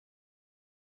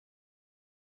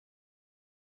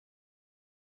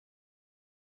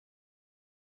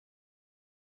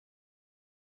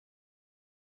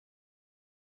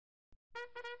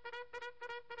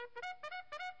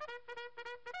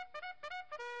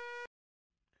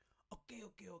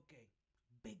Okay.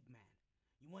 Big man,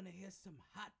 you wanna hear some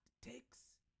hot takes?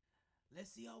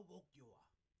 Let's see how woke you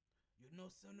are. You know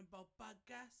something about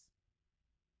podcasts?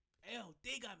 Yo,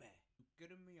 dígame. You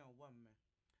kidding me or what, man?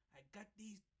 I got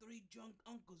these 3 drunk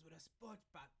uncles with a sports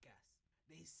podcast.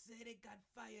 They say they got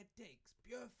fire takes,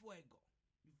 pure fuego.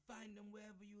 You find them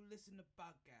wherever you listen to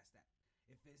podcasts at.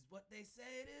 If it's what they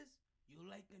say it is, you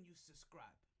like and you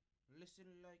subscribe. Listen,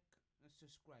 like, and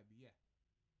subscribe, yeah.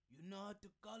 You know how to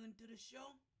call into the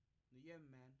show? Yeah,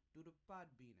 man, do the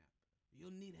Podbean app.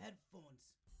 You'll need headphones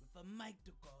with a mic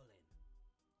to call in.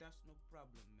 That's no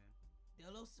problem, man.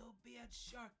 They'll also be at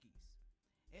Sharky's,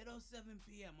 8:07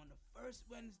 p.m. on the first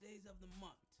Wednesdays of the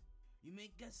month. You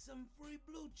may get some free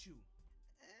Blue Chew.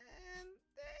 And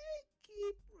they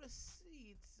keep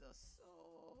receipts or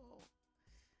so.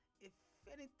 If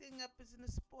anything happens in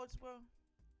the sports world,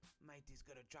 MyT's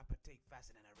gonna drop a take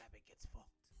faster than a rabbit gets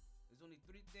fucked. There's only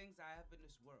 3 things I have in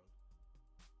this world: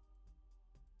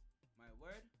 my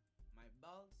word, my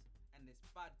balls, and this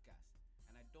podcast.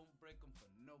 And I don't break them for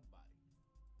nobody.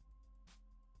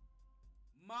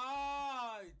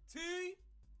 MyT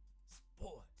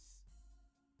Sports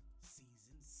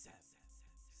Season 7.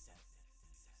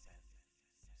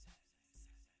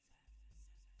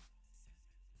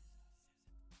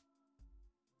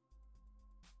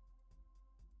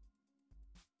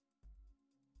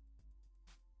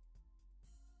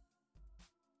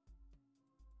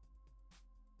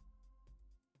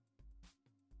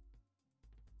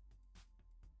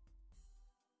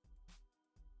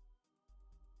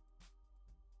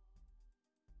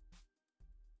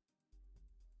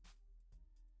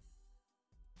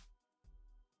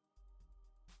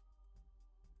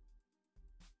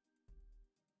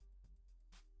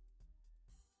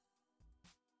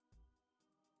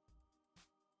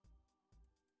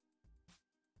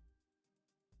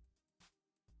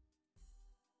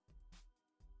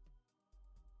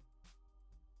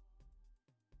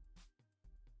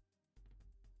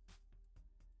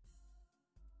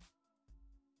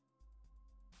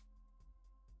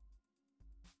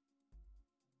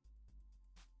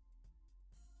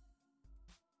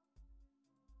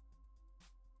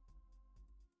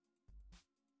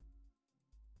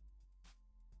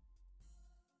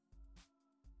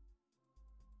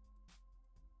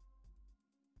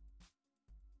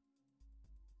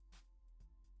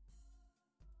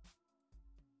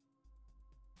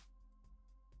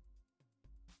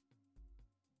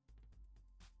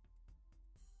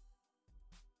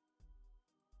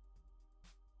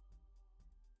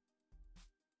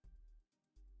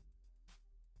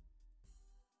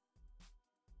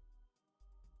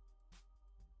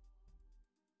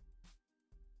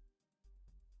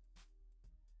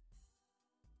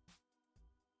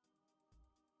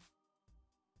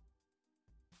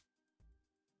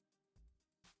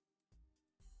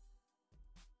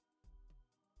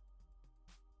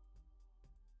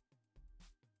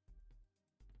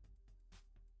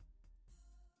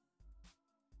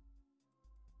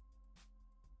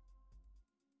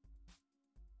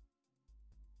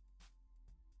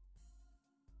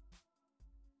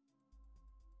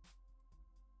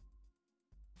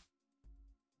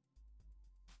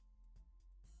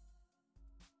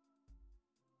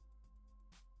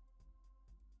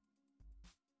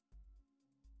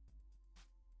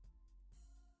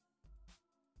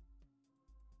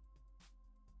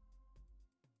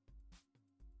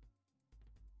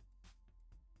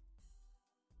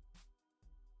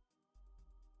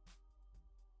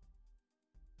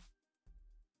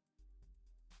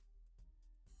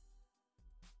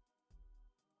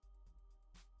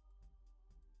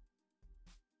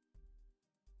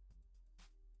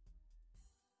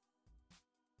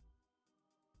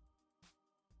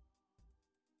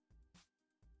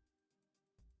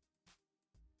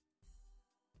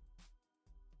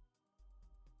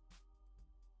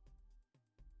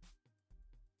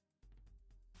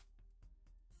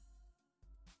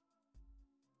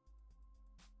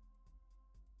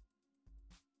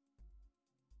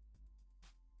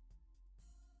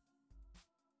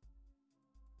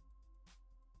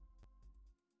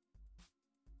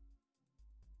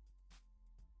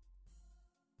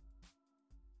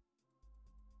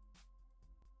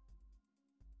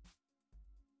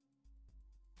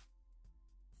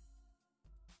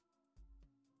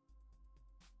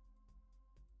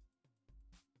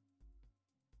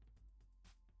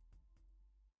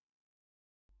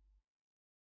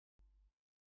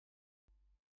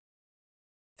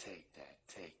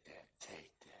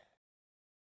 Take that.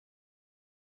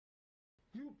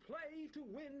 You play to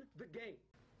win the game.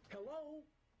 Hello?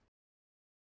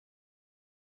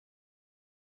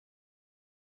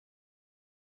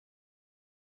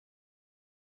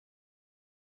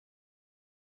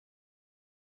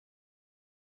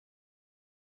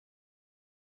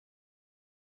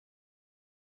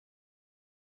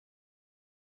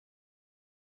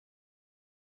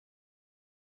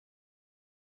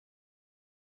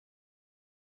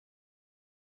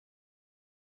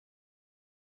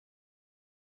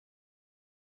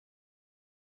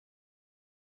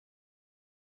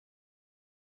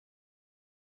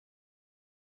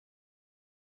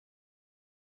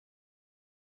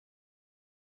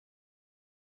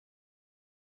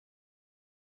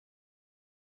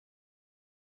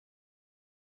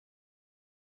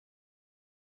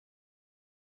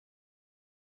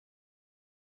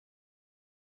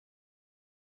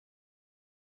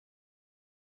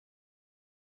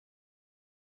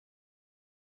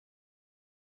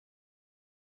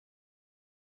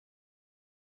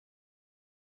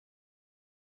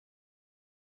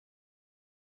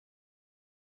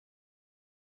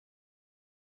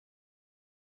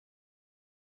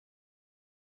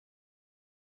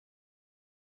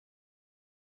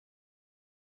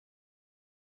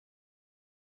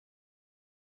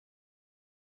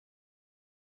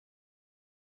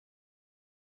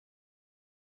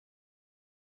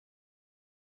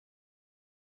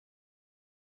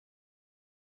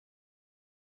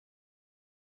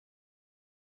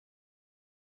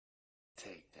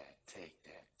 take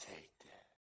that, take that.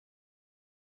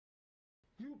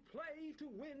 You play to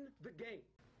win the game.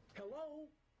 Hello?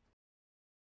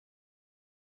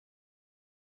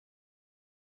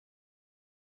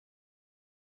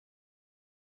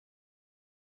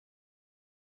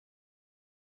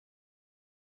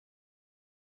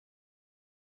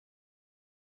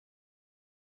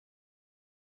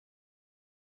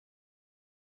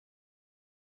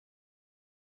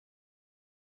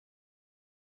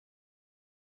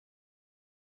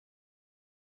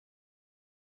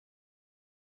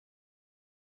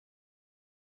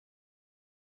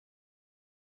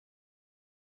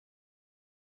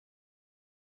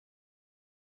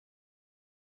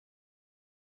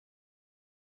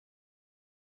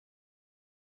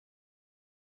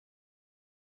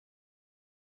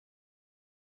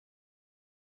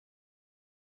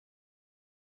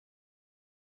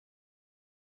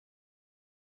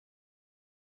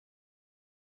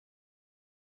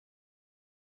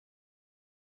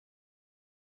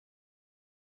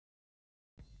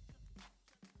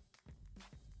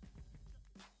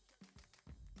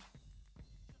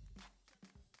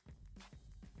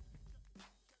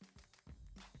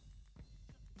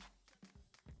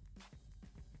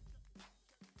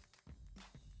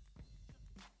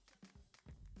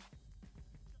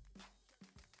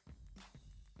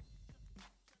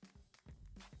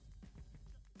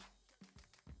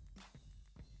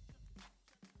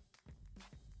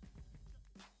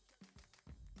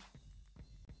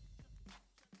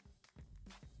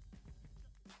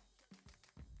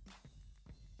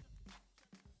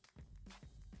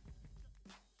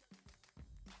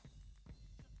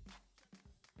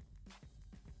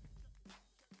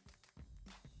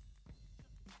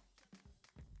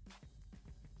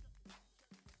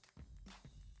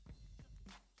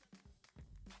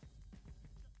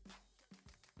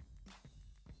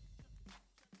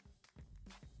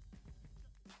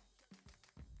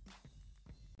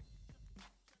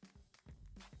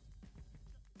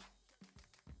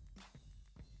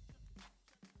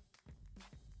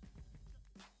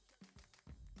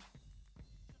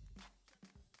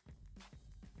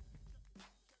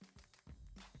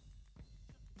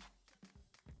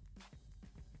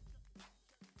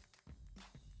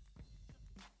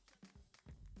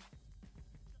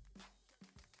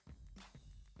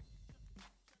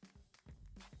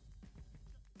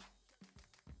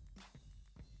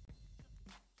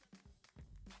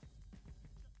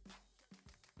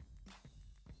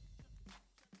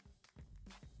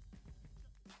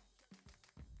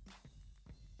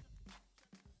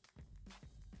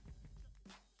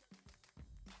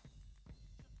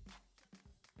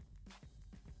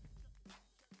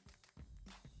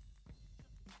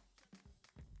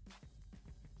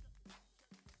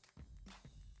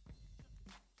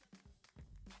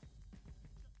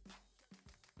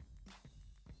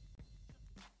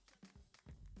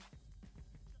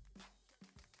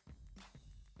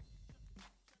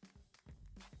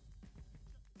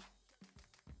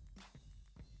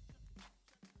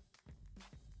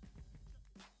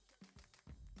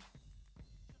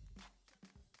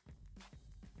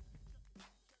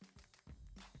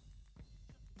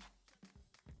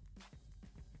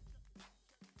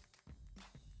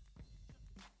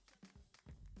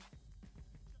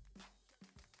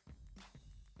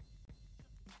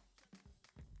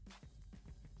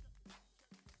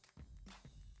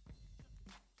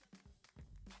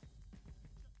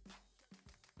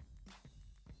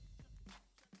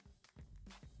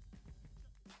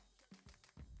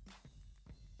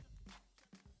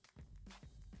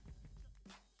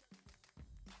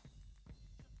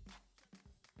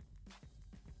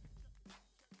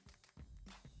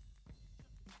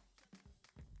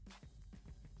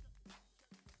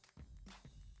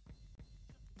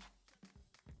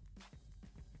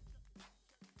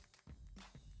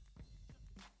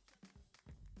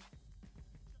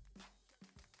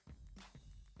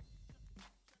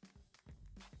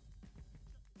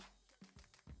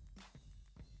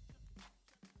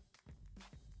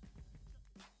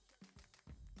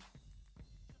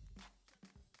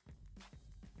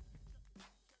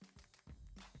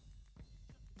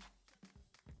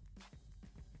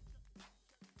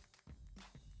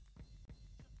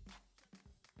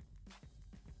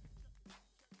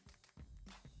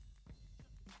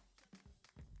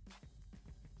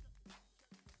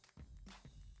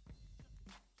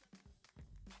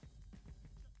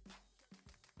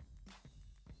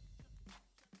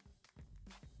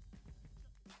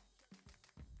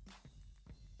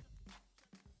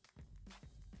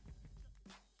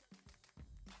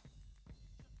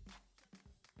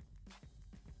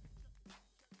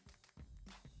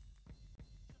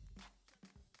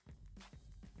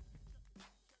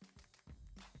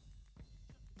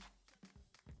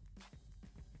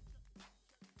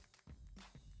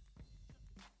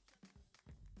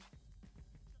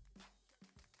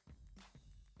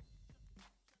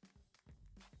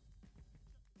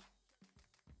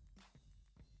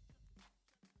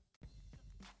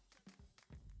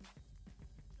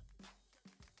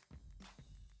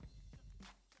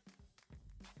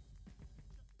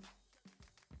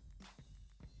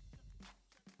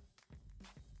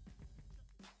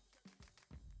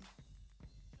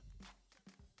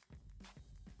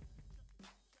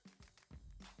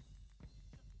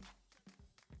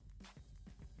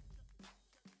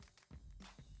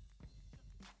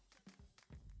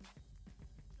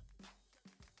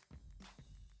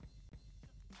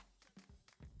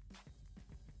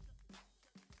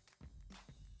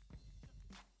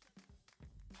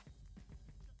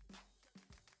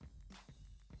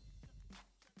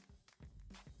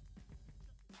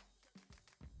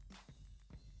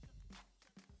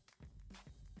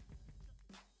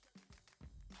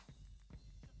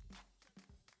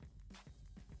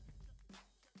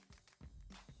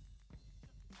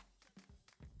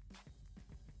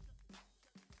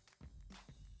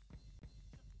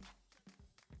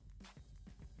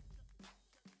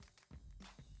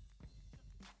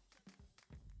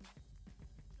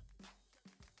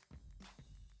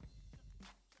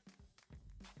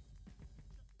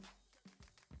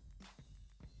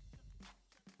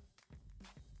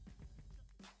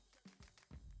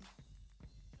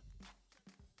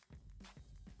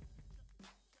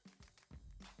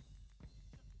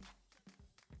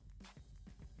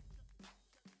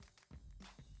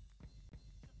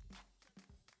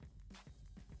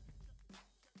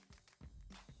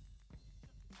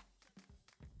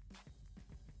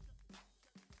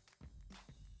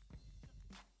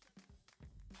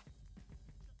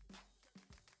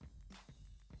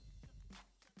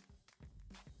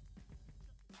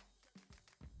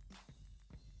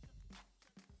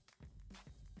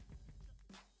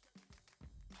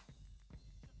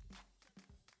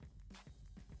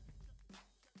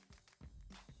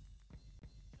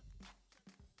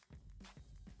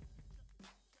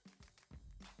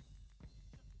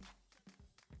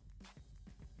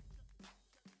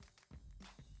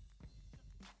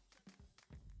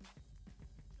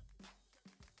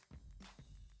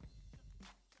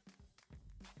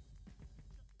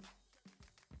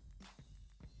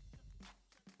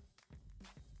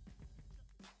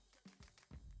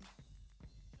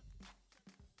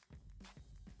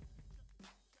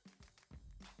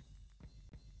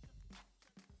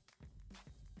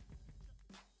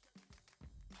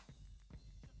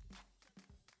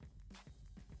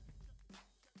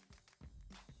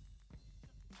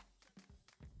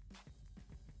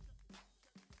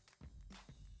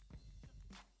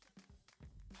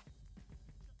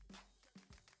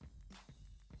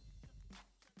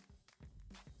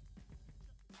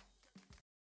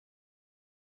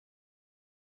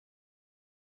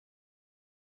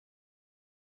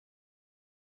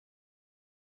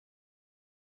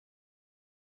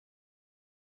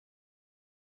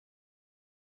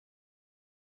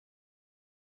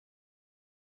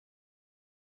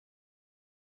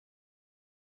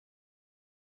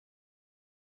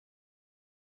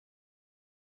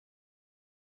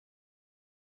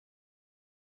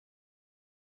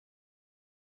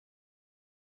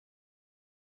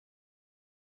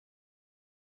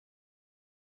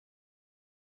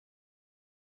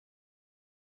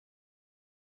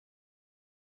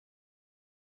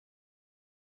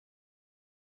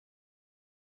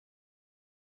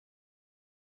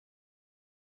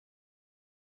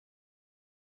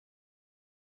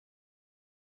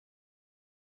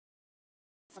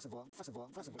 First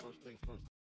things first.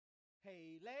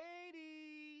 Hey,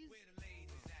 ladies! Where the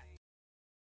ladies at?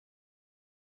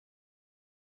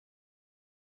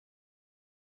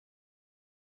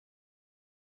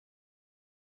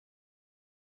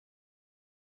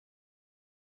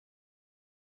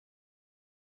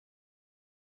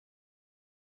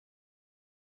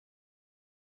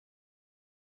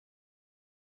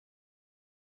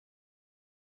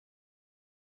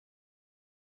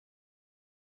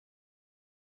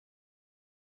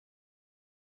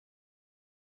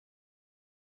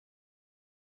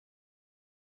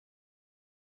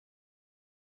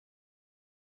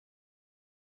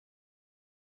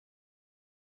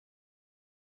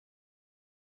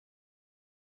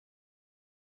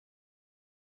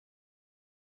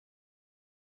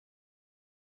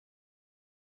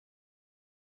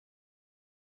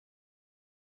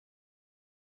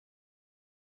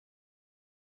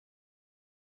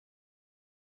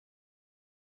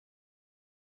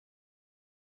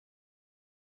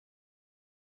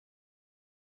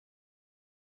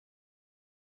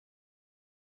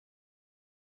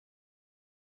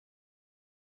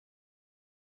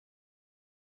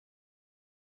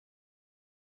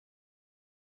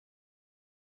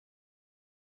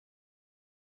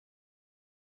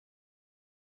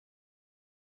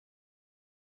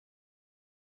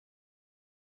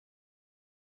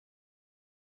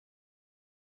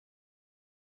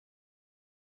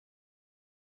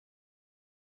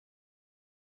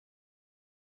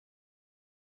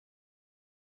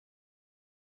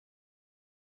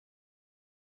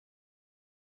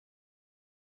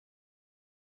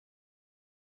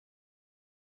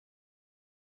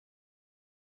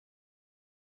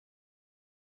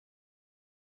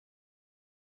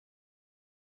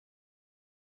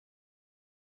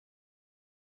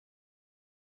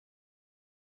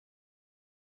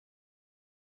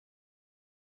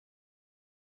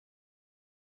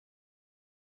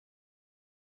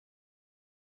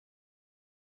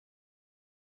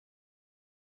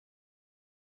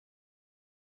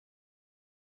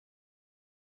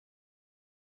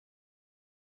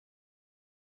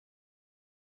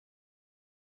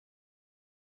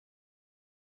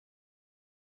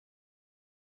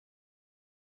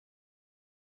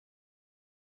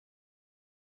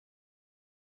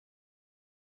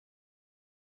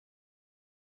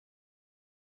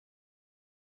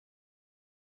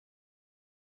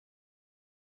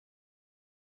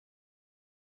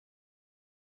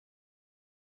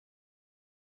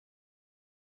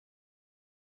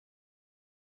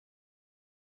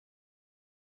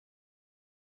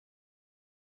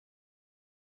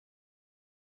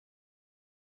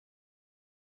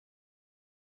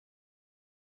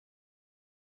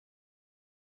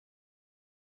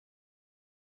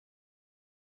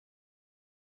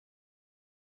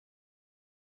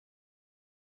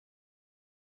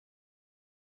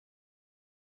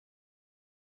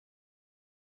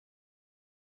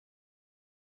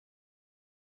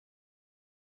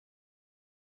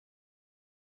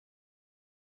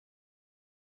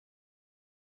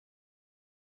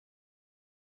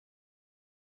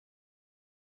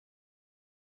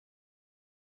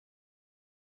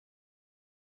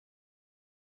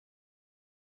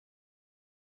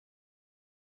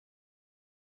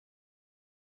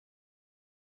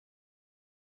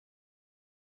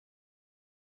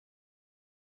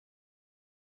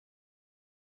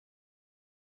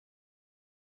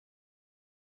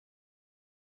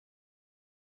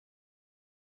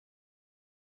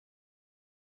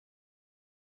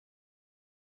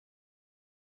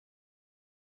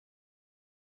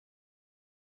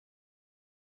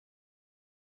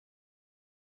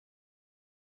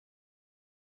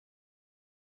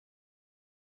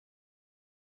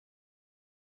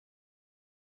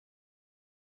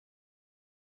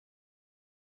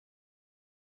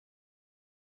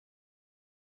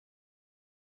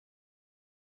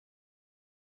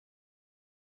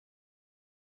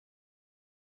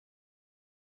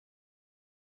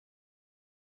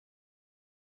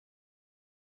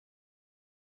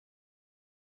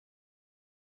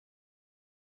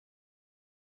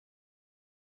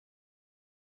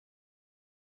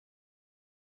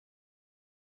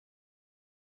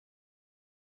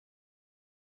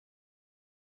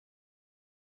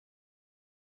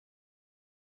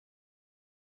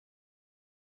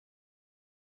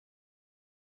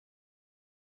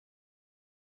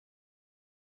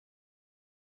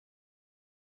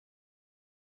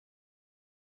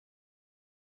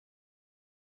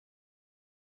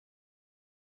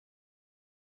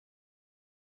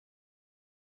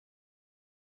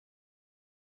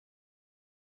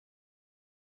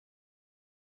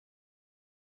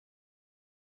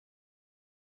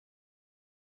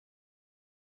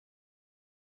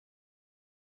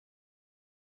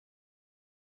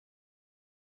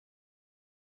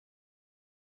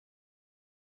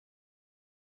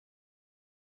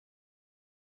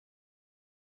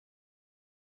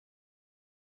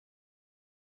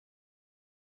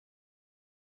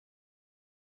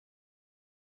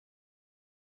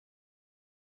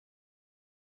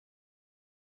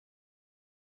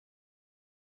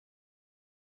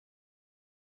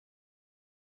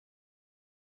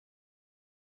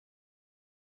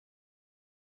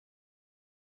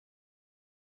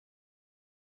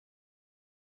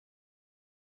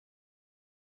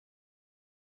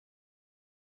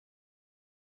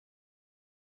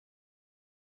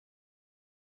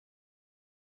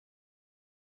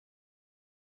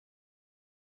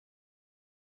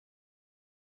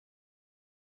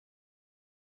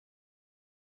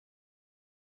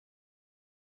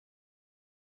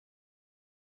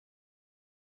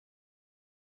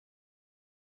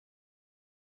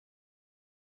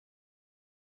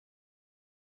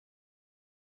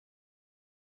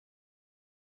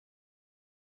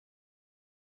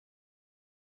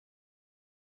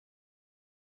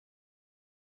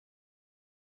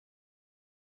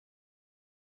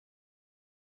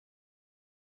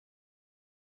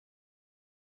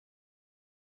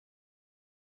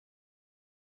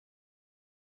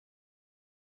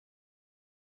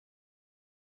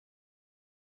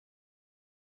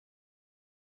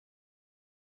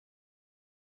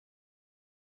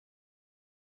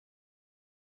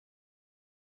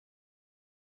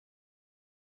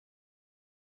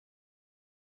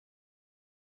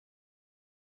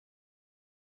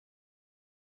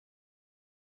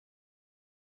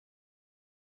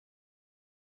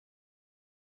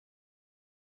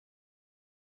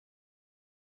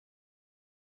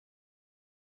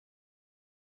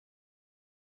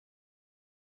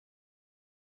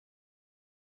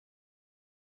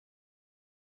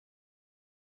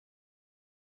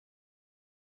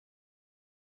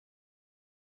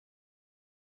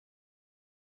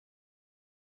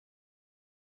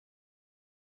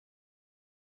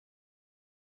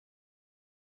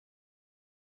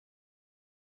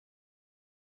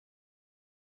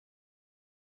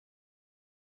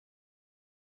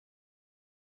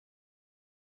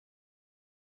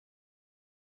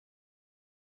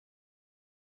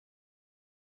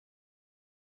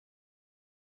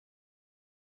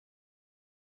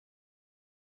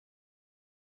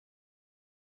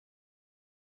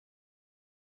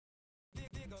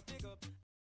 big up.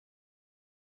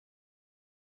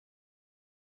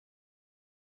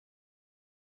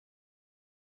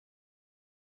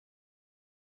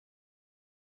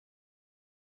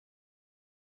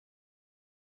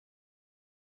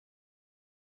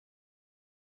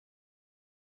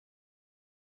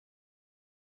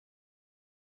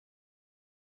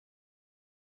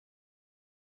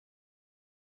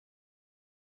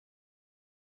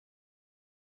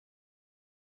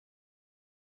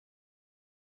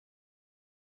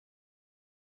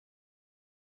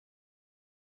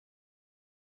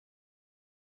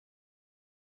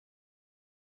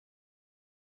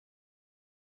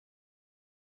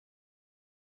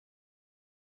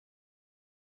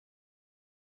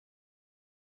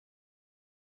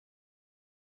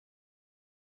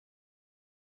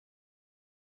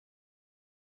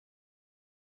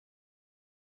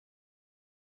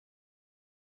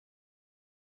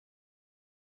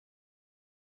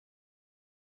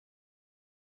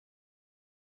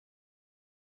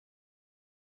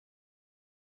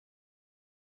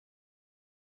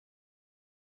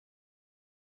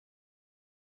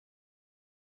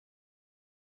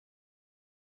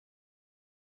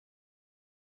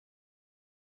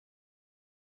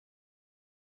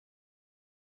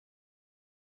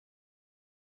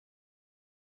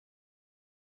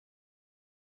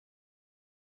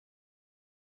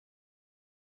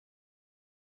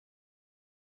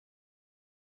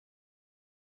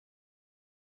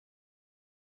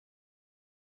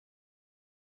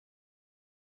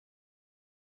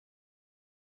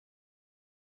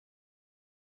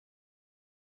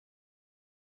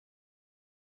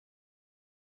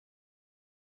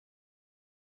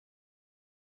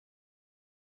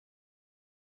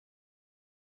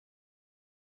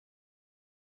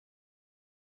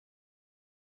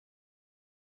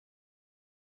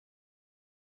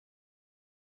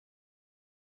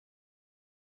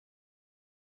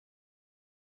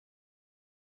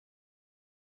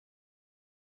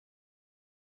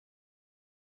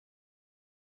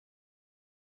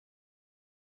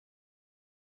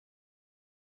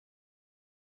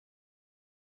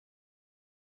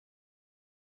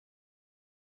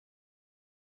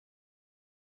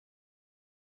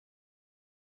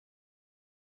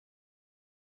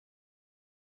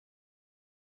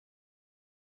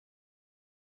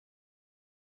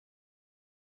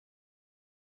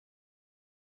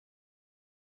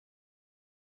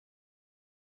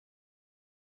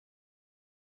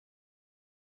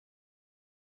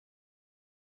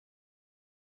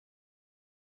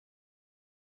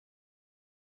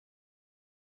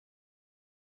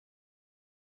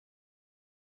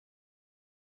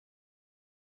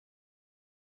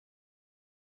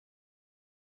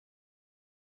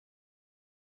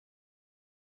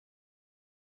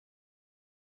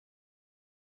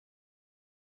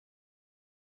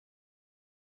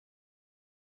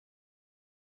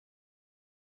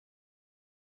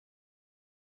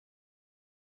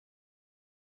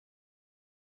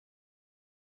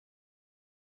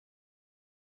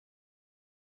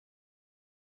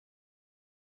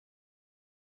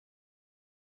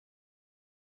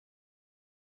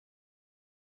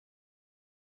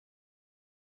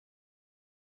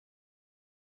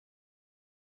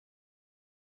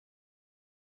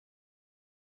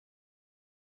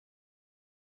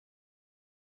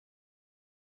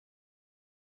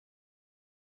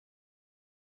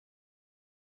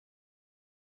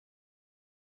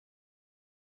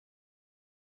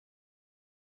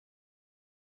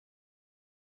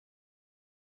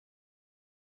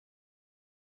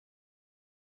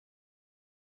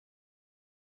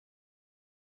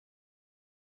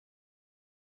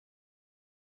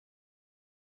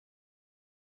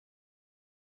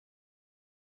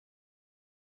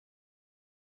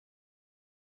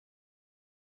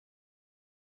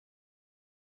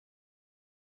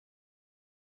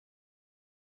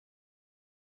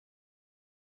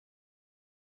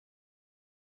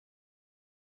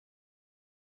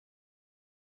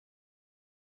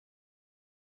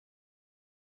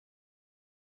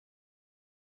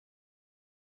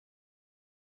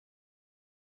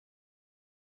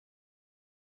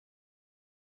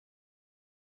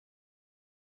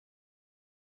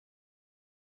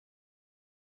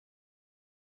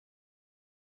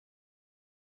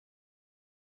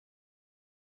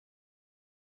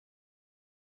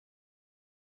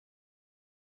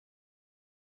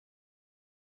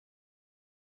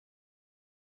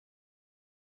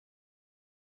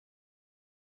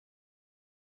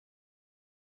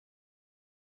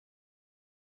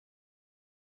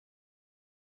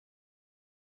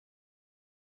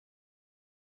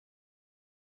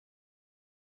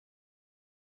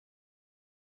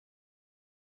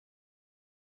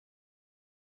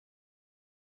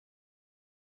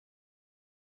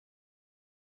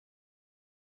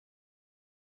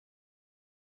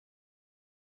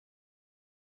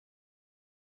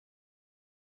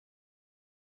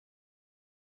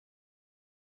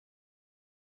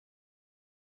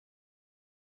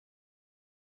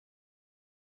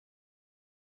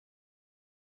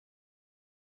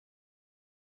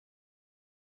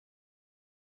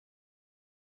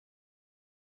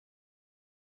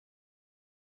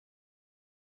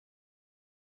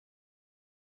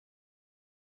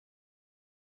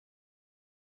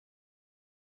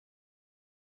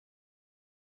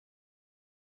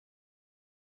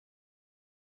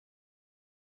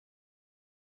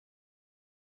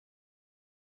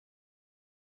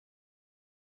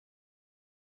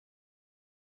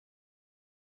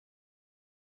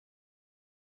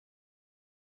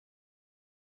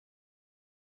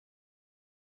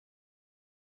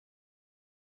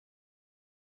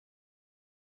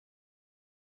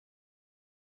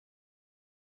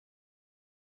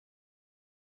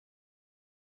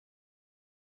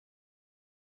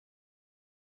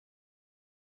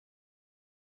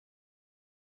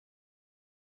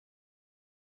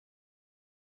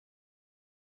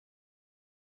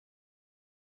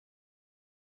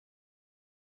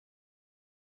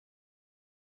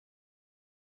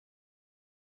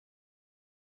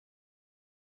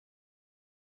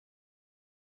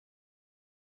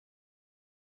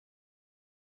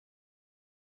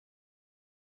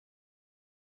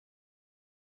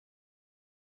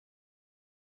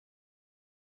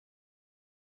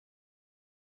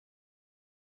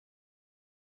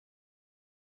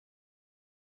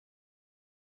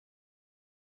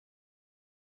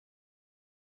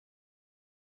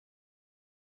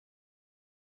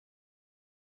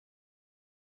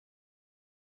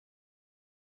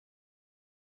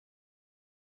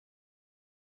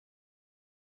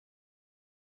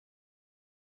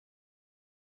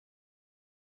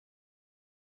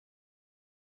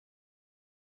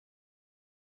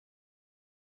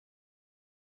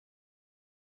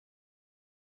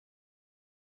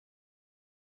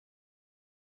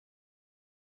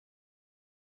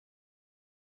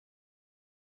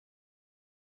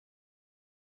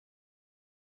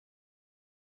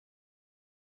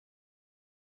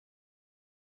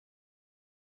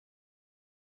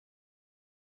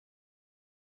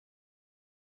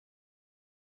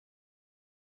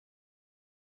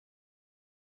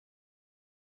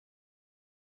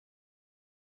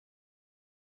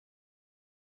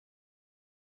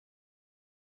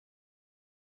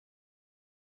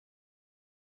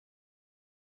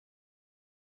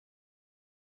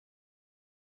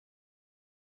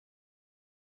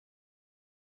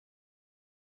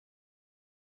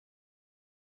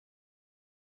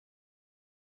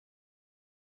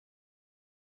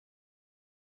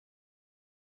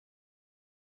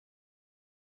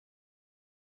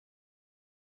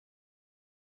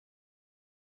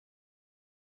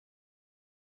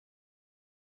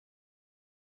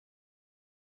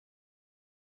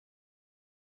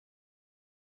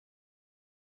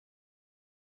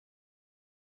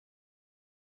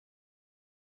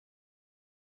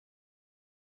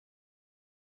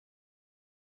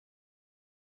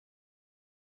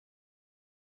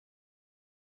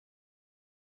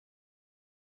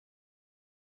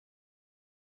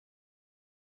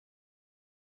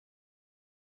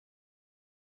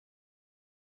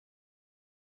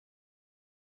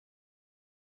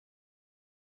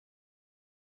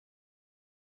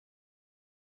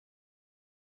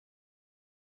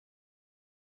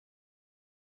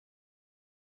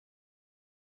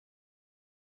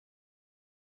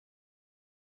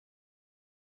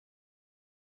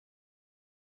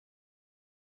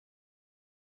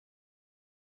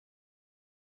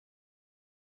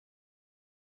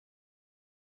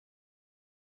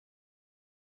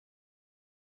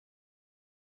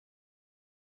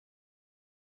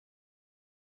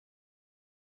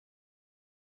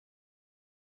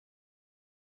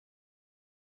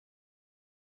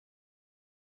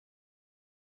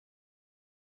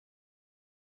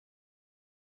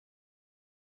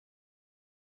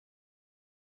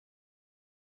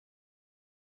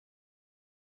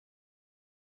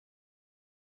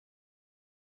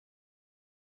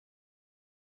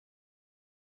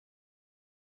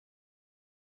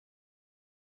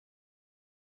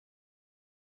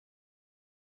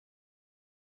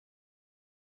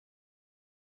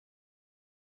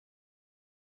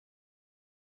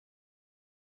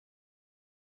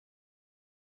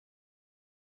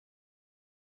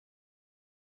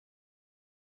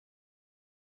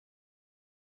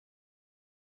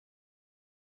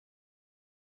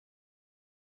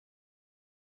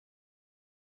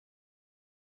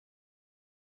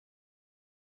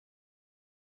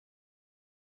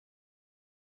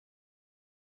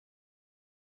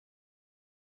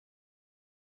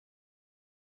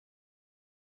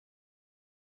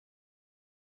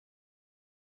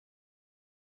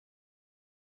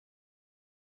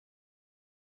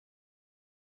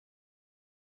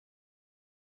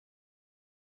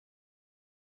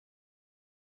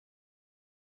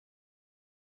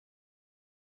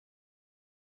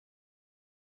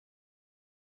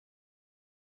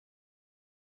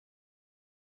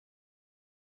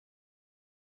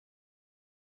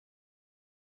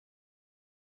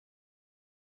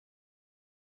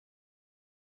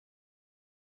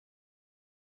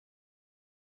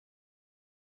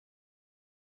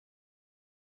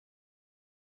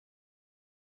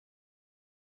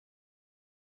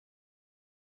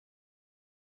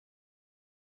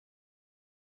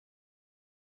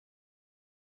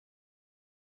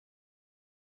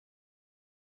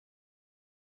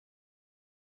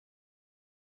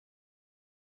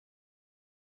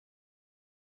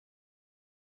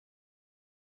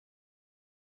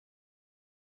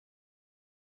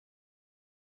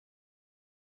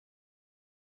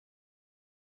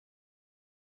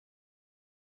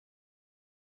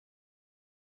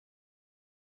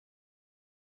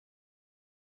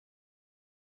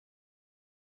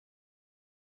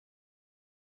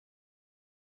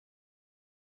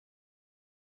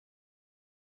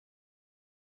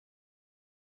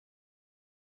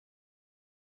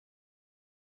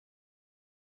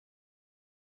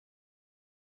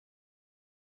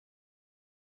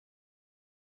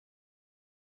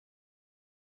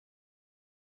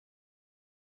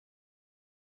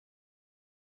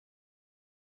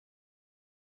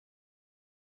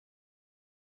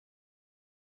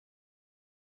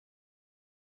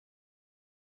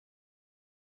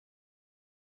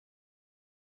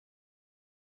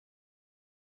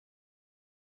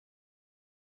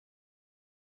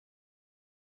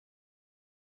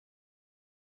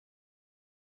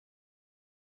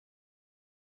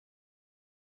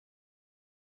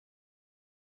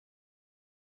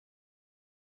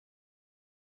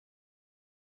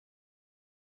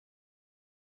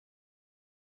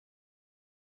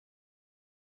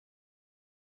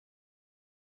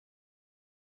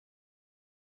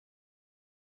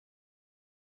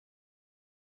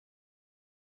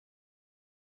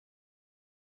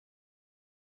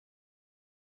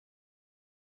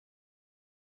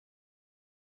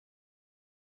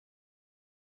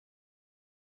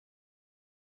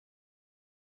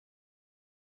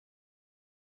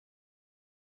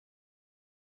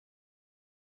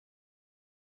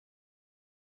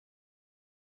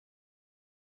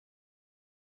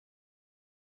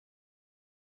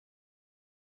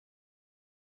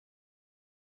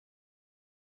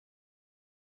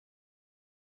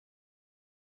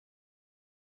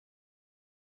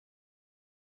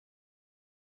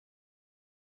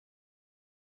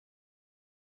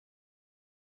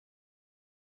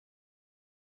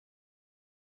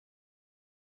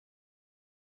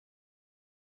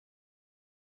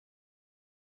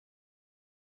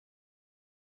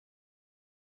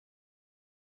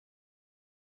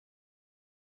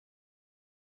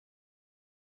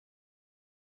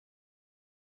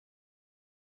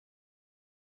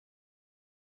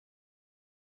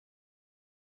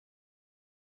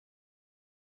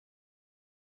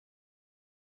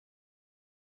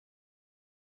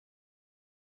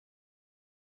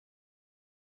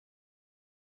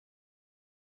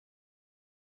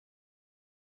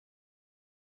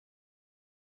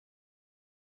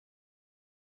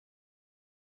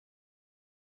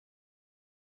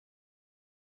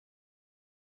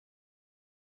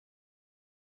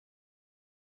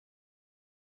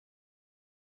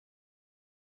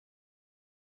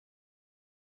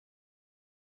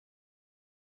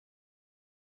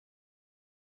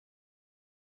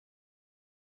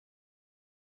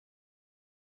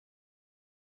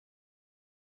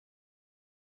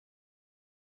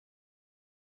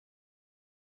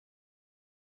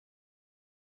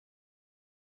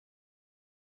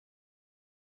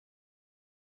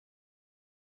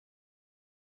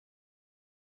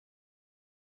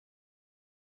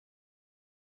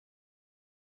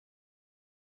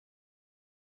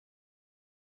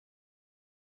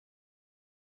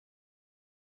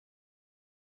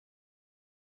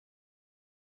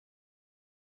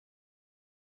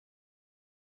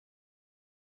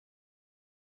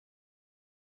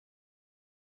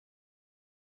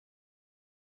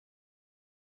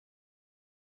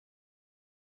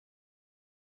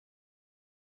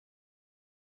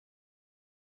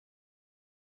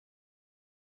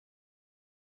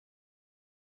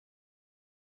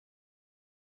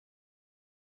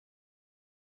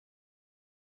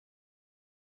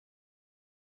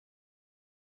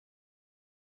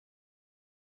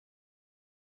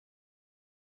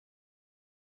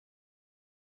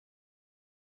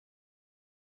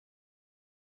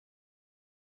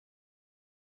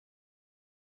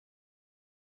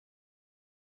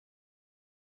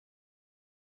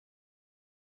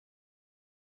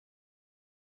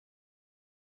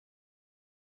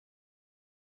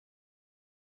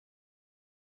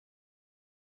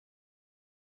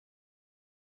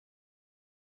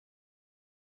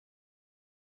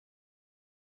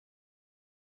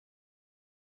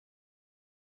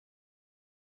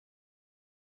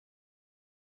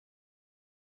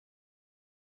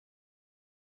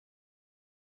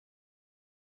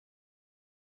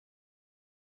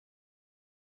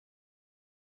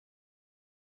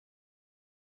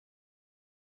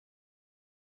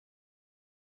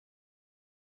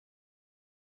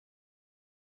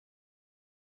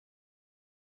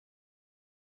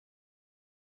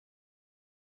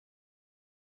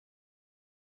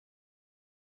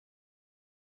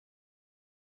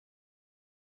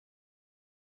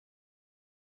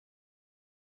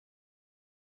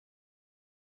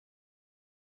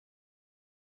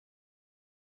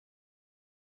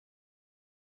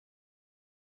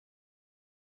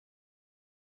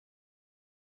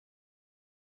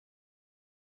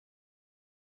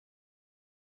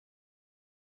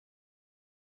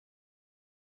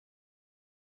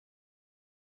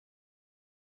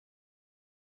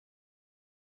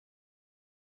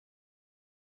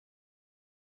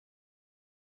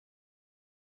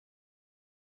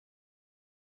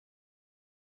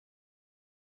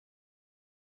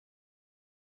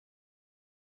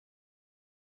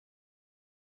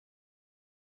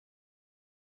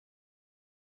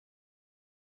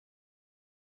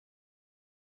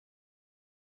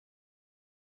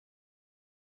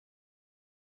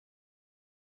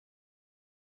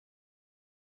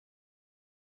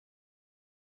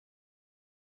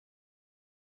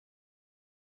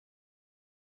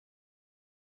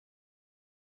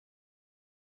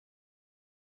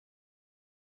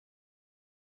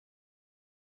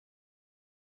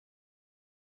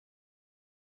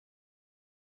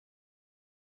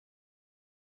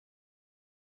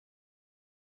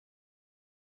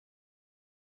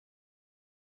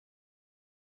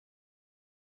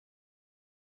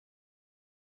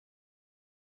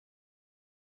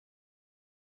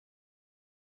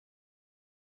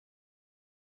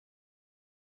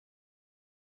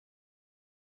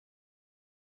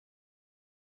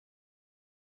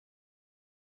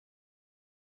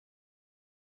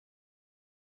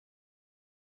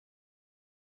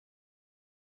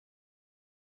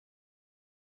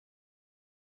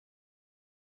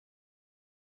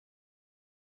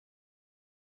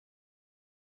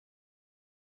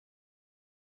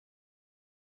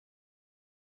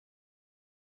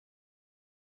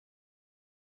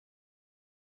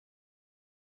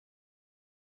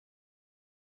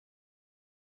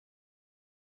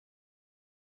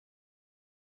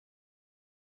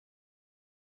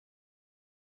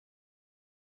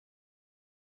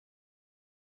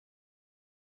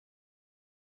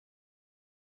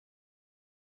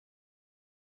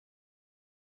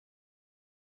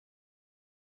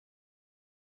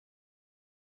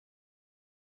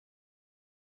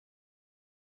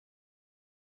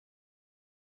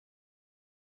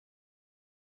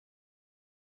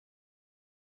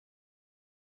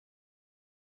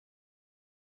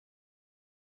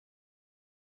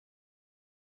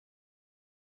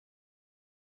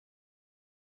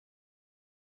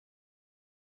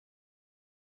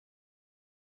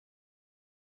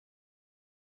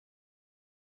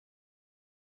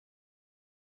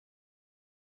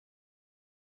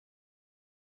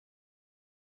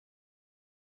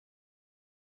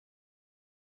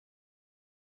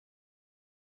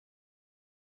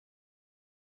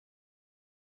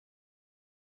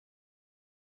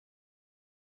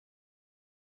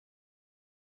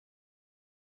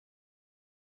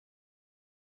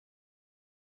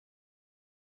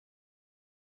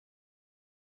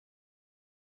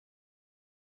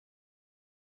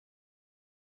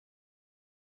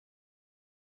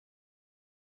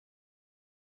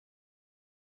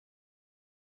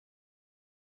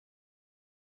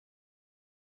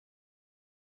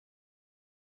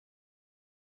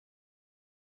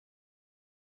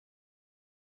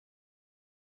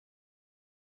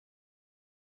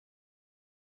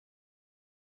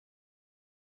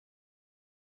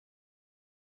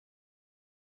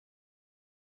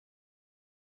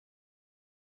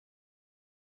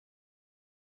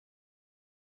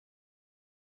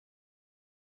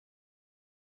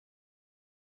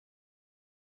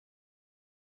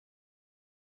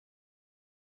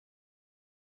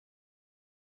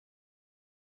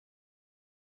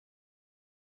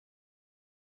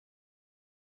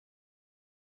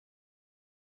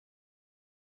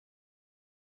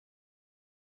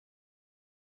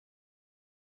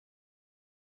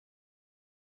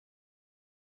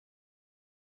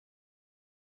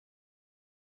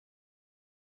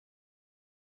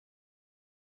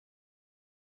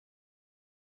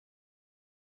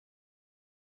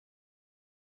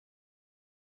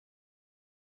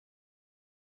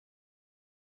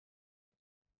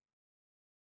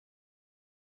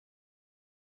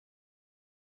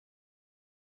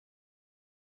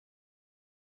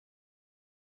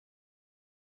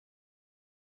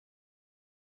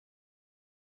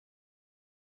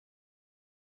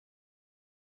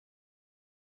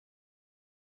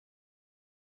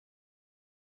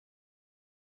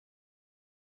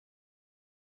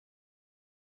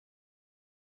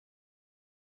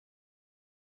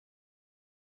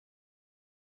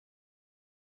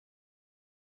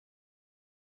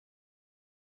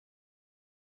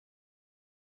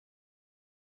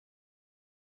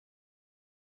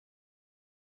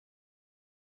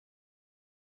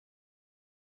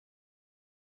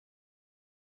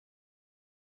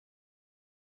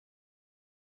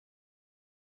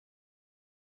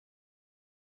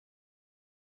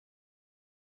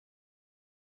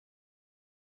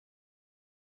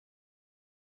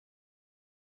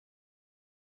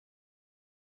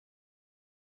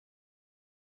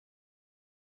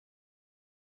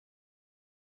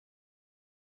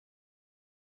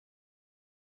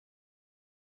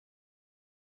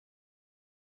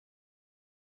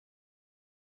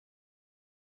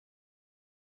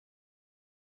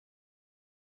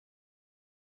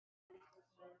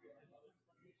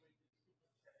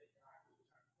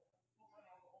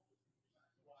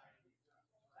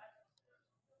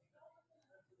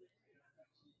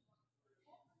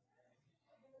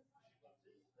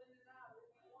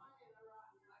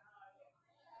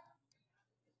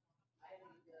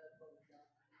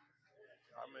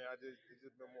 I mean, it's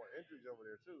just been more injuries over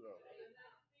there too, though.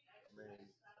 I mean,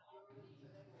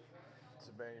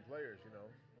 surveying players, you know,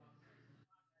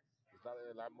 it's not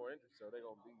a lot more injuries, so they're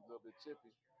gonna be a little bit chippy.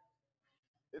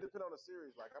 It depends on the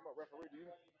series. Like I'm a referee,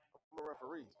 I'm a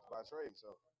referee by trade,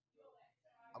 so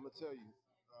I'm gonna tell you,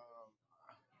 um,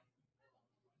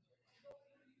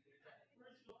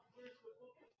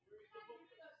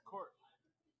 court.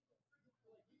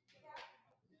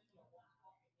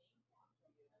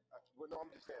 Well, no,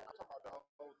 I'm just saying. I'm talking about the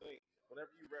whole thing.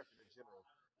 Whenever you ref in general,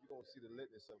 you're gonna see the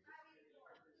litness of it.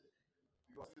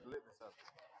 You're gonna see the litness of it,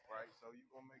 right? So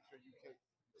you're gonna make sure you take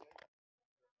the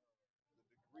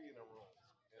degree in the room,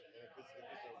 and if it's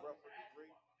a rougher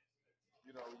degree,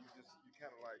 you know, you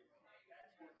kind of like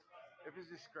if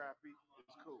it's just scrappy,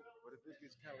 it's cool. But if it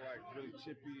gets kind of like really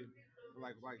chippy and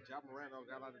like John Morano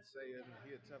got a lot to say and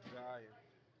he a tough guy and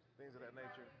things of that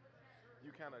nature, you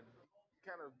kind of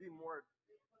be more,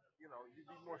 you know, you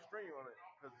be more stringent on it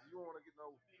because you don't want to get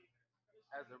no.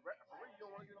 As a referee, you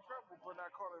don't want to get in trouble for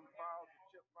not calling fouls and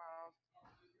chip fouls.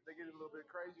 They get a little bit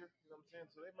crazier, you know what I'm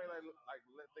saying? So they may like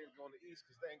let things go in the East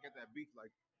because they ain't got that beef.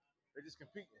 Like they're just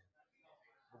competing.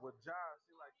 But with Josh,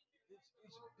 see, like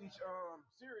each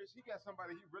series, he got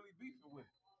somebody he really beefing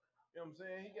with. You know what I'm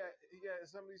saying? He got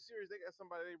some of these series, they got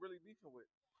somebody they really beefing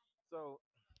with. So,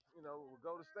 you know, with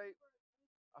Golden State,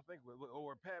 I think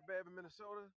or Pat Bev in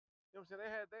Minnesota, you know what I'm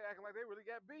saying? They acting like they really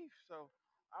got beef. So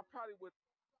I probably would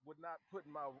not put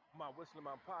my whistle in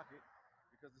my pocket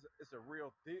because it's a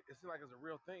real thing. It seems like it's a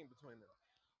real thing between them.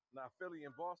 Now Philly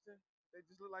and Boston, they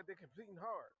just look like they're competing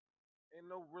hard. Ain't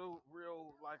no real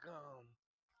like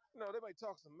you know, they may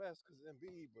talk some mess because of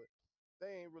Embiid, but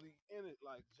they ain't really in it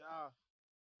like Ja,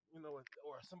 you know,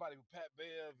 or somebody with Pat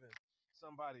Bev and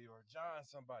somebody or John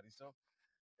somebody. So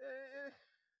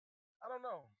I don't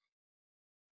know.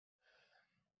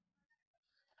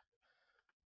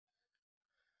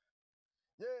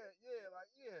 Yeah.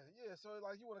 So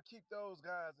like you want to keep those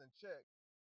guys in check.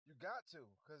 You got to,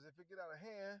 because if it get out of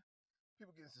hand,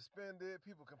 people getting suspended,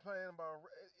 people complaining about,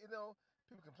 you know,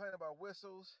 people complaining about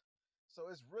whistles. So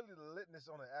it's really the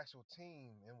litness on the actual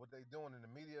team and what they doing in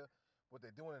the media, what they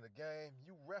doing in the game.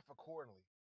 You ref accordingly.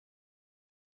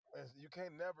 And you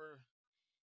can't never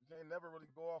really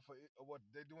go off of what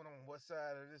they're doing on what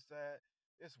side or this side.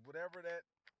 It's whatever that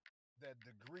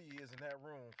degree is in that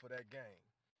room for that game.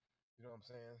 You know what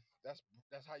I'm saying?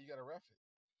 That's how you gotta ref it.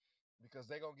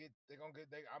 Because I'm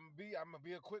gonna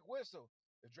be a quick whistle.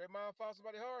 If Draymond fouls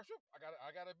somebody hard, shoot,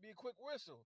 I gotta be a quick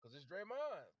whistle because it's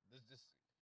Draymond. It's just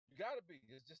you gotta be.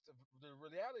 It's just the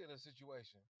reality of the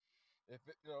situation. If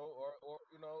it, you know, or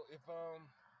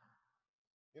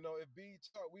if B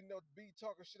talk, we know B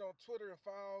talking shit on Twitter and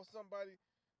foul somebody.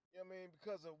 You know what I mean?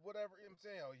 Because of whatever, you know what I'm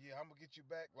saying? Oh yeah, I'm gonna get you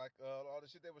back. Like all the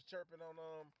shit they was chirping on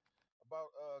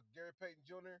about Gary Payton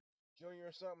Jr.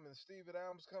 or something, and Steven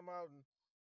Adams come out and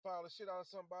foul the shit out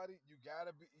of somebody. You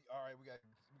gotta be all right. We got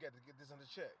to get this under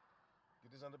check.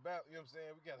 Get this under battle. You know what I'm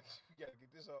saying? We gotta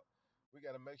get this up. We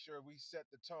gotta make sure we set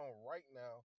the tone right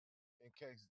now in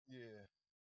case it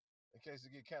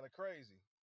get kind of crazy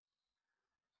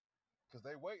because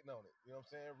they waiting on it. You know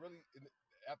what I'm saying? Really,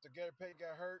 after Gary Payton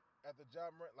got hurt, after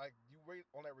John Morant, like you wait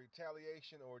on that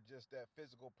retaliation or just that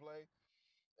physical play,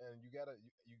 and you gotta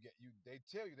you get you. They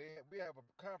tell you we have a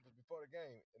conference before the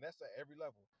game, and that's at every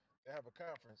level. They have a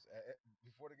conference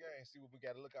before the game. See what we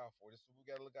got to look out for. This is what we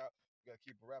got to look out. We got to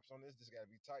keep a wraps on this. This got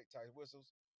to be tight whistles.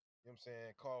 You know what I'm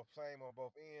saying? Call flame on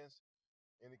both ends.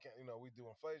 And it can't, we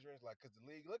doing flagrants, like, because the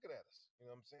league looking at us. You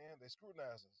know what I'm saying? They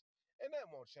scrutinize us. And that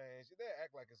won't change. They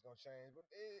act like it's going to change. But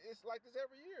it's like this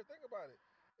every year. Think about it.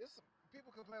 It's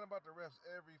People complain about the refs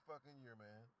every fucking year,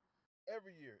 man.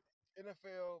 Every year.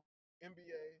 NFL,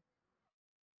 NBA.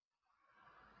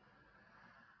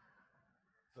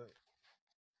 So,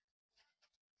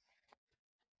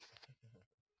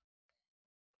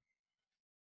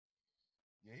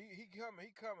 yeah, he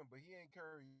coming, but he ain't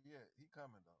Curry yet. He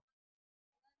coming, though.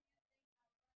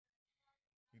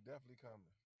 He definitely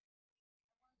coming.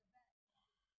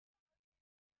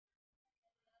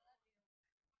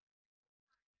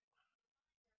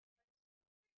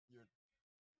 You're,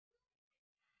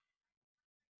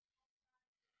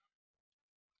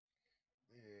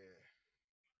 yeah,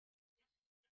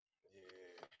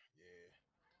 yeah, yeah.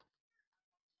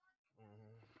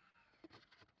 Hmm.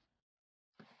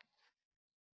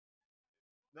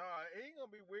 No, it ain't gonna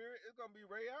be weird. It's gonna be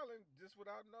Ray Allen just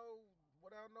without no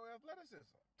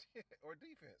athleticism or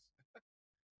defense.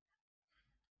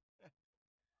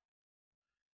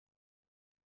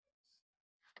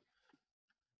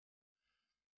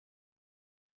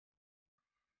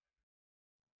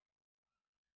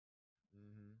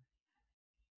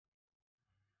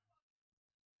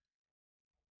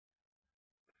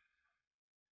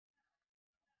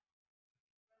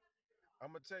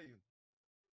 I'm gonna tell you.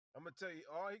 I'm gonna tell you.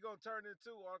 All he gonna turn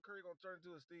into, all Curry gonna turn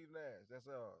into is Steve Nash. That's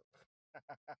all.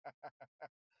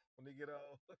 When he get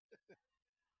old,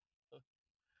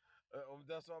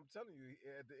 that's what I'm telling you.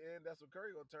 At the end, that's what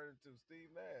Curry gonna turn into, Steve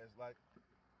Nash. Like,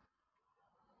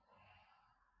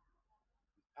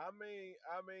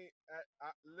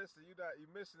 listen, you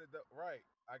missing it though. Right.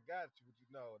 I got you, but you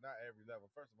know, not every level.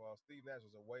 First of all, Steve Nash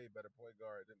was a way better point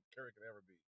guard than Curry could ever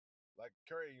be. Like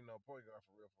Curry, point guard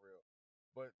for real, for real.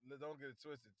 But don't get it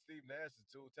twisted. Steve Nash is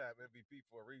two-time MVP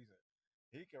for a reason.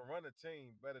 He can run a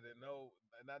team better than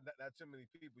not too many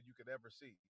people you could ever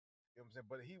see. You know what I'm saying?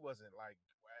 But he wasn't like,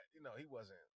 he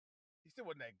wasn't. He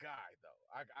still wasn't that guy though.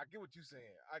 I get what you're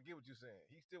saying. I get what you're saying.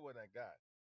 He still wasn't that guy.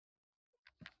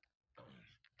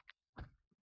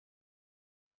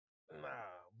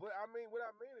 Nah, but I mean, what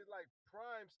I mean is like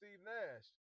prime Steve Nash.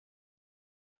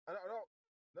 I don't,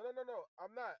 no.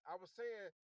 I'm not. I was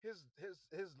saying his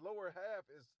lower half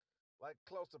is like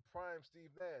close to prime Steve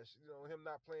Nash. You know, him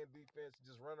not playing defense,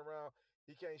 just running around.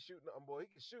 He can't shoot nothing. Boy, he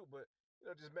can shoot, but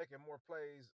just making more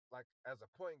plays like as a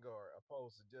point guard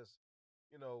opposed to just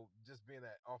being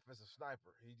that offensive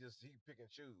sniper. He pick and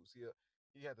choose.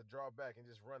 He had to draw back and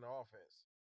just run the offense.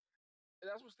 And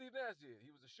that's what Steve Nash did.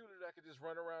 He was a shooter that could just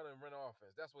run around and run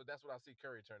offense. That's what I see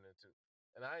Curry turn into.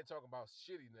 And I ain't talking about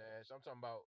shitty Nash. I'm talking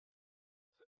about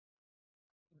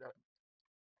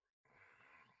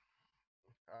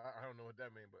I don't know what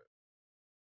that means, but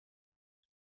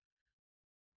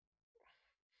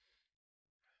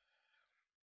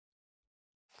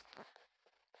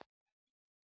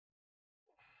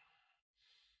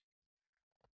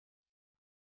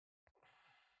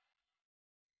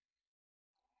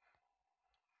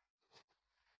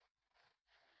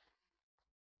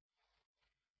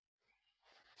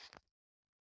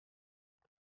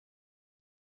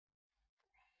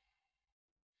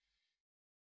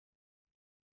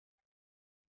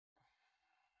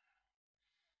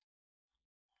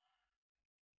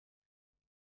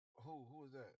who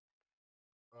is that?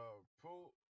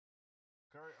 Poole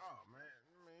Curry. Oh man,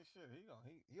 I mean shit. He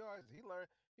learned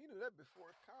he knew that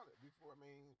before college. Before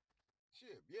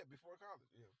shit, yeah, before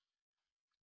college, yeah.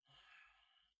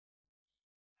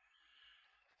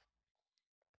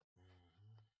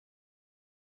 Mhm.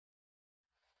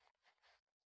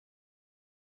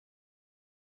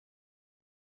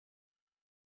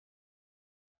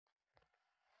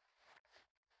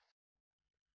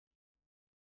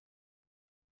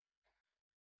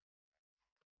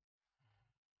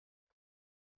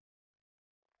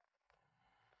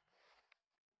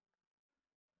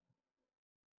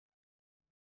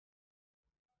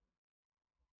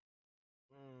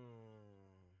 Mm.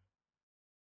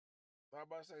 I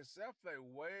about to say Seth play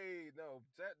way no.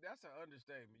 That's an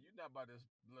understatement. You're not about to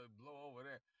blow over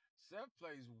that. Seth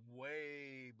plays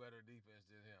way better defense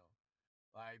than him.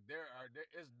 Like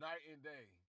it's night and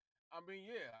day. I mean,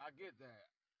 yeah, I get that.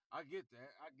 I get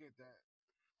that. I get that.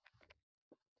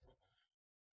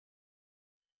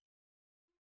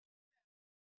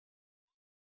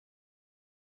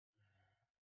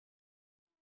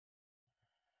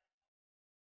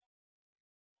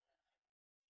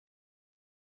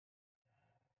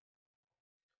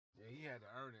 Yeah, he had to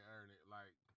earn it,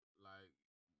 like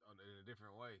in a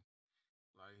different way.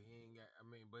 Like he ain't got. I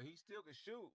mean, but he still can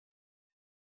shoot.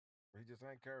 He just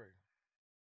ain't Curry.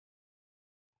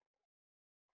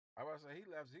 I was say he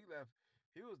left. He left.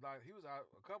 He was out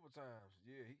a couple times.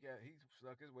 Yeah, he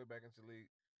snuck his way back into the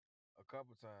league a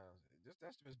couple times.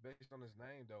 That's just based on his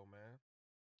name though, man.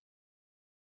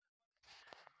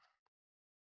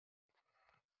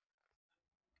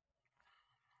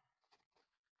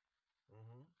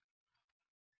 Mhm.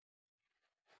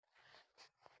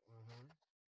 Mhm.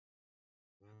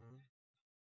 Mhm.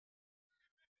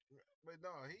 But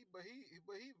no, he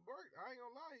worked. I ain't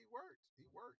gonna lie, he worked. He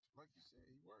worked, like you said,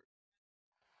 he worked.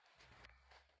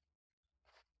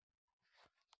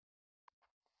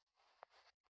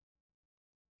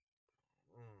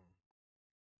 Mm.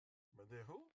 But then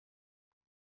who?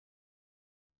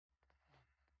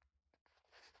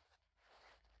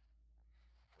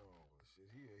 Oh shit,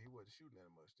 he wasn't shooting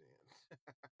that much then.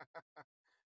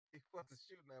 He wasn't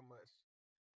shooting that much.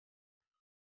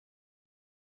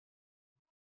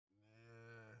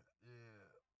 Yeah, yeah,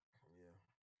 yeah.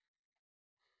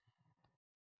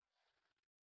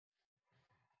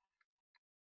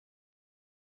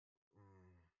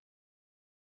 Mm,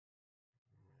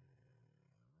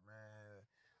 man,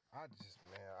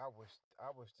 I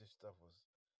wish this stuff was.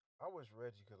 I wish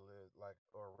Reggie could live like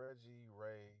or Reggie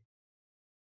Ray,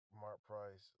 Mark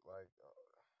Price, like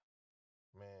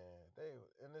man, they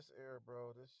in this era,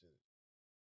 bro. This shit.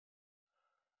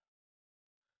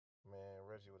 Man,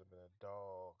 Reggie would have been a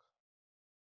dog.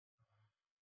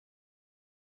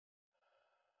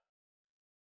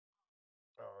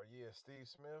 Oh yeah, Steve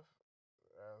Smith.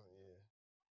 Yeah.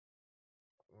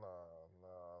 Nah,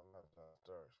 nah, not John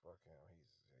Starks. Fuck him.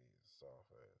 He's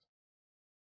soft ass.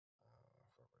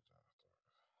 Fuck with John Starks.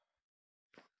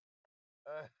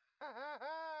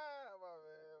 My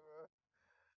man, bro.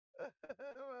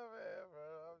 My man, bro.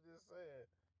 I'm just saying.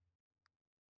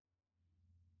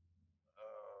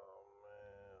 Oh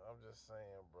man, I'm just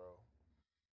saying, bro.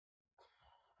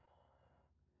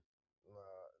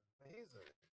 Nah,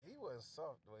 he was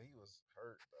soft, but he was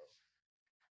hurt though.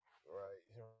 Right,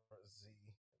 him Z,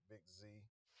 Big Z.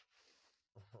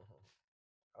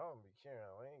 I don't be caring.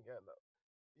 I ain't got no.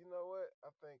 You know what?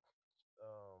 I think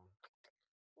um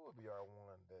who would be our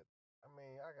one that I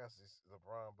mean, I guess it's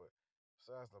LeBron, but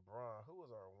besides LeBron, who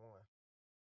was our one?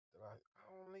 That I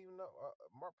don't even know.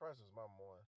 Mark Price was my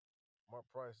one. Mark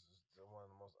Price is one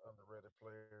of the most underrated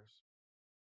players.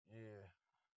 Yeah,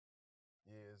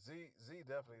 yeah. Z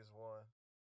definitely is one.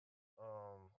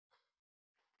 Um,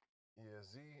 yeah,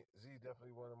 Z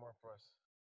definitely one of Mark Price.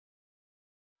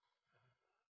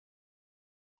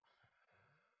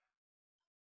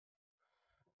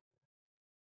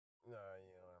 Nah,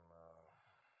 you know, nah.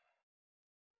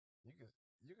 You could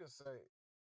you could say,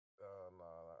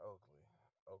 nah, Oakley.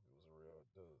 Oakley was a real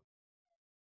dude.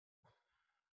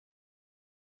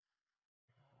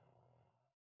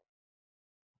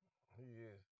 He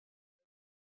is.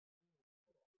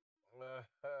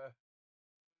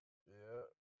 Yeah.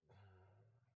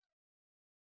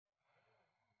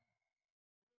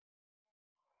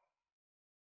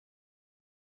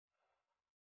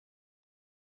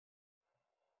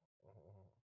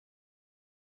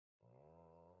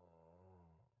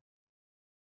 Mm,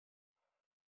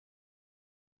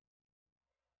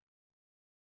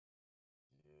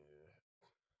 yeah.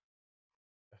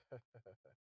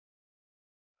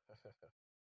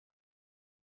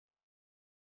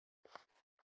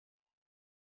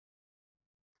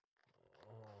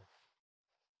 Mm,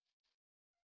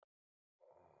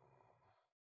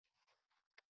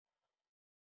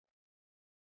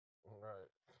 right.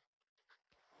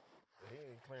 He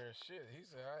ain't clearing shit. He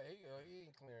said he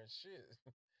ain't clearing shit.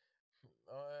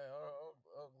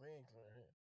 He ain't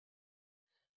clearing.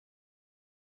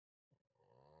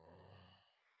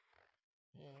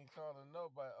 He ain't calling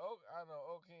nobody. Oak, I know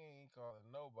Oak. He ain't calling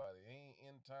nobody. He ain't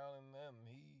in town and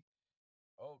nothing.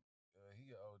 Oak.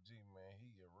 He a OG man.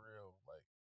 He a real like.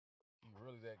 He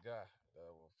really that guy that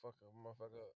will fuck a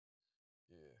motherfucker up.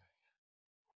 Yeah,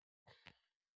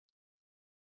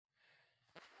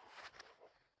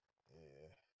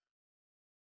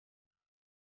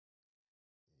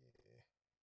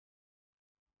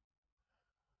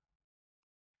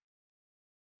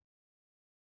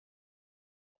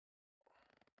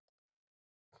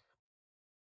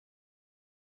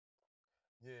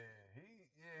 yeah,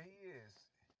 yeah, he is,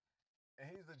 and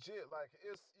he's legit. Like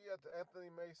it's you got the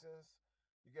Anthony Masons,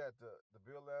 you got the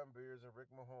Bill Lambiers and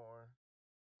Rick Mahorn.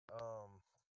 Um,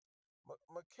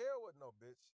 McHale was no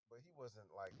bitch, but he wasn't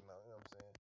like no, you know what I'm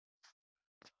saying?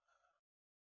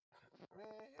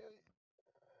 Man,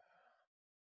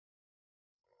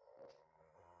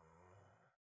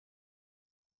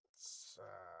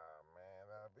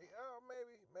 hell, man,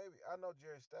 maybe. I know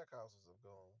Jerry Stackhouse was a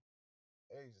goon.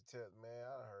 They used to tell man,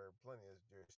 I heard plenty of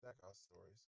Jerry Stackhouse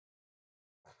stories.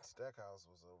 Stackhouse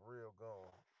was a real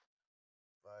goon.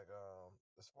 Like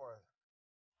as far as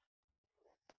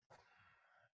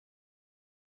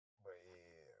but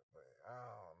yeah, but I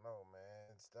don't know,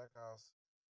 man. Stackhouse,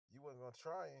 you wasn't gonna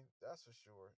try him, that's for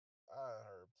sure. I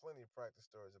heard plenty of practice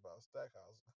stories about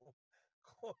Stackhouse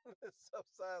going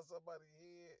upside somebody's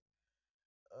head.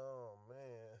 Oh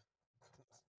man.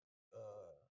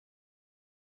 uh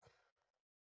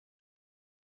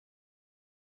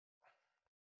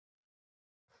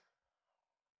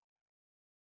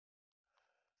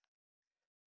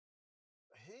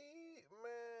he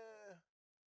man,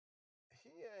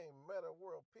 he ain't met a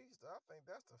world peace. I think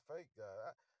that's the fake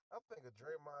guy. I think of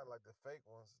Draymond like the fake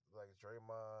ones, like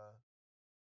Draymond.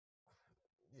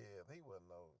 Yeah, he wasn't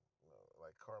no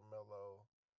like Carmelo.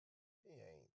 He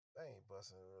ain't. They ain't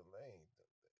busting. They ain't.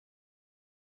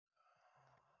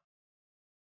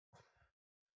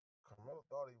 Carmelo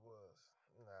thought he was.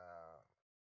 Nah,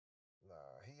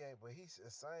 nah. He ain't. But he's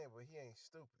insane. But he ain't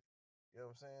stupid. You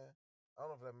know what I'm saying? I don't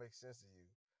know if that makes sense to you.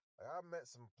 Like I met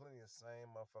some plenty of sane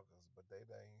motherfuckers, but they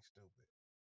ain't stupid.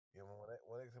 You know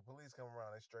the police come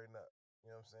around, they straighten up.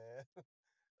 You know what I'm saying?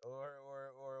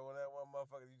 or when that one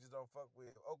motherfucker you just don't fuck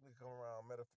with, Oakley come around,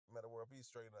 met a world peace,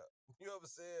 straighten up. You know what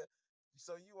I'm saying?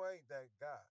 So you ain't that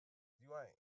guy. You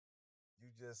ain't. you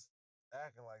just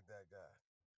acting like that guy.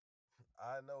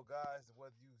 I know guys,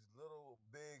 whether you little,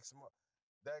 big, small,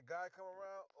 that guy come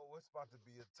around, oh, it's about to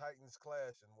be a Titans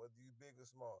clash, and whether you big or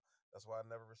small. That's why I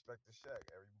never respected Shaq.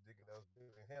 Every nigga that was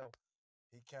bigger than him,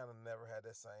 he kind of never had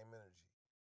that same energy.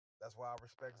 That's why I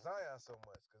respect Zion so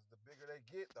much, because the bigger they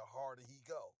get, the harder he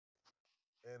go.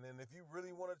 And then if you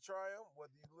really want to try him,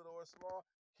 whether you little or small,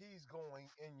 he's going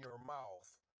in your mouth.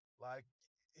 Like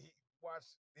he watch,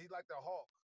 he like the Hulk.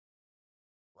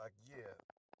 Like yeah,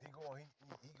 he going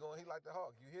he like the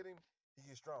Hulk. You hit him, he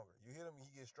gets stronger. You hit him, he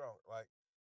gets stronger. Like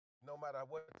no matter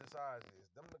what the size is,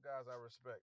 them the guys I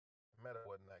respect. Meta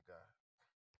wasn't that guy.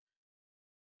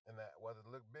 And that whether it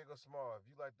look big or small, if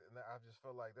you like, and I just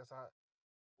feel like that's how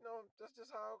that's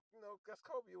just how that's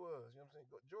Kobe was. You know what I'm saying?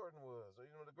 Jordan was,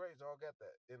 or the greats all got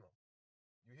that in them.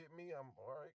 You hit me, I'm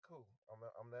all right, cool.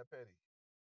 I'm that petty.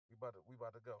 We about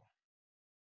to go.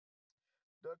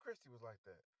 Doug Christie was like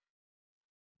that.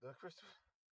 Doug Christie,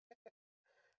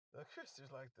 Doug Christie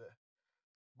was like that.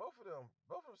 Both of them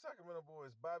Sacramento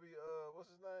boys. Bobby, what's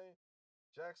his name?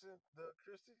 Jackson, Doug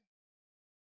Christie.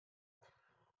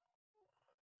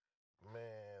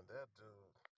 Man, that dude.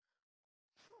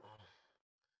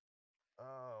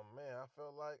 Oh man, I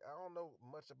felt like I don't know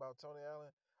much about Tony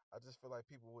Allen. I just feel like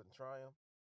people wouldn't try him.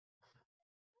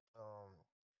 Um,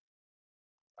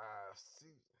 I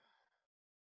see.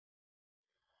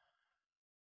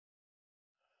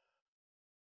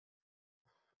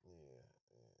 Yeah,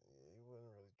 yeah, he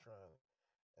wasn't really trying.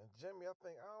 And Jimmy, I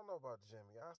think I don't know about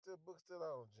Jimmy. I still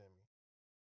out on Jimmy.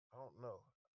 I don't know.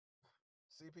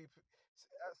 CPP,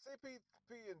 CPP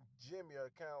and Jimmy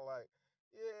are kind of like,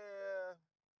 yeah,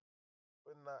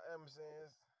 but not. I'm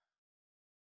saying,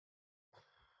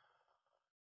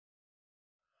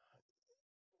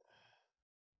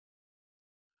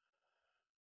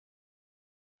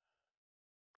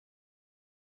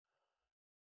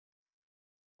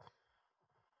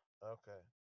 okay.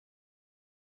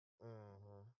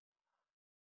 Mm-hmm.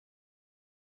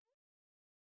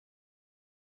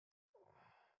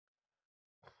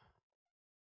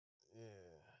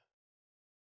 Yeah.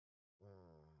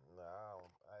 Nah, I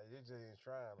don't. You just ain't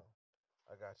trying them.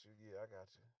 I got you. Yeah, I got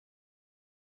you.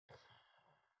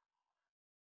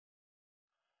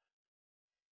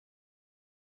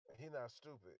 He not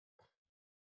stupid.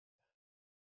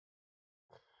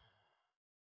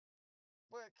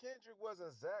 But Kendrick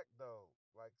wasn't Zach though.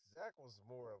 Like Zach was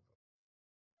more of a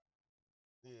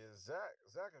yeah.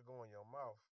 Zach could go in your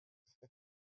mouth.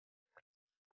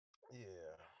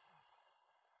 Yeah.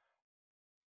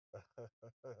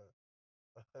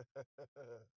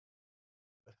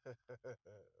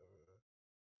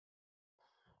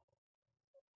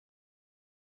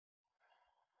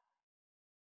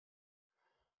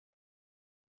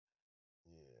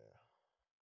 Yeah.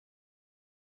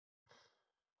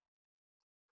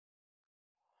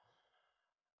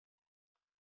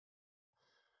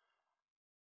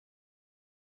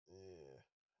 Yeah.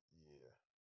 Yeah.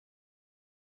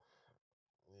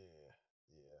 Yeah.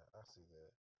 Yeah. I see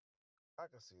that. I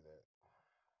can see that.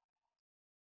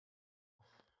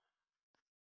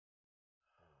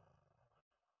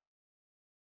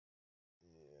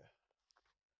 Yeah.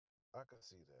 I can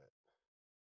see that.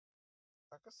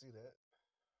 I can see that.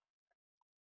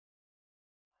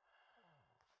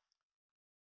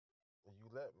 And you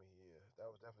let me. Yeah.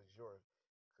 That was definitely Jordan.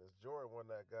 Cause Jordan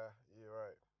wasn't that guy. Yeah.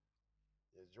 Right.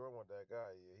 Yeah. Jordan wasn't that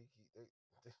guy. Yeah.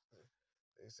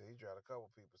 They say he tried a couple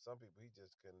people. Some people he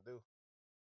just couldn't do.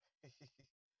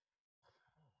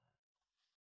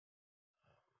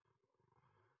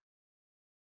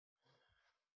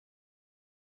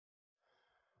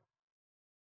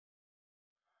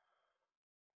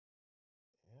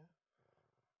 Yeah.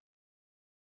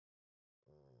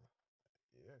 Mm,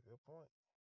 yeah. Good point.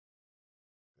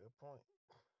 Good point.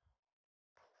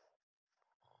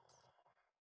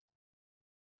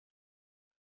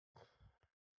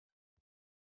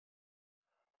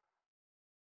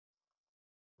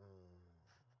 Mm.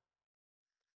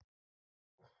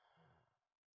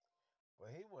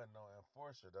 But he wasn't no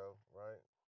enforcer though, right?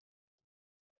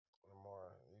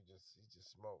 Lamar, he just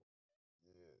smoked.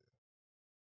 Yeah.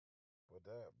 But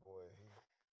that boy,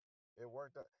 it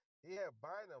worked out. He had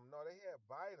Bynum. No, they had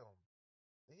Bynum.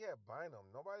 He had Bynum.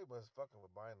 Nobody was fucking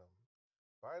with Bynum.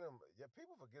 Bynum, yeah,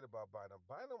 people forget about Bynum.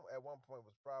 Bynum at one point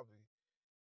was probably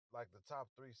like the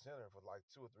top three center for like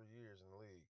 2 or 3 years in the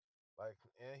league. Like,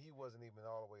 and he wasn't even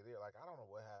all the way there. Like, I don't know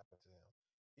what happened to him.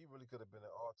 He really could have been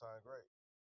an all time great.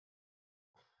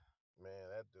 Man,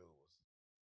 that dude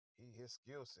was his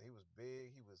skill set. He was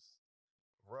big. He was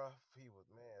rough. He was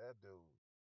man. That dude.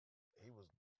 He was.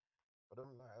 But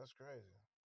I'm not. That's crazy.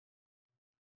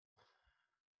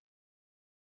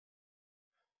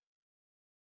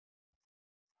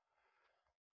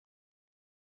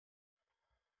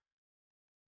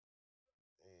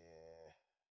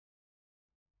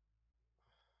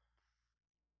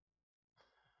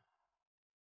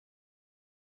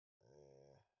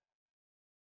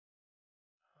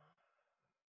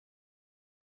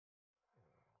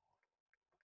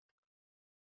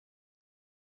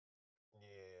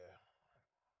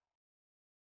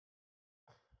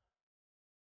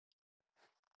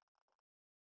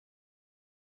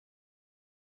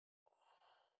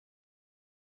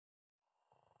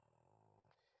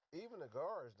 even the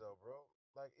guards though, bro.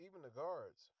 Like even the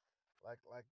guards. Like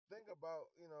think about,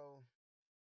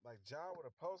 like Ja with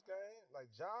a post game. Like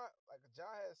Ja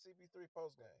had CP3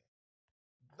 post game.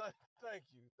 Thank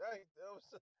you. That was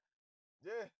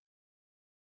yeah,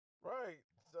 right.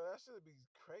 So that should be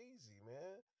crazy,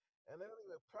 man. And they don't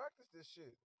even practice this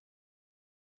shit.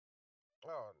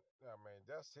 Oh, I mean,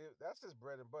 that's his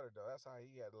bread and butter though. That's how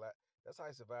he had that's how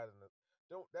he survived in the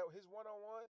don't that his one on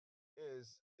one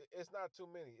it's not too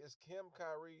many. It's Kim,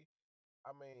 Kyrie,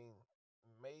 I mean,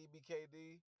 maybe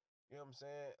KD. You know what I'm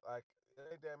saying? Like it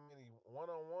ain't that many one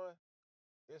on one.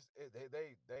 They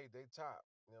top.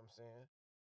 You know what I'm saying?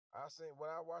 I seen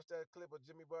when I watched that clip of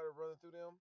Jimmy Butler running through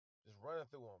them, just running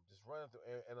through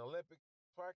an Olympic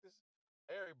practice.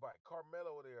 Everybody,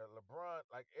 Carmelo there, LeBron,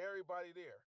 like everybody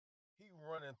there, he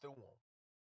running through them.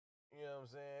 You know what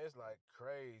I'm saying? It's like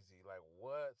crazy. Like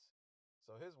what?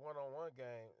 So his one on one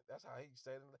game, that's how he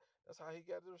stayed. That's how he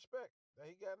got the respect that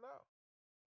he got now.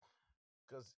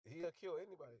 Cause he'll kill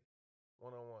anybody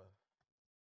one on one.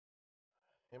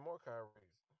 Him or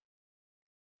Kyrie's.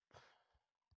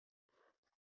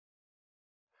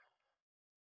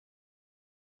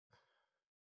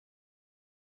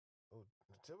 Oh,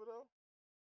 Thibodeau?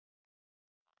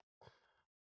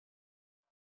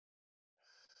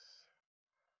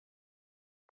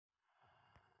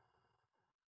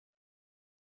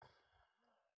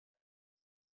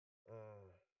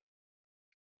 Mm,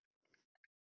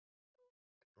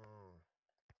 mm,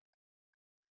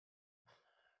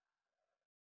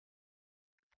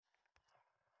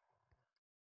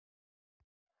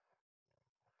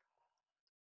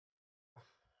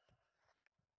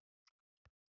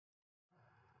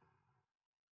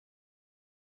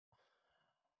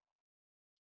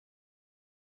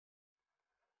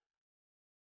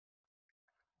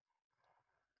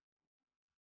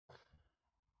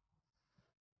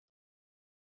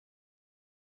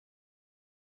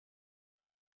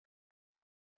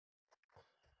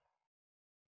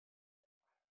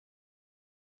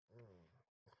 mm.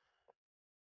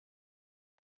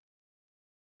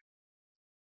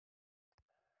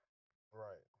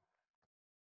 Right.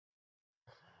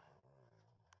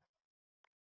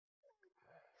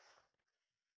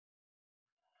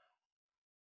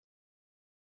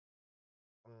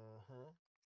 Mm-hmm.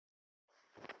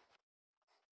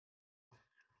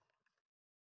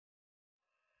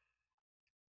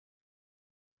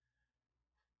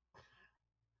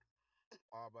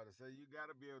 I was about to say you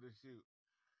gotta be able to shoot.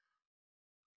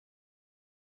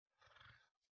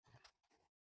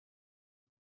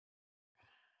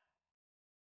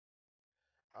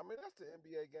 I mean that's the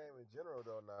NBA game in general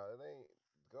though. Now it ain't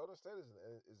Golden State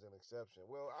is an exception.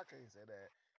 Well, I can't say that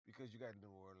because you got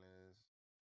New Orleans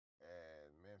and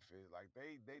Memphis. Like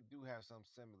they do have some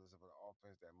semblance of an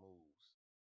offense that moves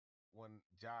when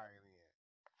giant in.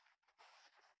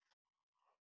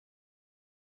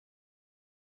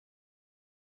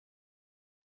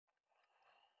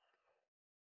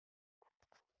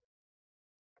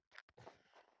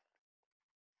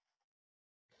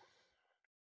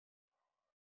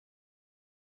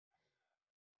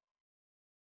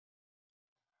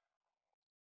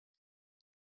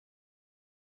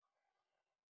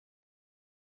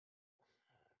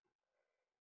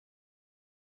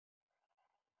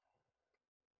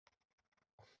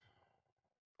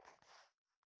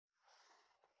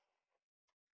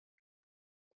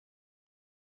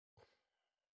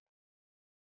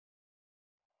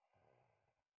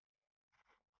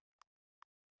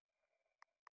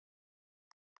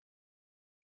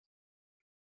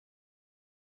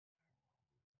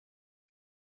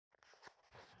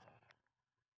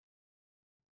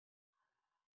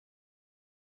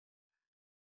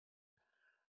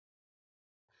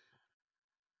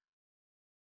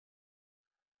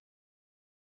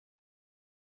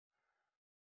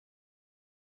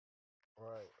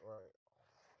 Right, right.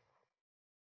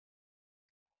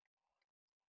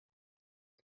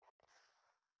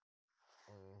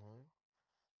 Mm-hmm.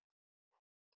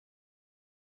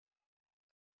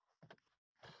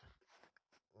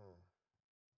 Mm.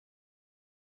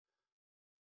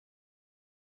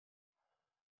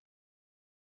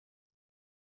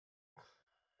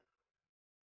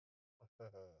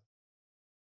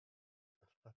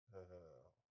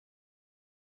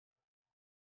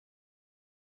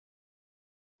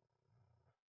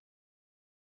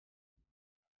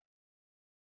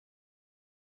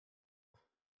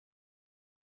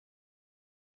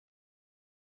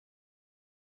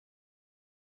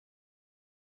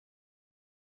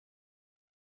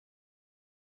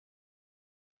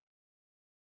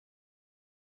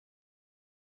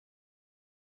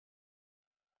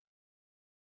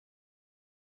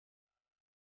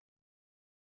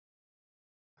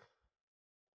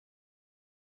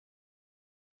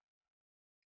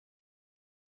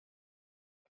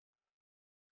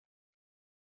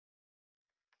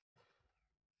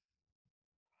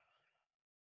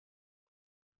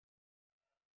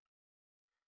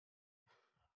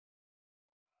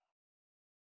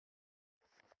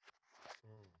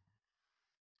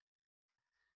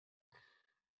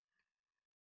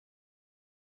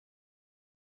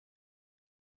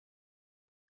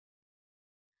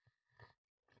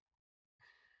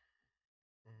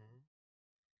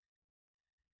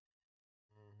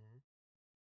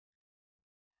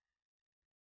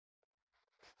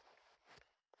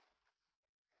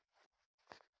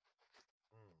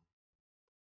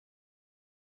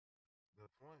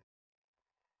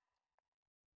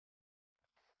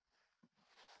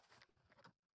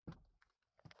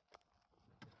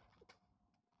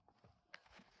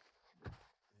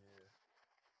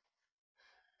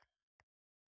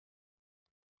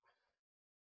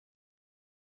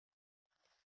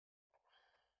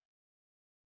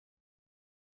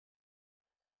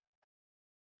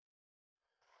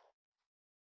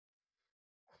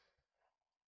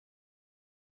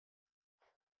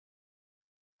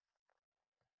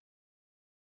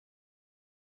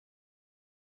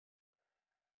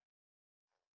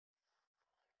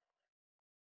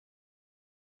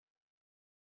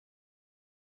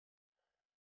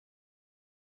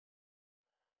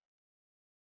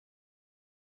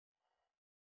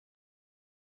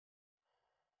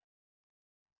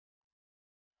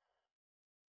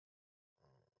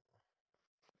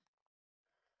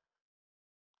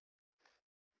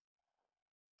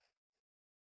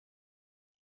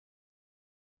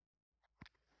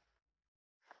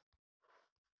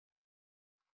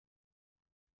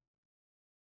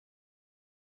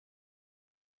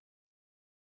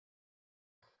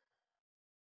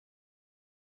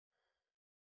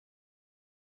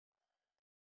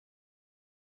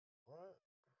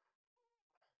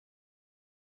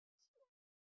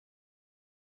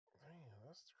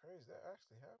 That's crazy. That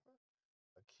actually happened.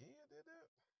 A kid did that.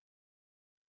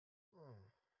 Hmm.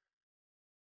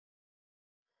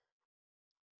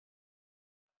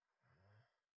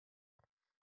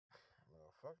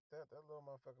 No, fuck that. That little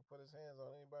motherfucker put his hands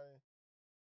on anybody.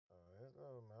 His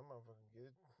little man, motherfucker get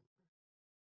it.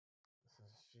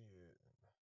 Shit.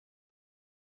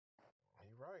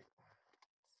 He right.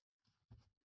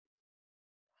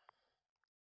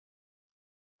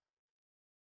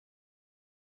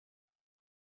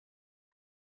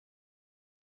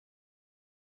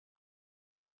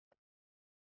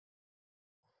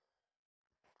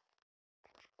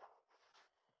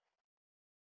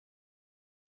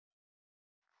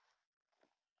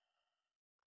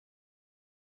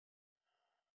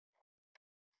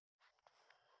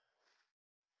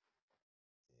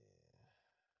 Yeah.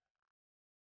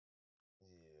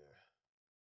 Yeah.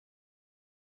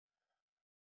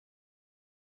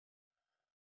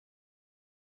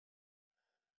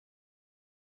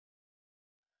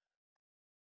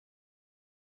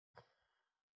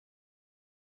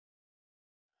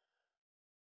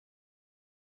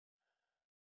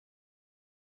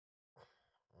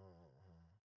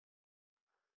 Mm-hmm.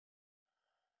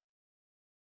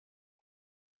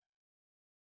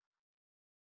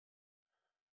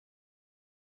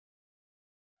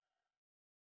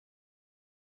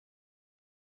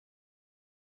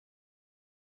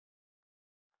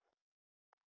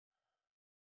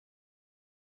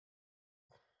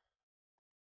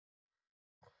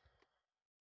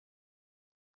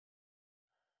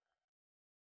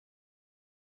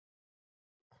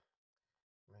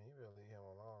 Man, you better leave him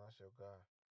alone. That's your guy.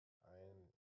 I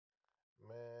ain't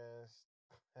man.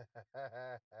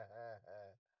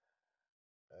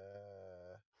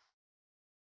 uh,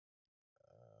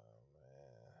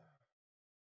 man.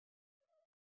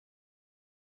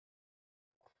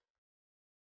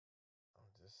 I'm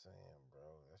just saying,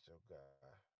 bro. That's your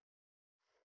guy.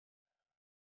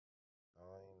 I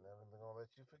ain't never gonna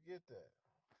let you forget that.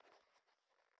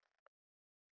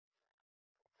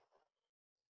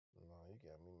 No, you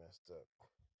got me messed up.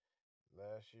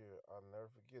 Last year, I'll never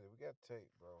forget it. We got tape,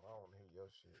 bro. I don't want to hear your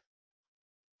shit.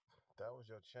 That was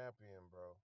your champion,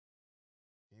 bro.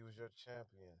 He was your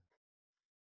champion.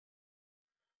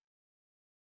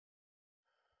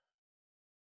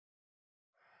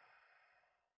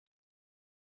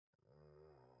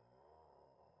 Mm.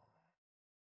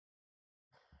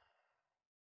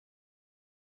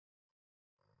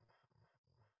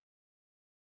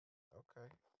 Okay.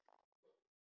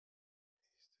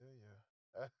 He's still you.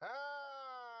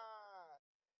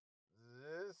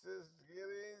 This is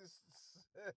getting.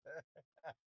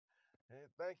 Hey,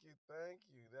 thank you, thank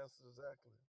you. That's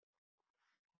exactly.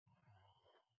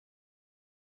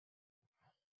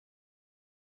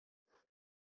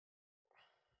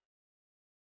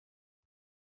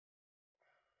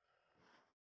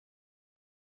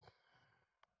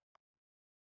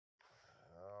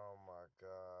 Oh my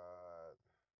God.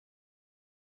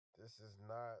 This is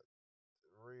not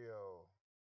real.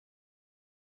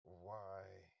 Why?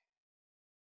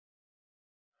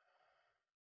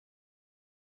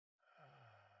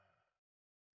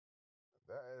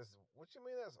 That is what you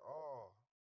mean that's all.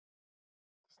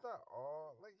 It's not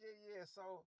all. Like, yeah, yeah.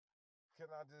 So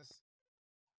can I just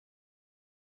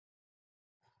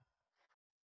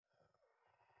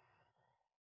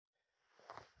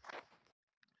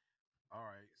all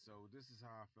right, so this is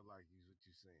how I feel like is what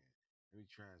you're saying. Let me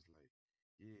translate.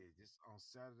 Yeah, just on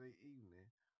Saturday evening,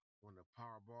 when the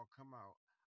Powerball come out,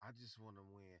 I just want to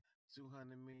win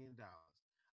 $200 million.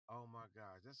 Oh my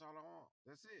gosh, that's all I want.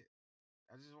 That's it.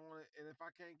 I just want it, and if I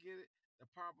can't get it, the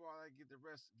Powerball I get the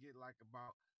rest get like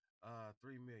about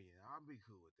 3 million. I'll be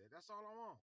cool with that. That's all I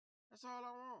want. That's all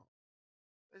I want.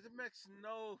 It makes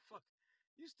no fuck.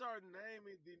 You start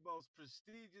naming the most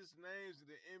prestigious names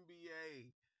in the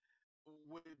NBA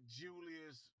with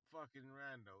Julius fucking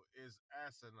Randle is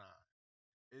asinine.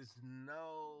 Is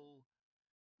no,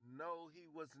 he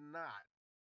was not.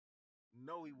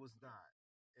 No, he was not.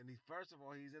 And he first of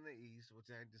all, he's in the East, which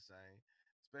ain't the same,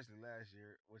 especially last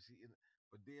year.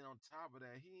 But then on top of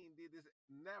that, he ain't did this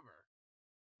never.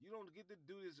 You don't get to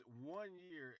do this 1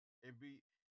 year and be.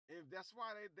 And that's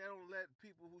why they don't let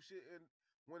people who shouldn't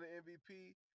win an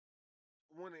MVP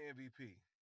win an MVP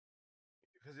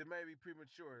because it may be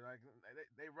premature. Like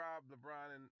they robbed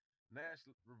LeBron and Nash.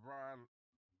 LeBron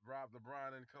robbed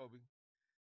LeBron and Kobe.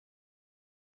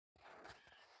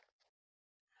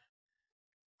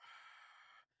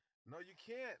 No, you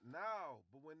can't now.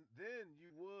 But when then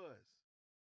you was.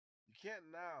 You can't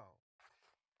now.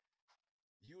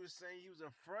 You were saying you was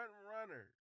a front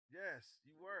runner. Yes,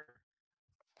 you were.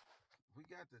 We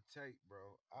got the tape,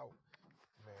 bro. Out.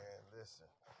 Man, listen,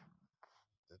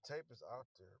 the tape is out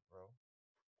there, bro.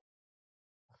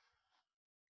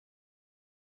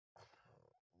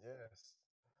 Yes.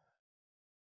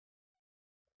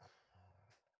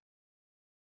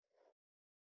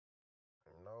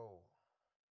 No.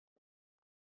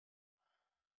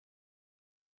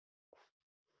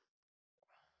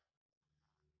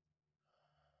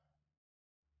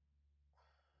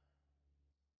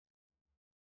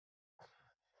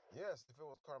 Yes, if it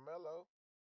was Carmelo,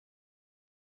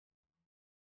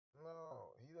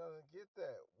 no, he doesn't get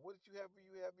that. What did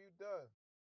you done?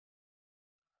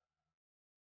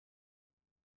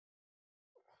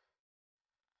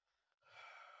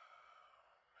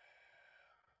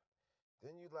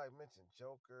 Then you like mentioned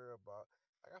Joker about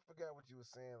like I forgot what you were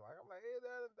saying. Like I'm like, hey,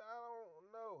 I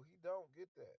don't know. He don't get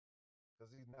that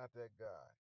because he's not that guy.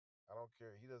 I don't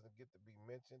care. He doesn't get to be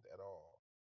mentioned at all.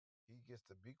 He gets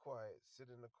to be quiet,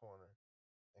 sit in the corner,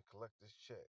 and collect his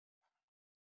check.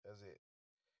 That's it.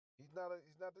 He's not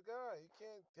the guy. He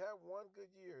can't have one good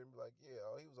year and be like, yeah,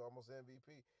 oh, he was almost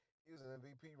MVP. He was an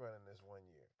MVP running this one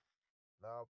year.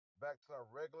 Now back to our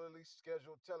regularly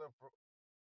scheduled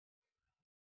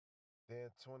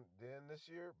then this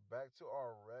year back to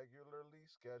our regularly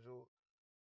scheduled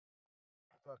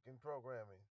fucking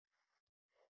programming.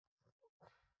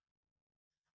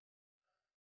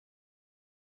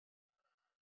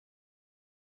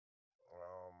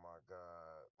 Oh my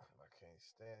god, I can't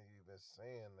stand you even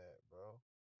saying that, bro.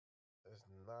 It's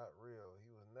not real.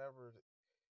 He was never,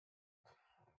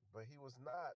 but he was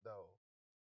not though.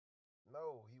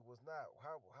 No, he was not.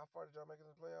 How far did y'all make it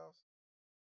in the playoffs?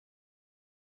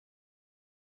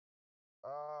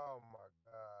 Oh my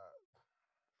god,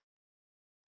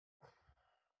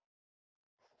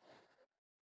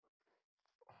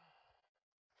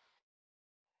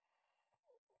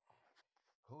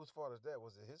 whose fault is that?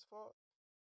 Was it his fault?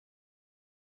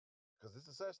 Because it's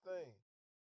a such thing.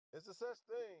 It's a such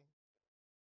thing.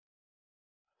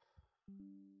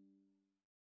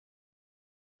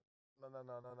 No, no,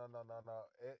 no, no, no, no, no, no.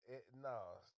 No.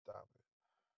 Stop it.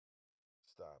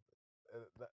 Stop it.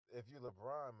 If you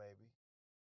LeBron, maybe,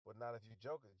 but not if you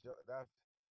Joker.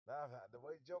 Now the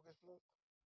way Joker's flew.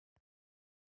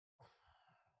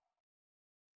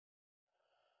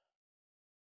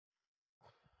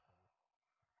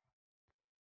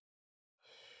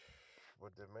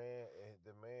 But the man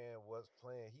was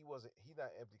playing. He wasn't. He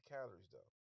not empty calories though.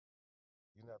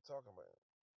 You're not talking about him.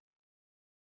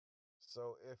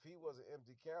 So if he wasn't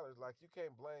empty calories, like you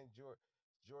can't blame Jordan.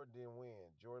 Jordan didn't win.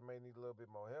 Jordan may need a little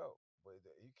bit more help, but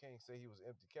you can't say he was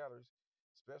empty calories,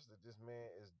 especially if this man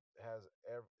is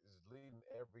leading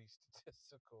every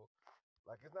statistical.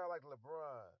 Like it's not like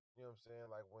LeBron. You know what I'm saying?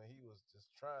 Like when he was just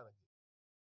trying to.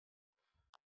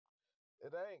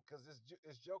 It ain't because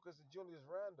it's Jokers and Julius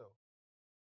Randle.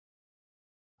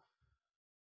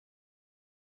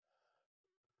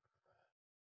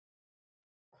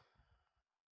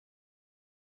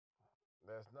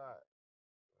 That's not.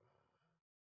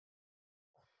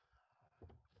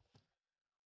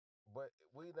 But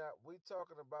we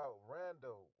talking about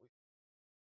Randall.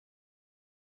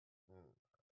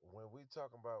 When we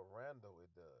talking about Randall,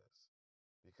 it does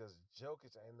because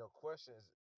Jokic ain't no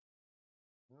questions.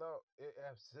 No,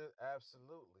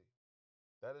 absolutely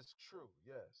that is true.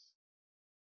 Yes,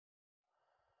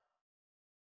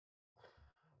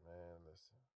 man.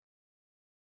 Listen,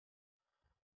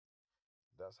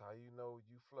 that's how you know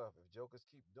you fluff. If Jokers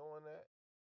keep doing that,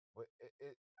 but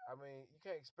I mean, you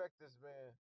can't expect this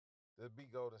man to be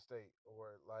Golden State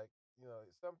or like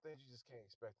some things you just can't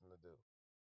expect him to do.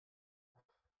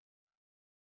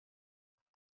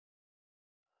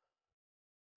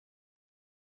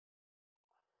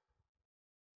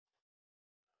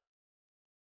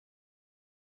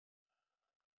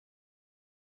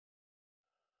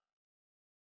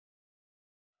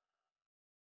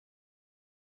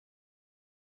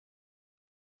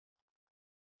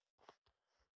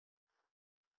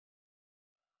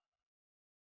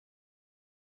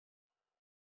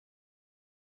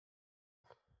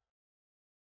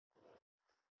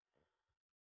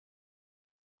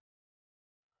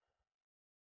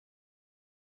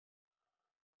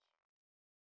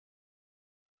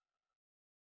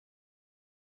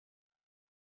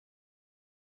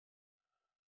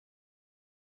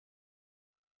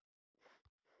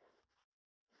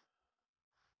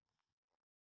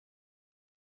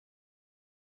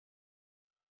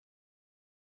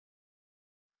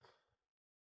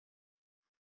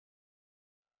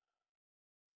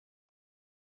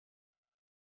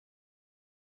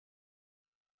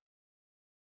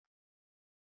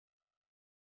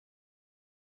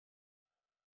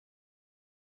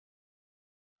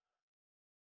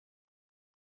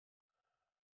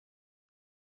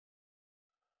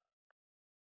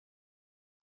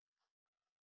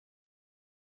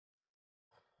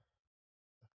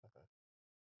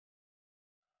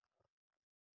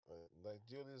 Like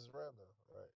Julius Randle,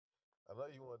 right? I know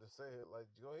you wanted to say it.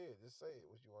 Like, go ahead, just say it.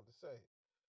 What you want to say?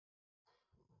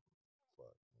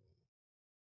 Fuck me.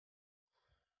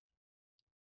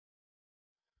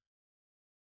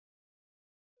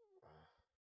 Oh god.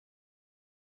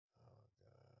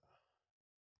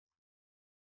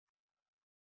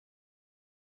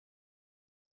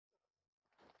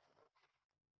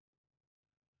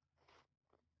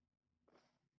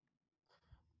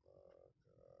 Oh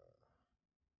god.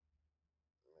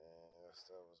 Man, that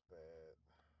stuff was bad.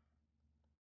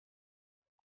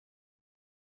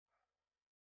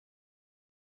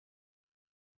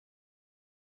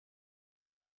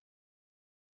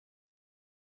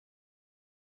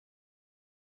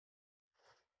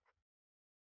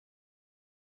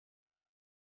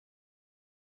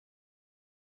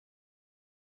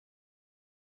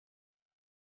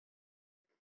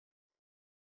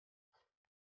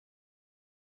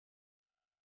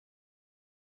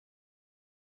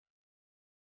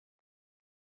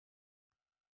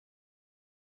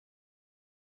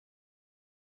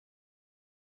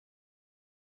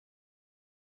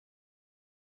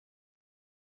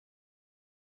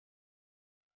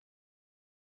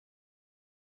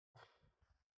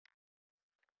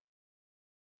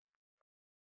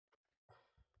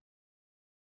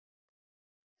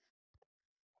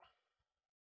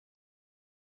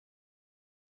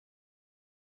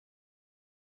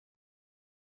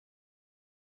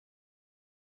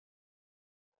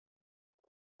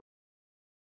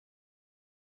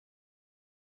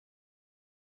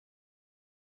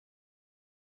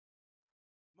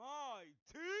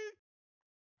 MyT.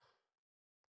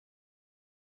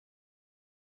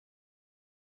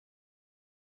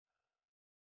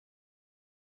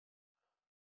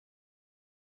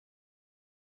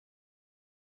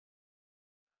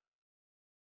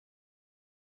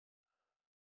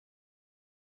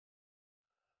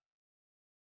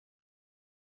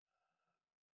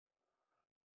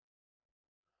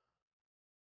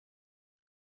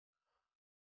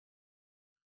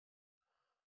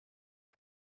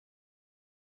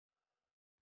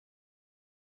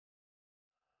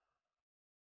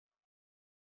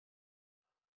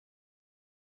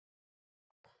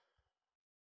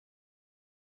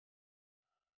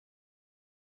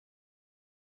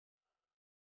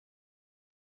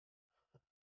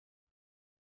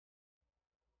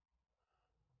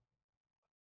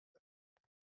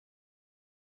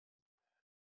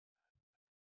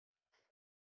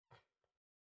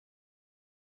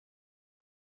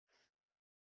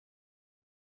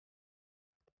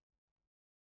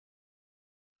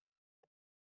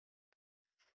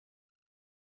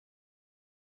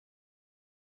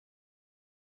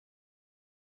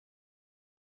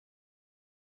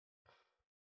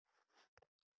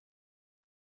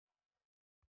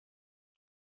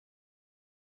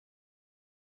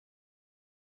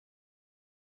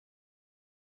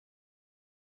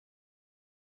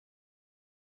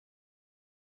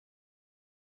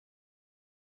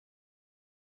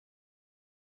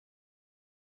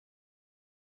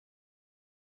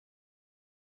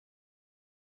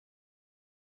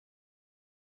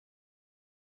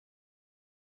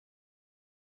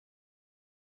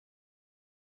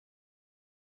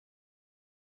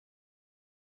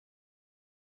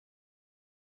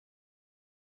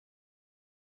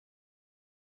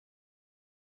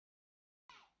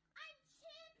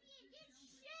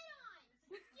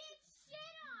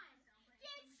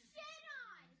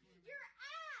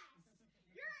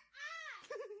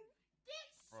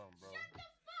 From bro.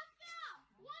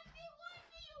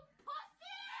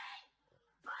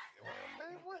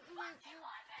 They wouldn't let you.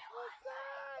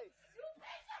 Pussy!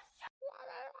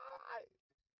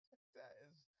 That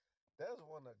is that's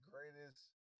one of the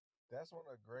greatest. That's one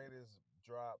of the greatest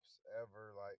drops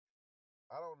ever. Like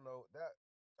I don't know that.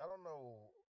 I don't know.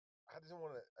 I just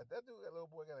want to. That dude, that little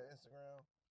boy, got an Instagram.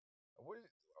 What?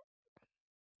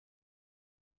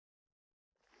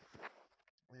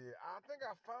 Yeah, I think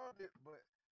I found it, but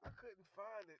I couldn't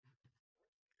find it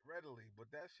readily.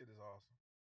 But that shit is awesome.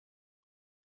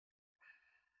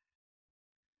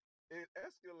 It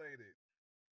escalated.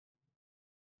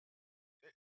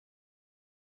 It,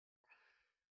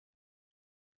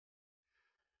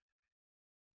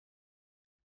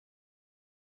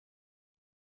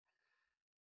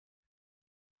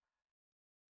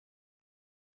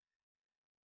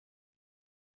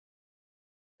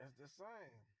 it's the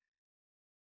same.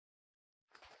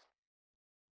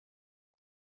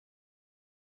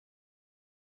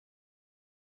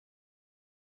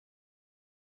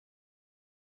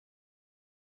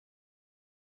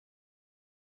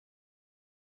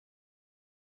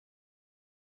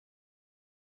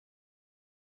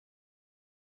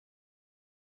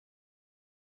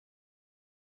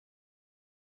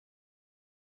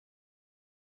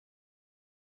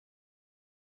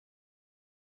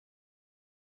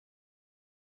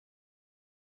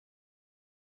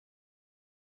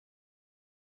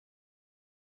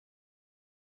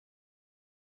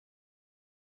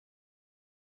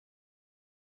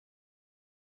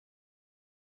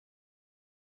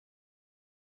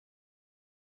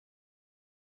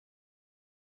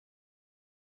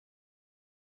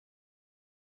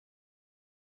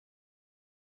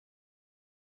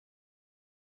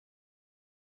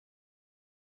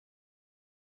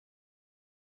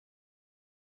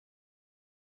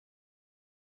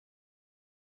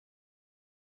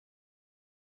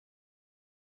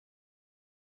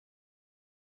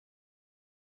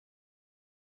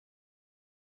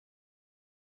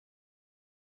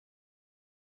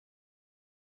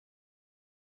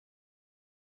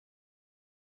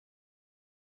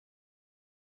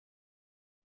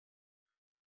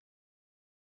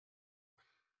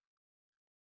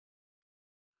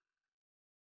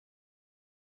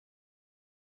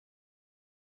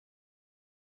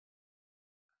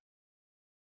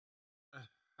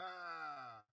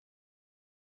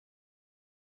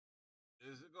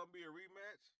 Is it gonna be a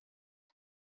rematch?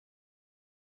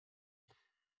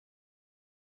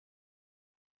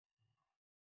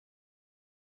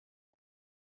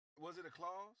 Was it a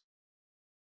clause?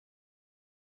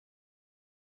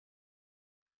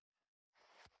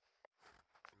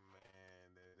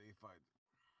 Man, they fight.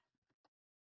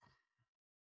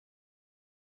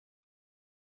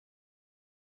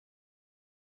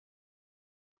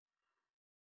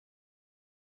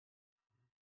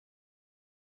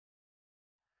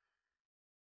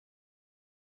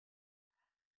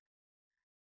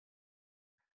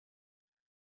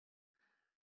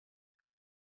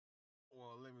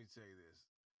 Well, let me tell you this.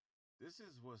 This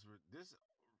is this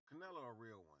Canelo a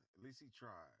real one. At least he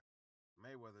tried.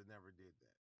 Mayweather never did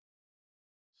that.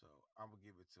 So I'm gonna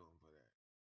give it to him for that.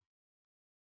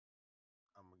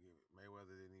 I'm gonna give it.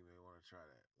 Mayweather didn't even want to try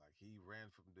that. Like he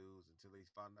ran from dudes until he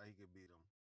found out he could beat them,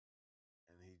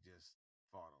 and he just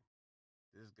fought him.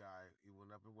 This guy, he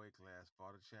went up in weight class,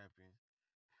 fought a champion.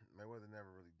 Mayweather never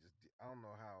really just. I don't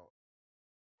know how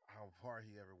far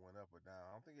he ever went up or down.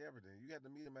 I don't think he ever did. You had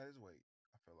to meet him at his weight.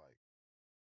 I feel like.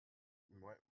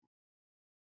 What?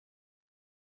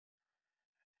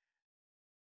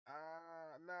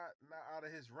 Not out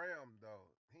of his realm though.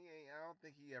 He ain't. I don't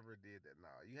think he ever did that. No,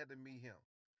 you had to meet him,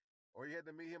 or you had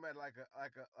to meet him at like a.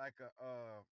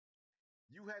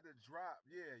 You had to drop.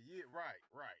 Yeah, yeah, right,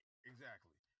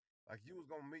 exactly. Like you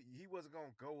was gonna meet. He wasn't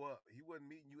gonna go up. He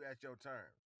wasn't meeting you at your turn.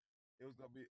 It was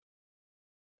gonna be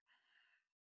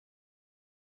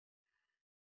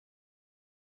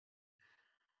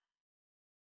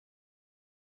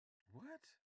what?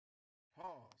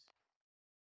 Pause.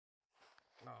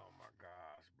 Oh my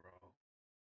gosh, bro.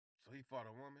 So he fought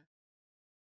a woman.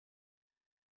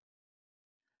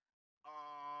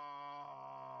 Oh,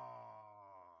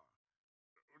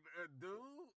 a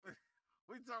dude.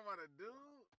 We talking about a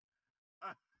dude?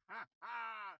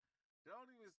 Don't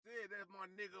even say that's my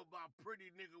nigga, my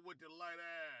pretty nigga with the light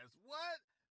ass. What?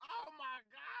 Oh my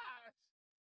gosh.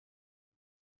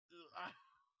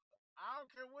 I don't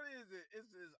care what is it.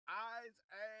 It's his eyes,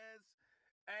 ass,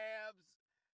 abs,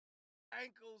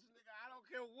 ankles, nigga. I don't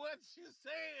care what you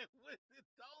saying with it.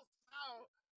 Don't sound.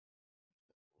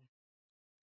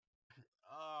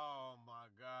 Oh my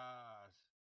gosh.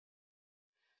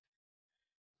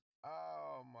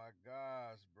 Oh my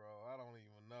gosh, bro. I don't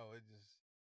even know. It just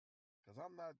cause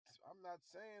I'm not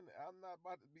saying I'm not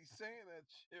about to be saying that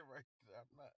shit right there. I'm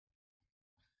not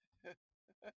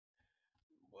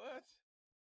what?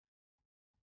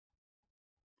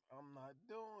 I'm not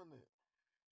doing it.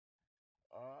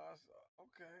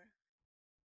 Okay.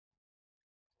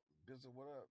 Bizzle, what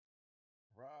up?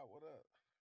 Rob, what up?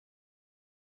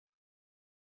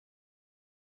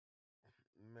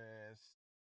 Man,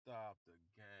 stop the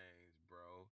games,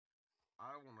 bro.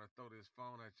 I want to throw this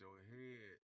phone at your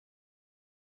head.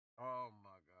 Oh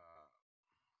my god.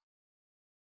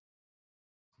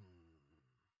 Hmm.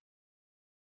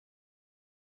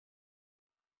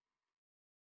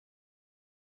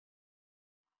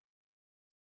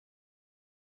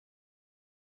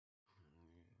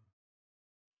 Yeah.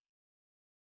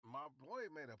 My boy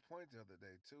made a point the other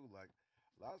day too. Like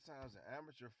a lot of times in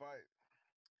amateur fight,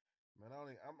 man,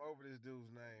 I'm over this dude's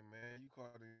name, man. You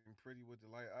called him pretty with the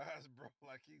light eyes, bro.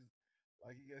 Like he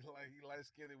light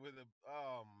skinned with a.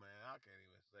 Oh man, I can't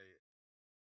even say it.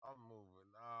 I'm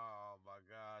moving. Oh my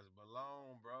gosh,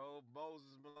 Malone, bro,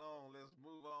 Moses Malone. Let's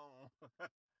move on.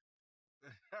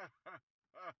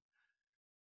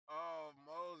 Oh,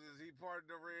 Moses, he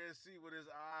parted the Red Sea with his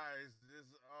eyes.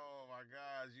 Oh my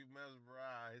gosh, you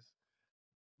mesmerized.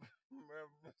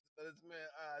 This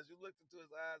man's eyes. You looked into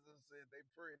his eyes and said they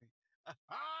pretty.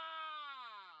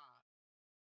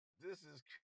 This is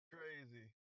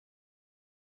crazy.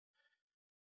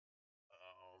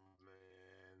 Oh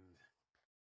man,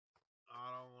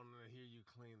 I don't want to hear you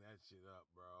clean that shit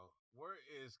up, bro. Where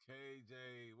is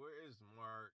KJ? Where is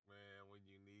Mark, man? When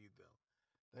you need them,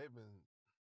 they've been.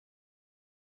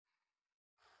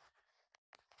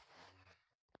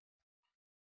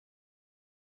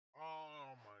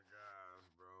 Oh my gosh,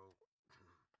 bro.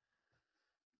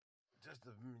 Just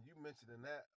you mentioning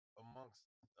that amongst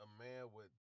a man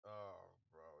with, oh,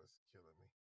 bro, it's killing me.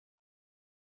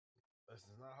 This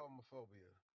is not homophobia.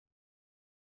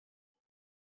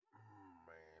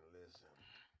 Man, listen,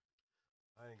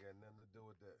 I ain't got nothing to do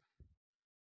with that.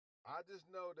 I just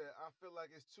know that I feel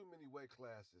like it's too many weight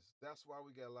classes. That's why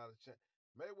we got a lot of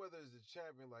Mayweather is a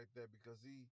champion like that because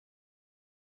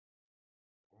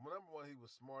well, number one, he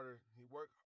was smarter. He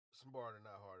worked smarter,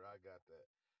 not harder. I got that.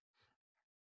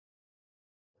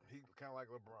 He kind of like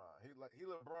LeBron. He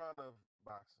LeBron of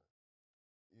boxing.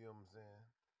 You know what I'm saying?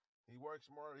 He works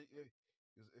smarter.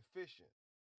 He was efficient.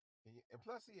 And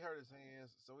plus, he hurt his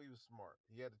hands, so he was smart.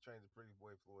 He had to train the Pretty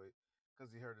Boy Floyd because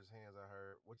he hurt his hands. I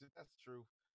heard, which is that's the truth.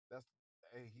 That's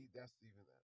hey, he that's even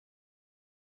that.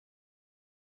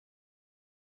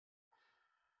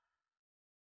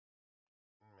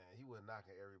 Man, he was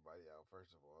knocking everybody out.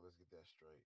 First of all, let's get that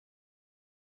straight.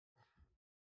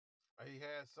 He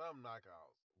had some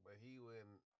knockouts, but he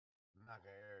wasn't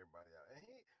knocking everybody out.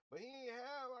 But he ain't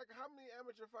had like how many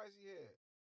amateur fights he had?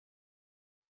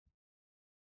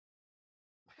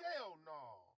 Hell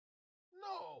no,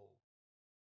 no.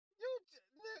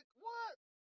 Nick, what?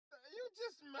 You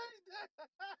just made that.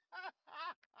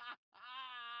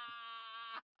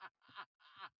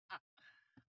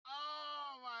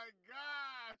 Oh my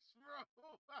gosh, bro.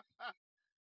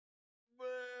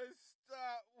 But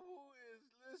stop. Who is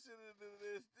listening to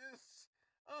this? This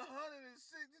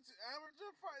 162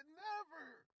 amateur fight.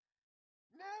 Never.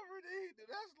 Never did.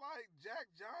 That's like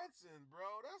Jack Johnson, bro.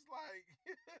 That's like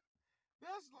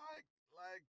that's like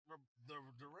the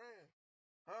Duran.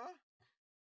 Huh?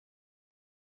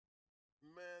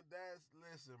 Man, that's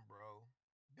listen, bro.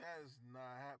 That is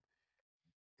not happening.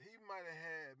 He might have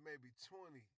had maybe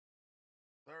 20,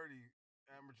 30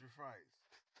 amateur fights.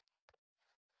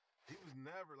 He was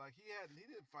never like he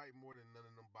didn't fight more than none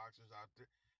of them boxers out there.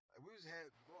 Like we just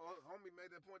had homie made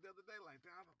that point the other day. Like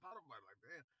damn, I thought about it. Like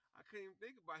damn, I couldn't even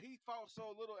think about it. He fought so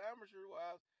little amateur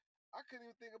wise. I couldn't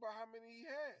even think about how many he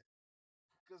had.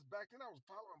 Because back then I was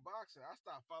following boxing. I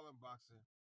stopped following boxing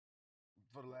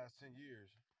for the last 10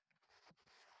 years.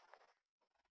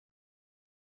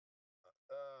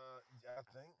 Yeah,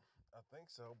 I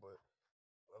think so, but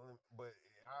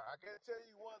I can tell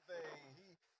you one thing.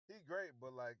 He great,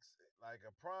 but like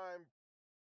a prime.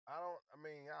 I don't. I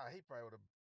mean, he probably would have.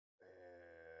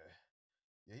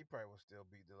 Yeah, he probably would still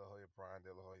beat De La Hoya, Prime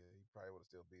De La Hoya. He probably would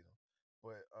have still beat him,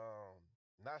 but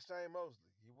not Shane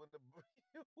Mosley. He wouldn't have.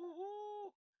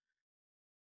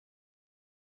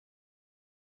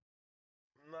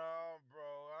 No, bro.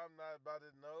 I'm not about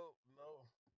to. No,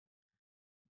 no.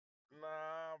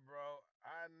 Nah, bro.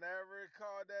 I never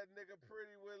called that nigga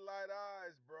pretty with light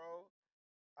eyes, bro.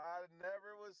 I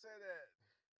never would say that.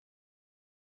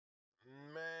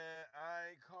 Man,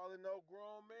 I ain't calling no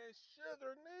grown man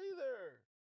sugar neither.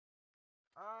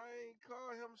 I ain't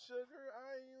call him sugar.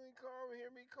 I ain't even hear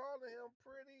me calling him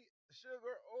pretty,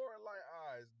 sugar, or light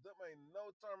eyes. Them ain't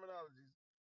no terminologies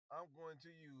I'm going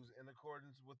to use in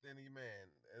accordance with any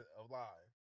man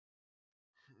alive.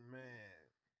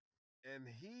 Man. And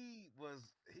he would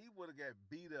have got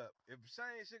beat up. If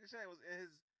Sugar Shane was in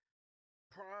his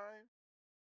prime,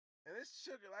 and it's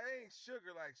sugar, like it ain't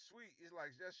sugar like sweet. It's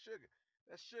like that's sugar.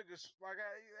 That sugar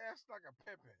that's like a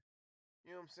pimpin'.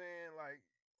 You know what I'm saying? Like,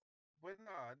 but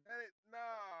that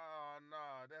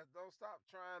don't stop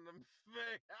trying to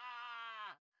make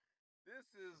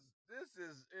this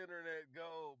is internet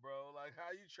gold, bro. Like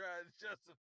how you try to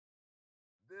justify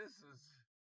this is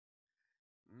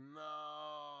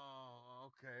no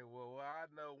okay. Well, I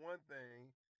know one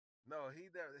thing. No,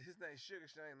 his name Sugar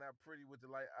Shane, not pretty with the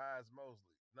light eyes Mosley.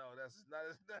 No, that's not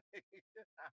his name.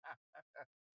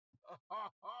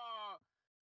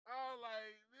 Oh,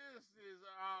 like this is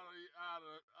out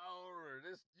of order.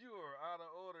 This you are out of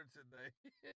order today.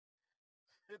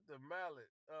 Hit the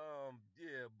mallet.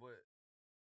 Yeah, but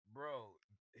bro,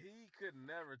 he could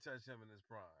never touch him in his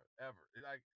prime ever.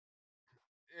 Like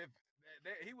if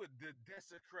he would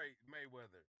desecrate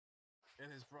Mayweather in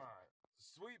his prime.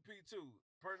 Sweet Pea too.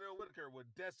 Pernell Whitaker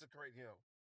would desecrate him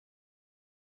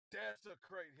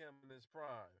in his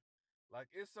prime. Like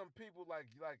it's some people like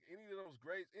any of those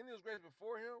greats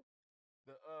before him.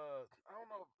 The I don't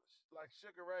know, like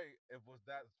Sugar Ray, if was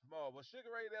that small. Was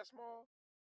Sugar Ray that small?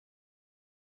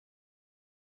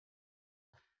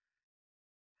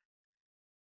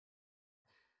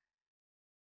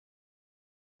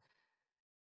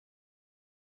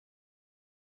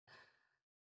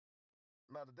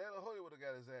 Now the De La Hoya would have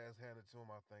got his ass handed to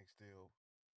him, I think. Still,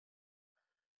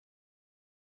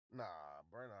 nah,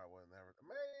 Bernard wasn't ever.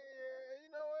 Man,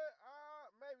 you know what?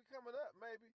 Maybe coming up,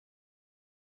 maybe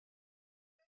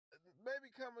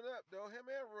coming up though. Him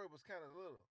and Roy was kind of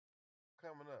little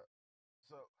coming up.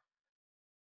 So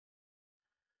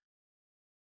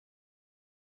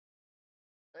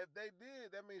if they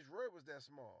did, that means Roy was that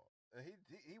small, and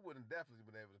he wouldn't definitely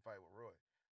been able to fight with Roy.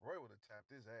 Roy would have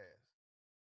tapped his ass.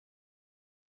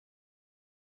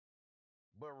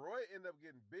 But Roy ended up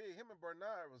getting big. Him and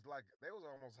Bernard was like they was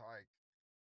almost like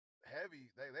heavy.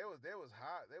 They was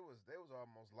hot. They was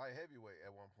almost light heavyweight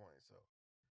at one point. So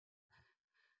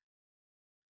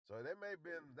they may have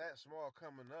been that small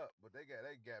coming up, but they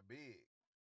got big.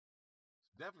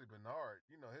 Definitely Bernard.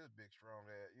 You know his big strong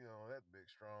ass. You know that big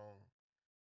strong.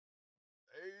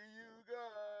 Hey, you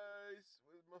guys.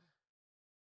 Where's my...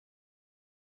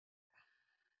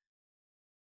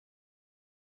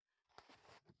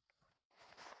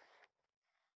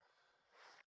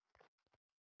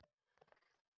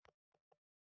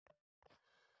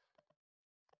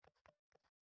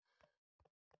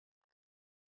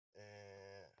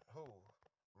 And who?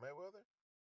 Mayweather?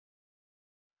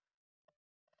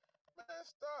 Man,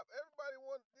 stop. Everybody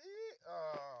want.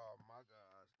 Oh my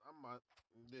gosh. I'm not.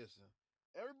 Listen.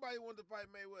 Everybody wanted to fight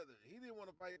Mayweather. He didn't want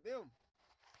to fight them.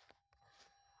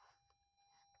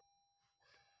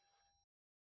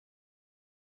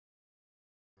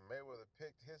 Mayweather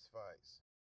picked his fights.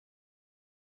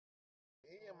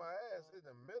 He in my ass in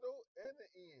the middle and the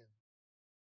end.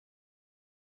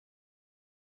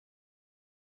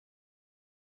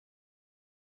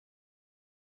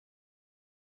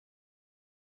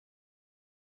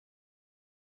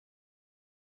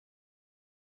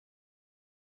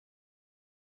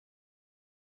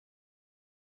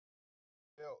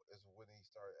 Belt is when he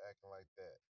started acting like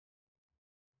that.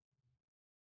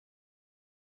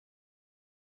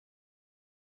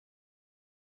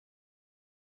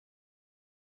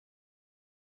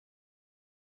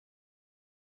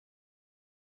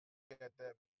 He had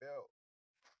that belt.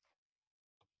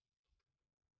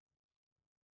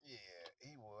 Yeah,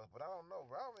 he was, but I don't know.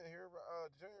 Rob in here,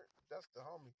 Junior, that's the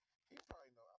homie. He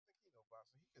probably know. I think he know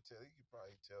boxing. He could tell. He could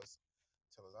probably tell us.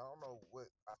 I don't know what.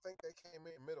 I think they came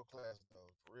in middle class though,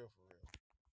 for real, for real.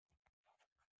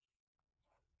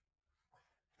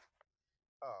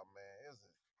 Oh man,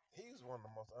 he's one of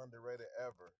the most underrated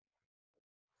ever.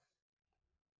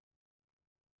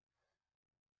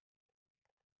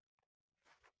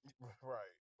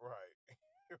 Right, right,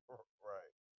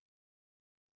 right.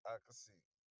 I can see,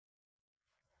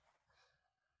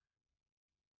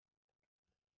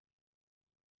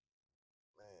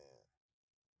 man.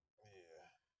 Yeah,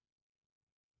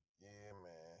 yeah,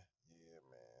 man. Yeah,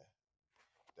 man.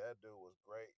 That dude was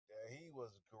great. Yeah, he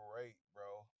was great,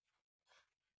 bro.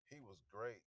 He was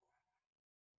great.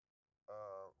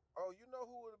 Oh, you know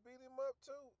who would have beat him up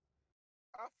too?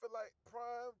 I feel like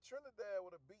Prime Trinidad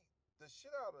would have beat the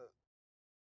shit out of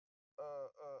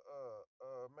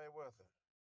Mayweather.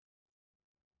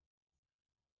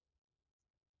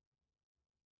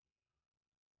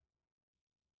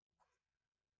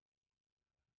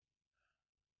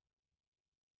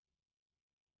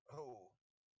 Who?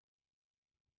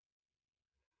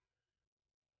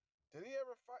 Did he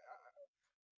ever fight?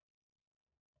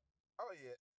 Oh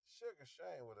yeah, Sugar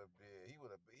Shane would have been. He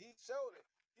would have. He showed it.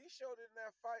 He showed it in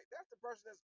that fight. That's the person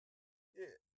that's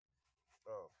yeah.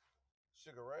 Oh,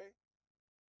 Sugar Ray.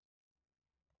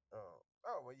 Oh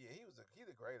well, yeah. He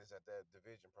the greatest at that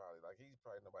division probably. Like he's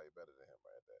probably nobody better than him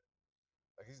at that.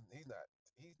 Like he's not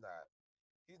he's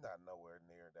not nowhere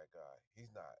near that guy.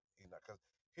 He's not because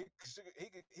he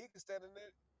could stand in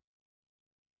there.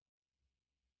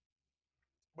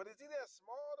 But is he that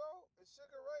small though? Is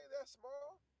Sugar Ray that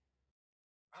small?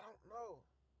 I don't know.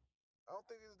 I don't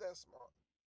think he's that small.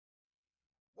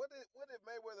 What did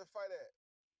Mayweather fight at?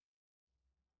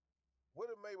 What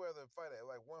did Mayweather fight at?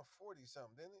 Like 140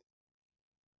 something, didn't it?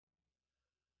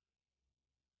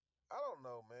 I don't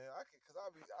know, man. I can cause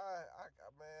I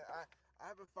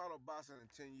haven't followed boxing in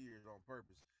 10 years on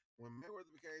purpose. When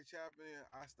Mayweather became champion,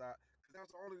 I stopped because that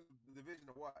was the only division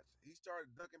to watch. He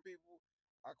started ducking people.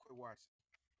 I quit watching.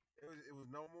 It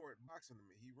was no more boxing to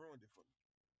me. He ruined it for me.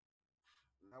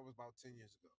 And that was about 10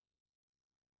 years ago.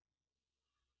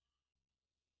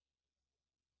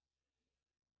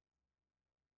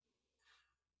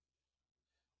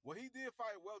 Well, he did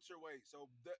fight welterweight, so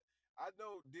I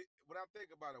know when I think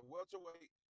about it,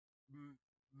 welterweight.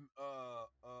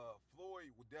 Floyd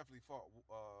would definitely fought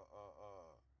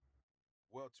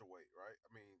welterweight, right? I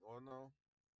mean, or no,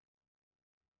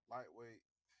 lightweight.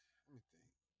 Let me think.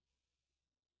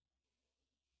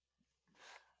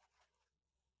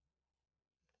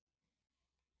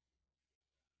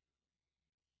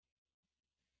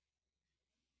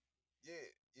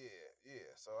 Yeah, yeah,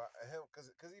 yeah. So him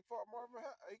because he fought Marvin.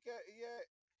 He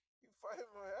fought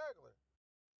him with Hagler.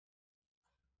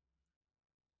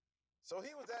 So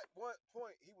he was at one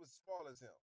point he was small as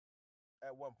him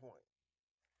at one point,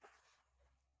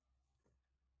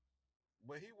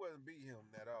 but he wasn't beat him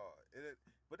at all.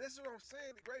 But that's what I'm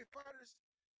saying. The great fighters.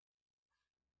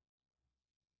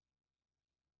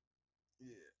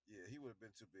 Yeah, yeah, he would have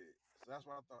been too big. So that's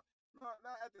why I thought. No,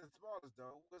 not at the smallest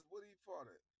though. Because what he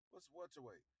fought at? What's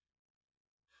welterweight?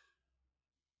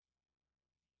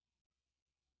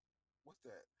 What's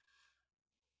that?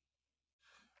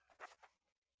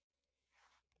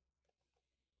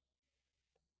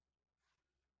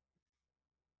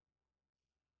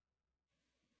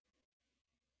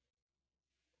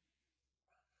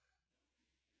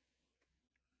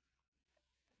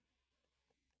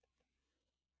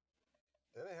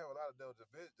 out of them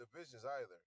divisions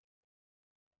either.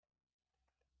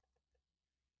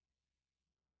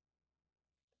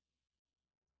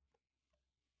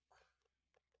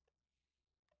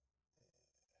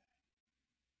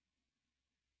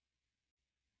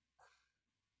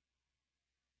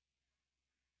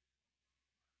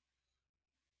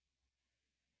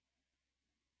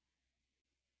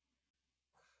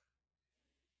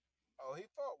 Oh, he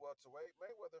fought welterweight.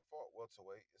 Mayweather fought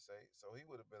welterweight, you say, so he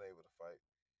would have been able to fight.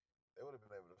 They would have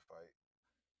been able to fight.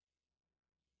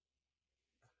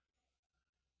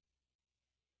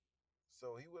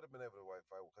 So he would have been able to white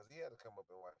fight because he had to come up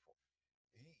in white fight.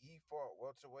 He fought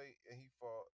welterweight and he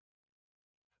fought.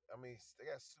 I mean, they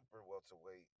got super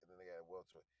welterweight and then they got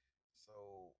welterweight.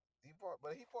 So he fought,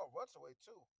 but he fought welterweight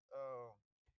too.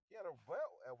 He had a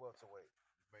belt at welterweight.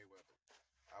 Mayweather,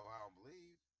 I don't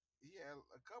believe he had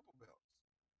a couple belts.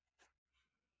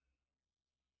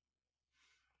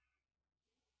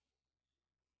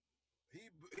 He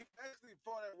actually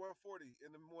fought at 140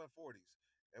 in the 140s.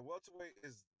 And welterweight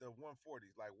is the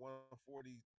 140s, like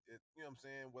 140. You know what I'm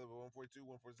saying? Whether 142,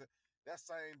 147, that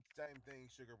same thing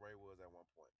Sugar Ray was at one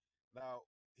point. Now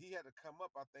he had to come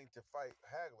up, I think, to fight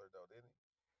Hagler though, didn't he?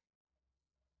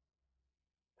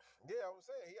 Yeah, I'm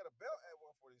saying he had a belt at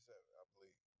 147, I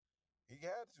believe. He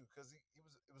had to because he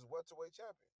was it was welterweight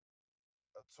champion.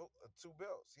 Two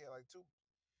belts. He had like two.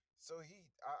 So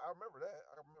I remember that.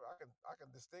 I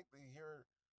can distinctly hear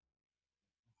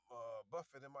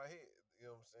Buffett in my head. You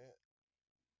know what I'm saying?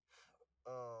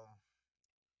 Um,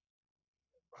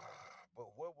 but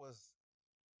what was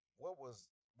what was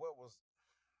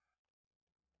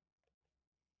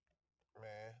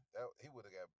man? That he would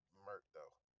have got murked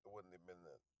though. It wouldn't have been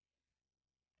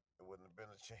it wouldn't have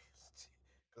been a chance.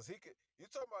 Cause he could. You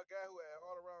talking about a guy who had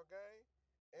all around game,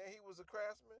 and he was a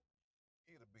craftsman.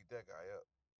 He'd have beat that guy up.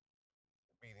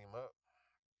 Beat him up.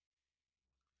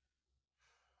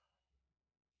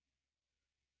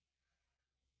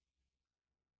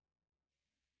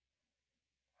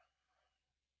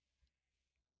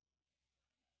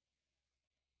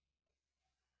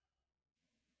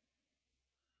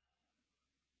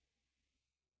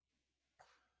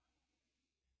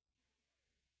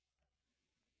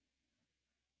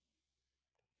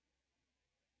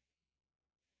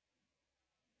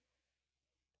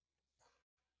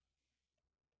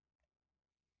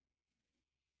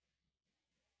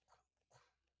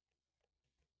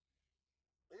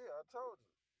 Yeah, I told you.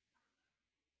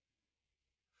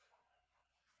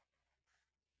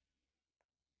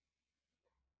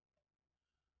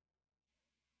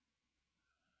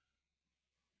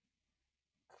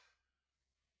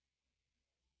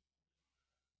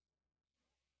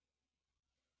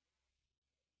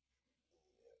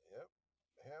 Yep.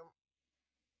 Him.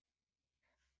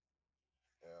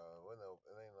 Well, no,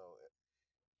 it ain't no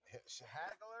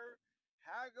Hagler.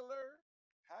 Hagler.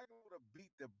 Hagler would have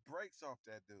beat the brakes off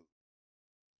that dude.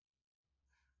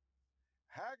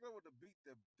 Hagler would have beat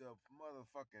the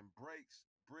motherfucking bricks,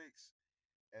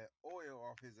 and oil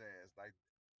off his ass. Like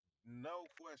no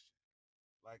question.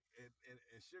 Like and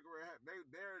Sugar Ray,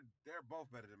 they're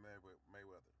both better than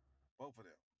Mayweather. Both of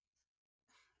them.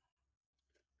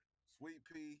 Sweet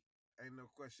Pea, ain't no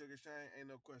question. Sugar Shane, ain't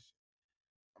no question.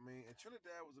 I mean, and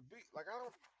Trinidad was a beast. Like I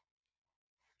don't.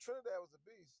 Trinidad was a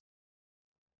beast.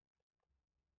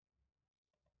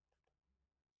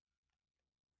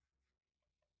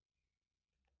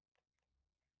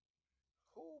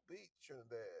 Who beat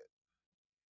Trinidad?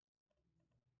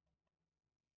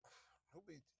 Who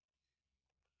beat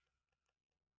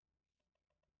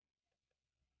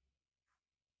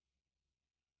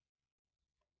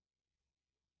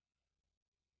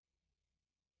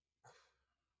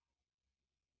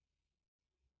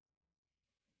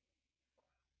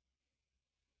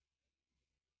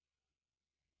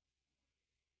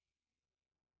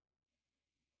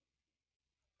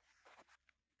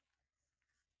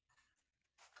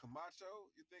Camacho?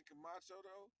 You think Camacho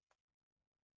though?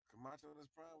 Camacho in his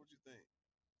prime? What you think?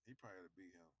 He probably had to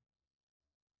beat him.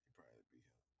 He probably had to beat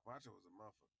him. Camacho was a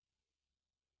motherfucker.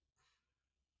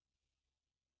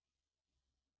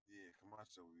 Yeah,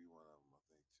 Camacho would be one of them, I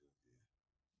think too. Yeah,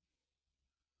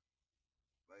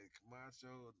 like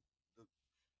Camacho, the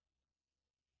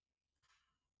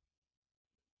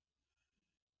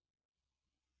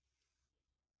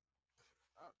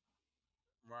uh,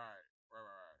 right,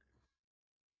 right.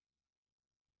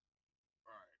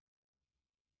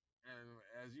 And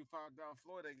as you found down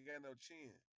Floyd, they got no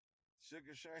chin.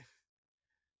 Sugar Shane,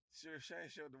 Sugar Shane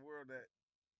showed the world that.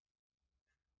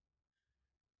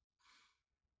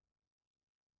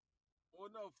 Well,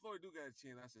 no, Floyd do got a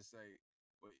chin. I should say,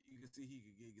 but you can see he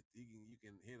can get he can you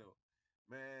can hit him.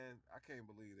 Man, I can't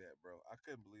believe that, bro. I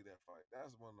couldn't believe that fight.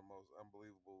 That's one of the most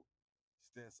unbelievable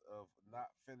stints of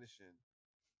not finishing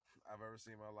I've ever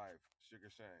seen in my life.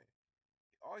 Sugar Shane.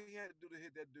 All he had to do to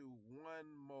hit that dude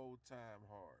one more time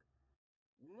hard.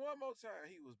 One more time,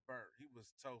 he was burnt. He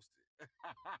was toasted.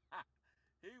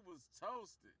 He was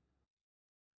toasted.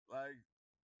 Like,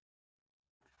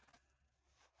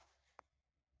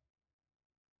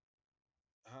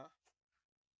 huh?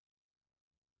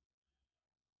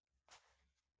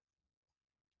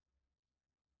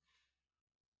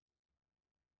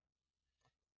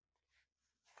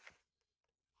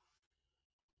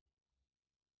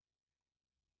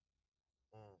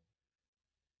 Mm.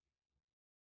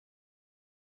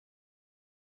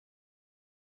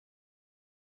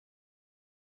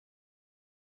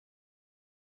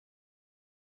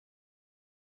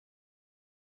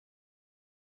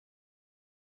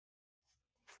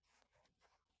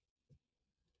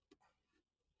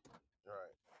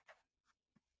 Right.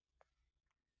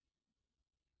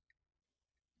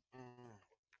 Mm.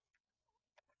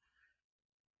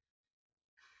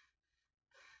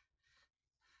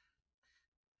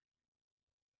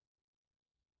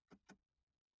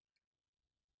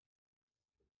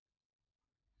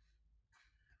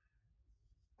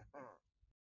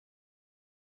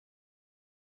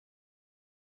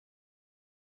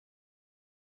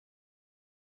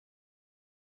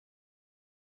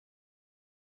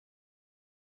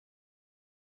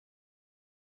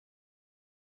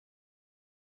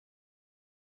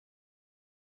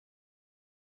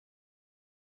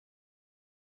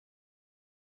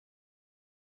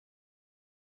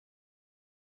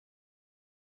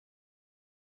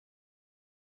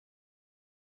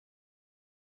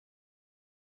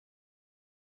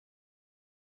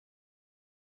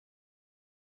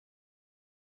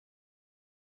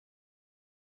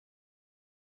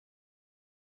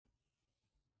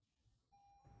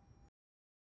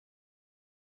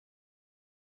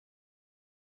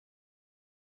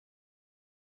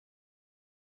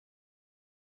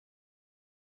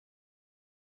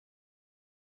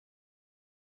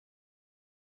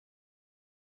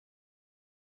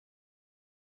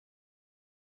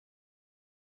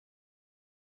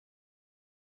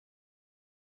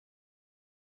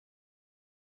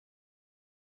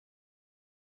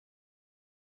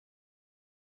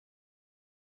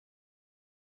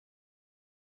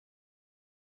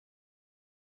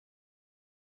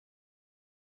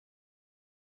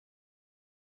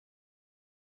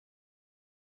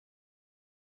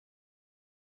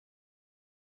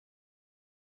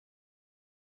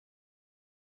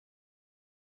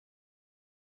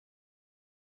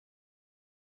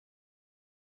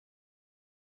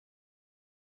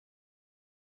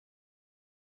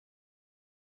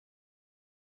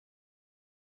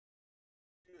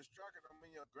 He was striking. I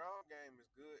mean, your ground game is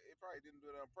good. He probably didn't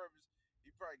do it on purpose.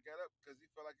 He probably got up because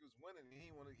he felt like he was winning. And he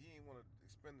didn't want to. He didn't want to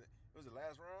expend it. It was the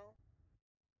last round.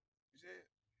 You said,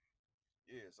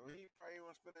 yeah. So he probably didn't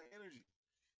want to spend that energy.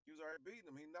 He was already beating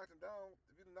him. He knocked him down.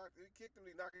 If he kicked him,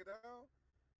 did he knock it down?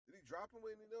 Did he drop him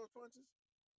with any of those punches?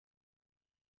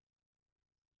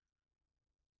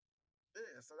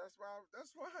 Yeah. So that's why.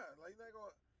 That's why. Like, he's not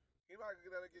going. He not gonna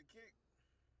get out and get kicked.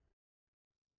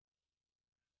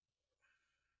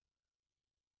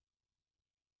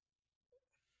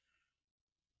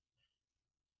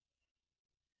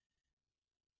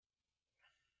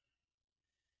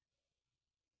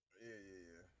 Yeah, yeah,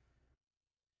 yeah.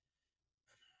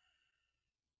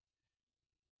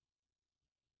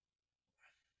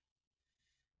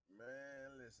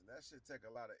 Man, listen, that shit take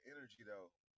a lot of energy though.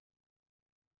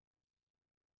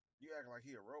 You act like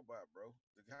he a robot, bro.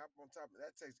 To hop on top of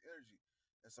that takes energy.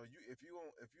 And so if you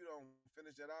don't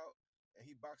finish that out and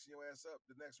he boxing your ass up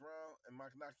the next round and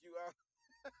might knock you out,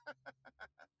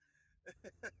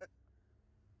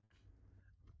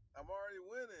 I'm already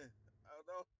winning. I don't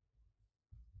know.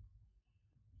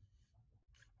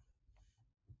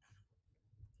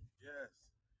 Yes.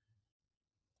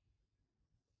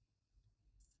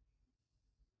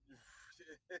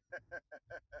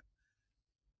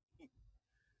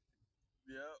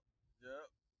 Yep. Yep.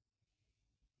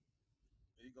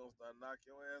 He gonna start knock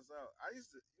your ass out. I used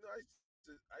to do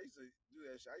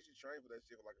that shit. I used to train for that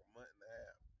shit for like a month and a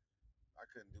half. I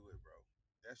couldn't do it, bro.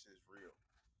 That shit's real.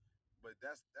 But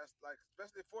that's like,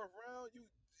 especially fourth round, you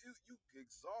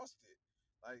exhausted.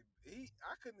 Like,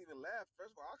 I couldn't even laugh.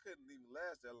 First of all, I couldn't even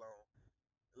last that long.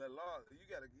 Let alone you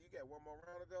got one more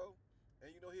round to go, and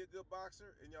you know he a good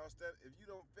boxer, and y'all stand. If you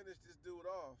don't finish this dude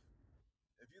off,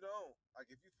 if you don't,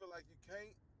 like, if you feel like you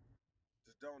can't,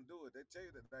 just don't do it. They tell you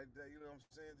that, you know what I'm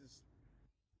saying? Just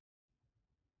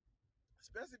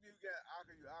Especially if you got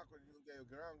awkward, you awkward. You get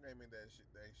ground game in that shit.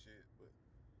 But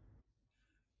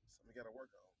something you got to work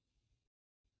on.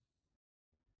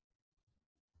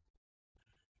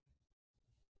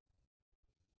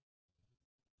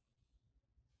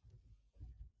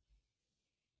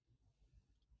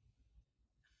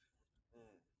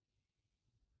 Mm.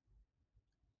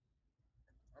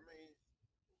 I mean,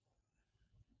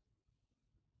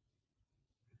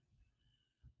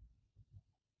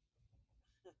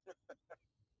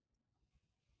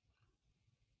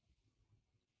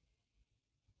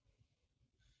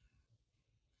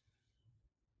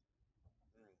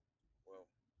 mm, well,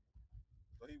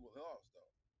 so he was lost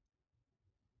though.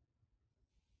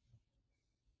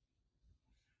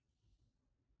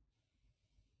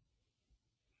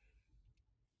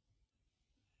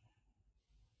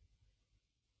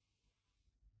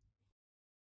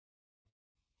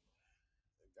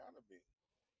 It gotta be.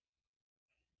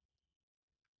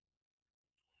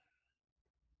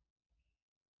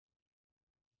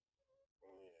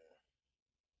 Yeah.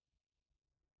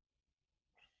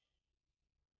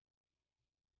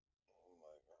 I'm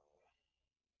like,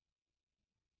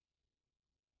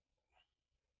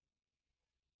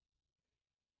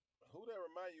 who that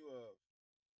remind you of?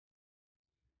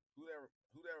 Who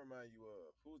that remind you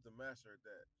of? Who's the master at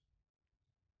that?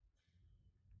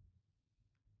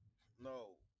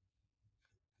 No,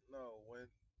 no. When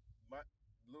my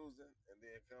losing and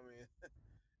then come in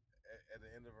at the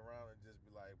end of a round and just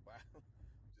be like, bye,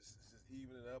 just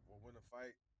even it up or win a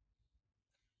fight.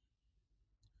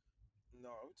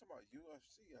 No, we talking about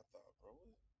UFC. I thought, bro.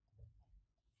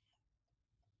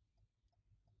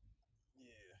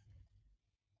 Yeah,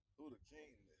 who the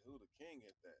king? Who the king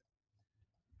at that?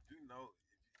 You know,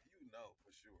 you know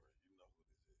for sure. You know who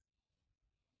this is.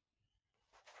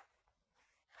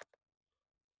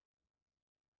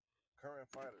 Current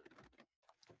fighter.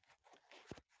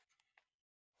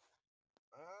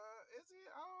 Is he?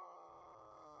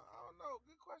 I don't know.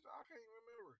 Good question. I can't even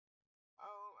remember. I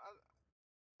don't.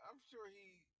 I'm sure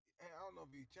he. I don't know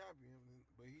if he's champion,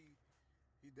 but he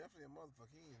definitely a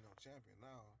motherfucker. He ain't no champion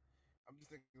now. I'm just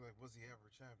thinking like, was he ever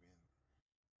champion?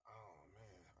 Oh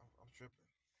man, I'm tripping.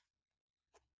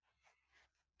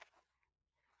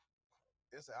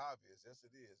 It's obvious. Yes,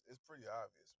 it is. It's pretty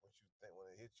obvious what you think when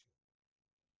it hits you.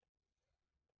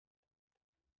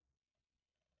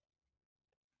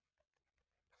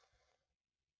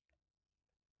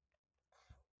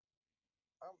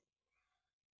 I'm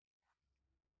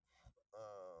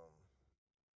um.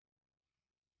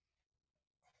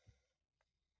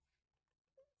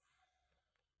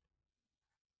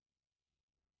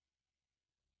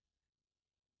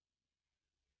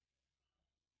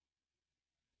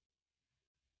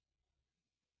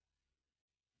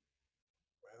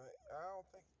 I don't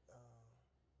think.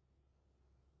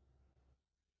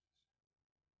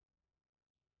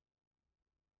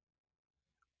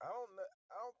 I don't know.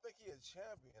 I don't think he a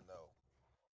champion though.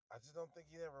 I just don't think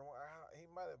he ever won. He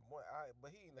might have won,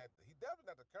 but he not. He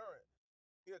definitely not the current.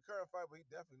 He a current fighter, but he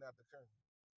definitely not the current.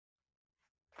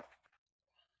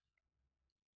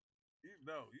 You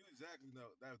know, you exactly know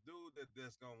that dude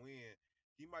that's gonna win.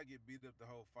 He might get beat up the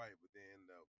whole fight, but then end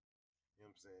up. You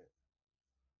know what I'm saying?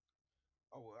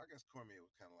 Oh well, I guess Cormier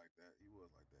was kind of like that. He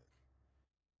was like that,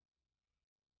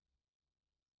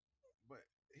 but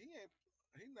he ain't.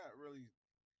 He not really.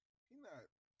 He not.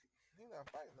 He not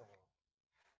fighting no more.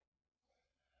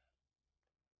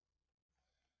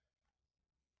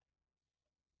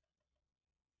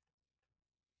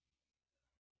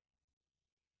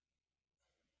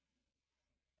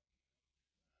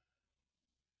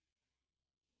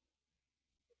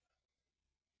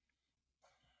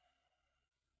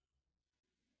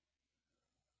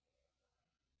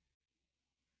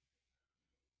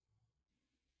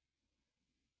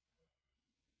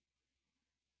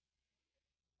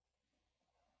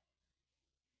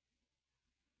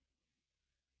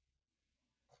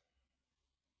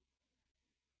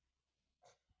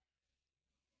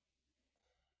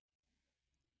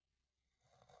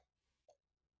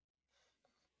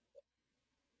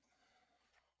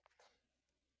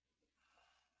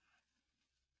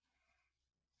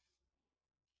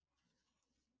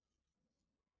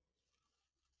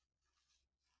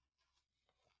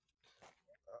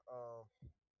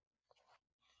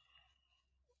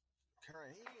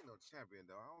 Current, he ain't no champion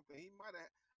though. I don't think he might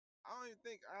have. I don't even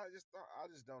think. I just thought. I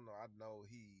just don't know. I know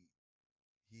he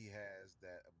has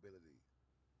that ability.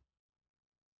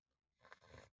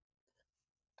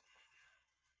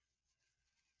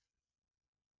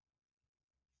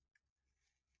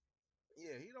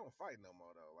 Yeah, he don't fight no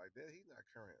more though. Like that, he not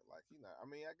current. Like he not. I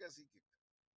mean, I guess he could.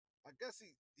 I guess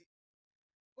he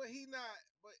But he not.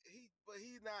 But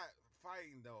he not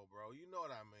fighting though, bro. You know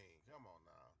what I mean? Come on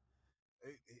now.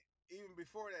 Even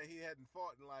before that, he hadn't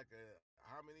fought in like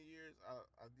how many years?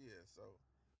 I did so.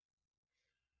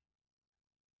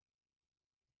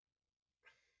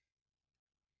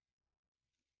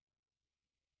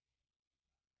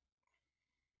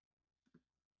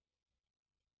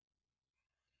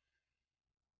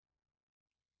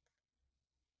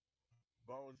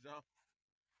 Bones jump.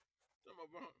 Come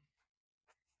on, bro.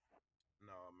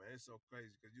 No, man, it's so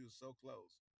crazy because you was so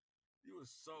close. You was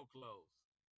so close.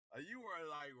 You were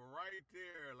like right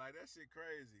there. Like that shit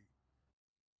crazy.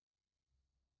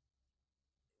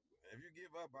 If you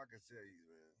give up, I can tell you,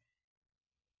 man.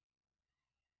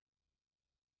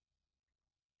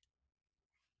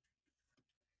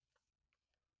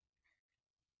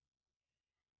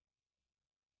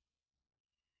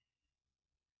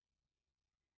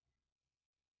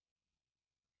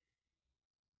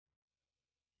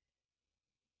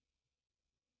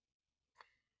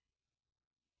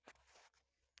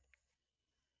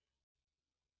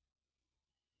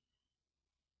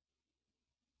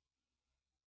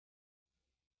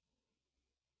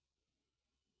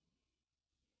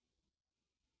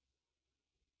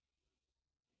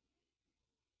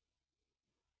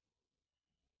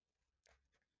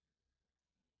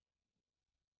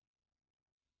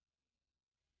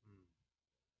 Mm.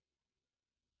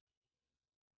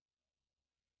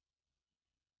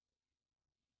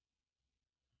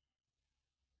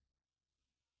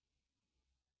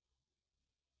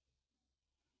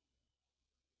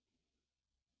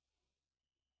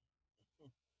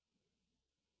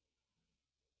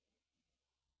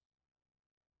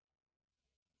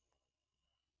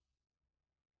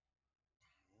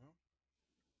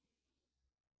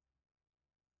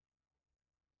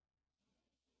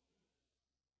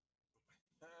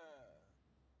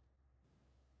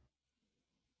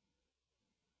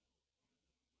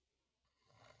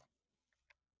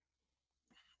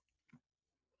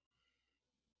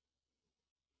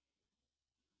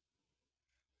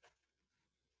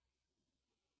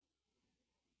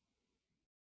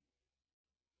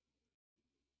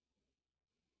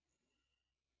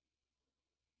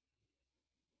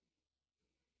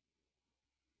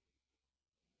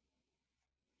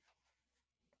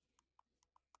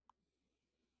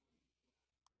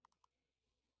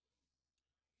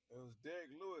 It was Derek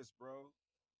Lewis, bro.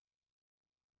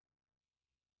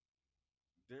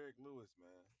 Derek Lewis,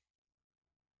 man.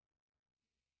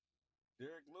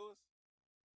 Derek Lewis?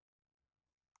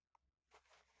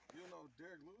 You know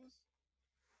Derek Lewis?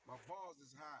 My balls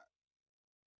is hot.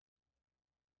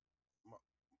 My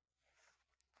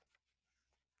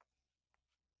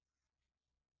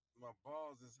my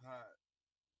balls is hot.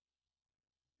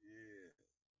 Yeah,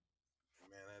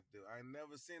 man, that dude. I ain't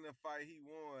never seen a fight he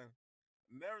won.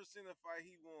 Never seen a fight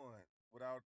he won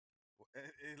without.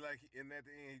 Like, and at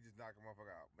the end, he just knocked a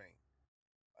motherfucker out. Bang.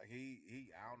 Like he.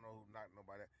 I don't know who knocked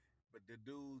nobody out, but the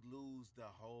dude lose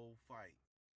the whole fight,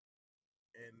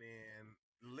 and then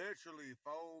literally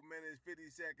 4 minutes 50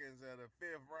 seconds of the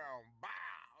fifth round,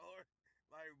 bow,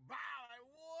 like bow, like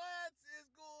what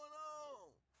is going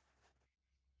on?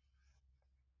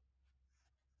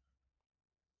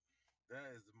 That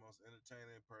is the most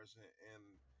entertaining person in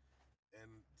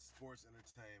sports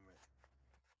entertainment.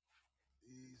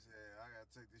 He said, "I gotta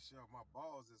take this shit off. My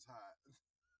balls is hot."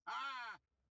 Ah,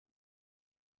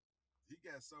 he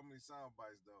got so many sound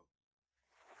bites though.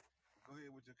 Go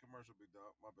ahead with your commercial, big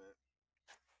dog. My bad.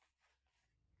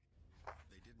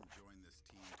 They didn't join this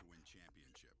team to win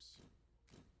championships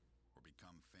or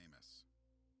become famous.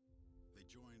 They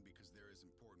joined because there is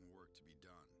important work to be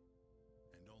done,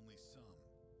 and only some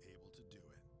able to do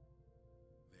it.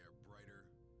 They are brighter,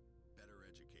 better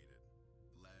educated,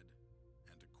 led,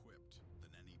 and equipped than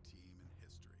any team in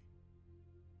history.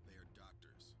 They are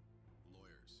doctors,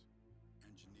 lawyers,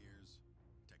 engineers,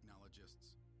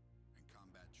 technologists, and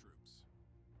combat troops,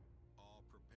 all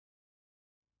prepared.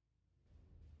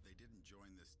 They didn't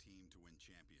join this team to win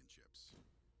championships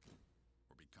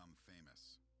or become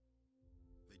famous.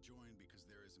 They joined because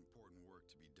there is important work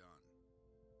to be done,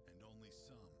 and only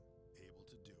some able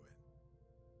to do it.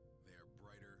 They are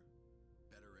brighter,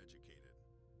 better educated,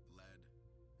 led,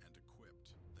 and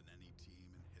equipped than any team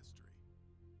in history.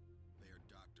 They are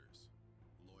doctors,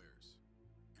 lawyers,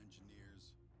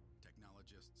 engineers,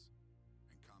 technologists,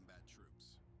 and combat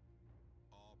troops,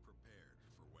 all prepared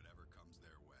for whatever comes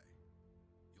their way.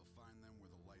 You'll find them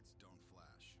where the lights don't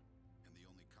flash, and the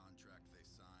only contract they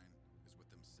sign is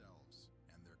with themselves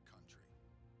and their country.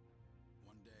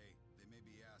 One day, they may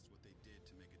be asked what they did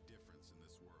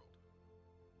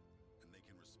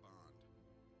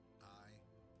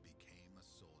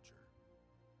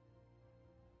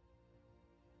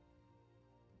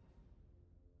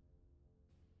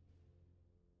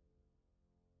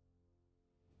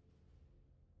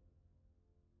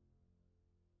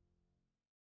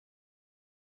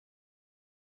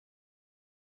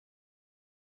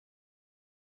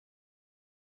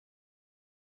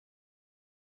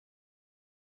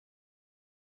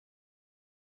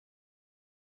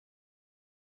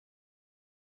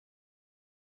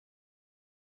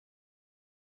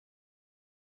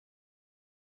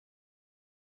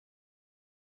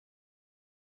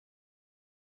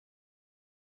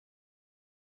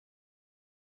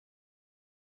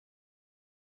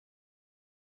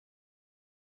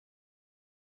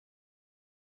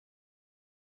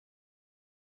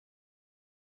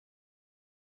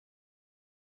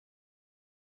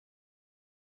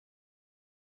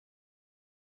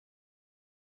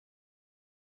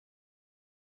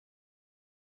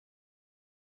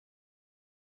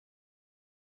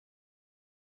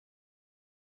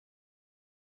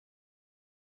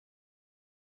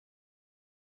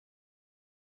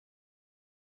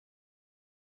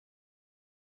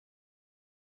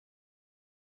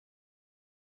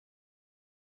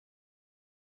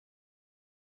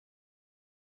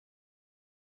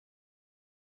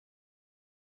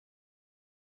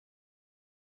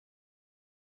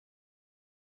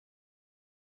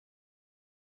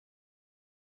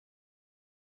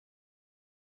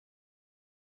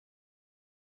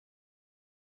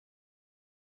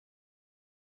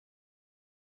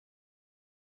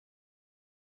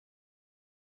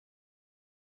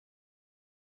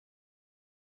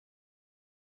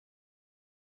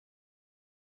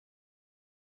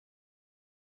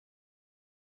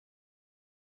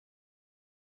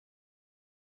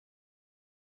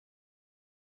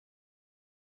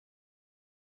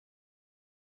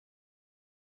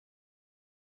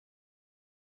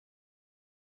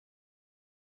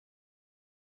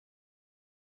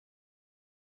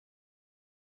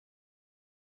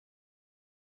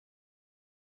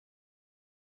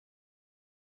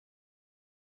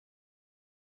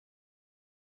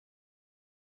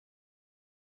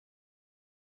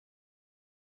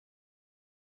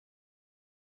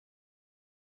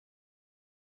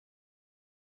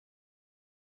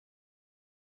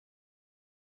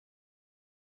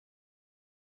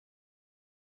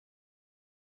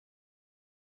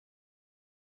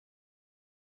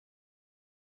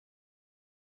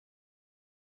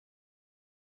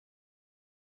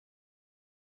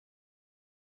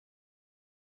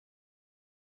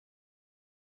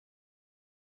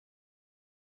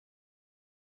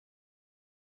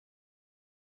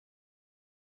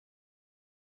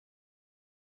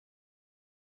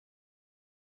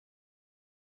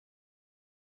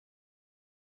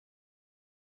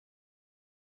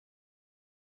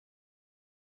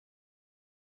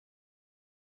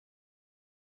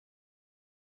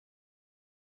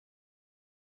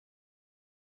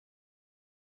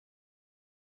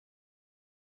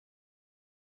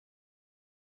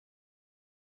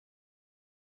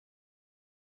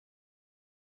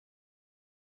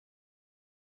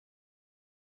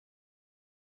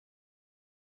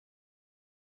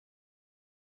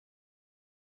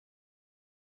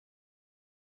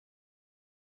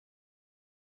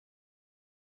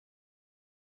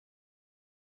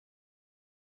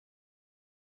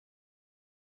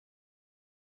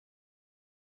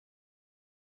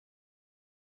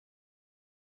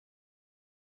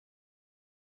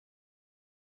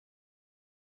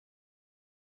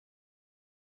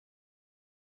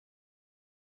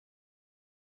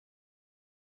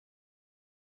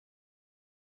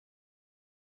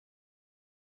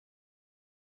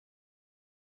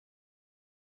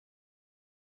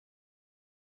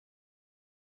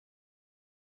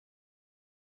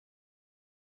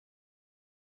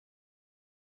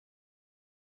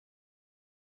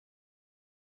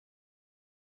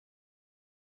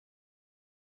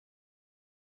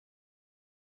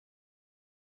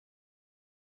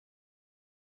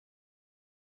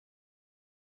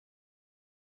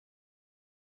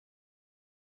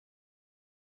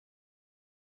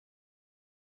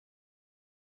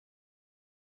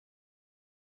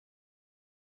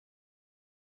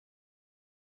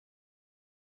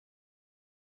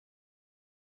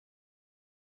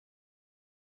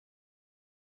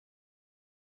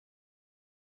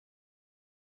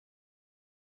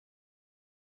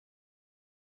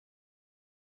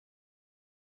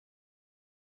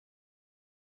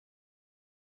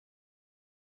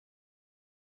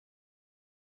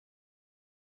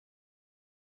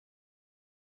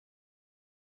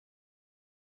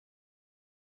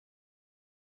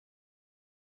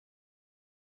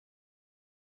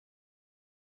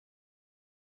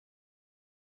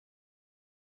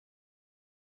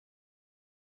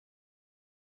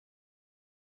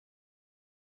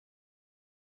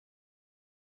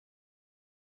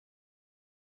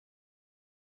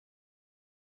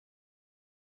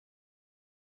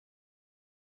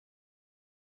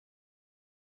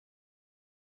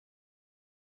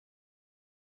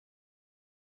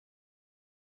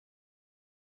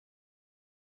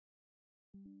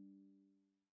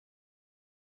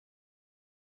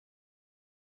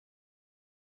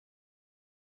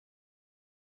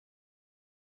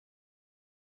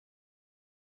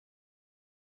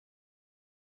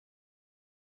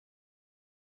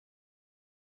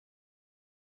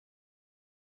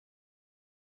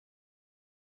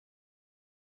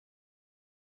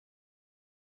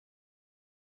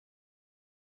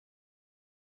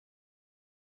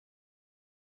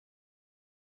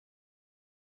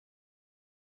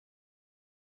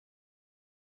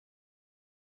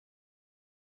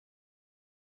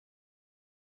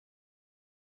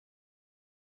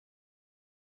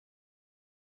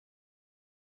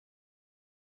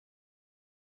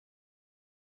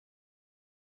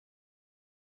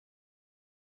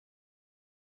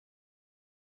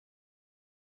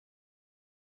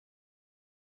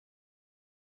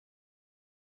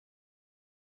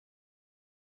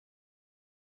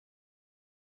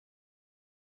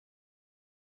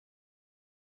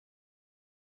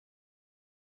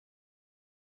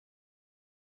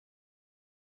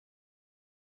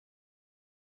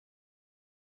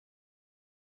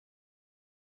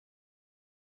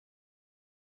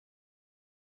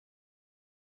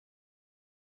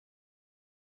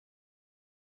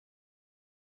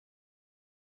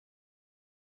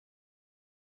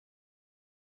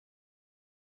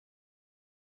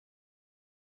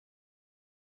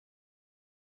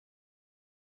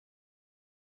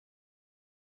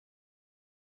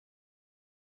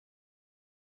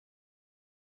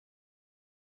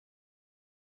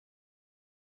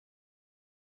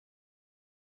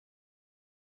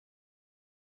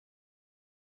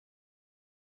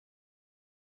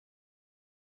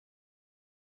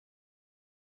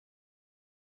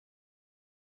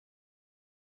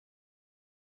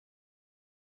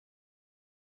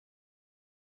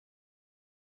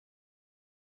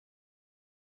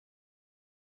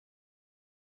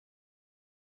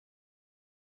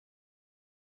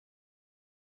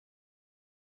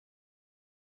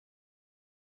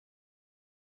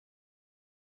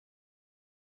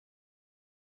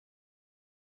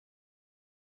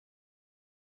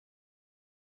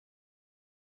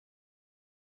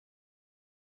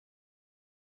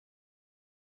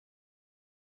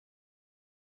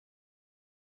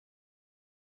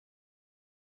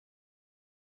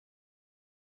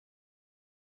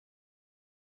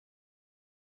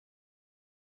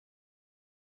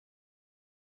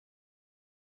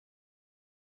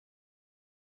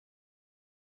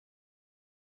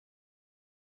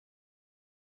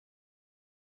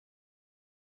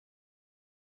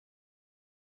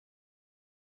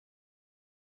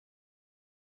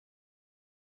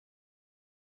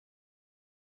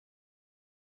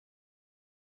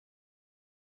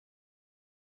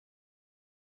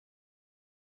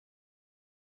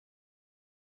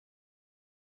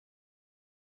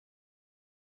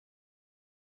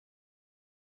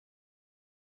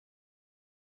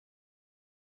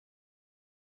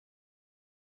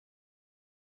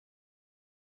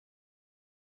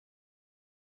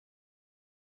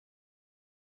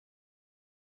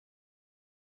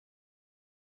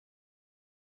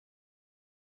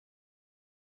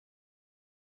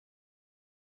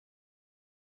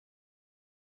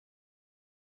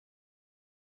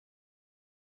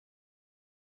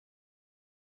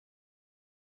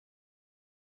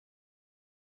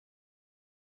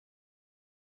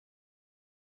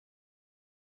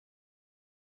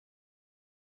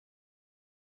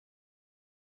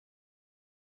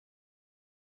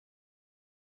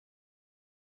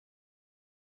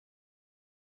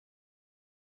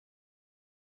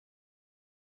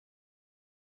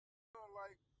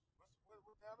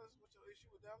issue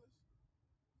with Dallas?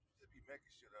 You just be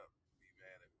making shit up. Be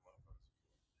mad at motherfuckers.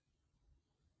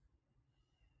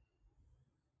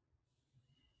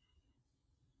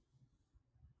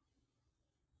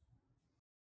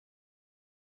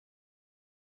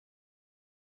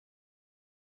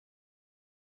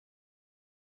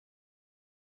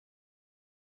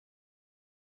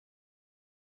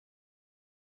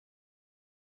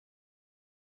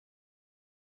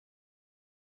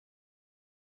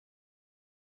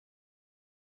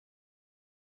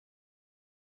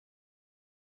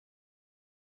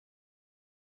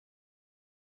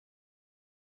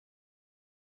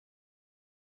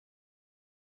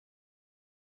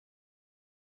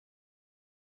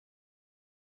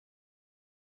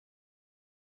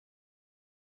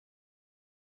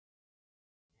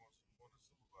 Won the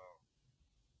Super Bowl.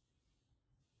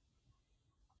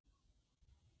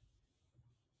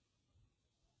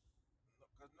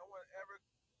 Because no one ever,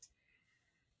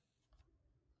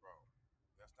 bro.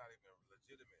 That's not even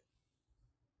legitimate.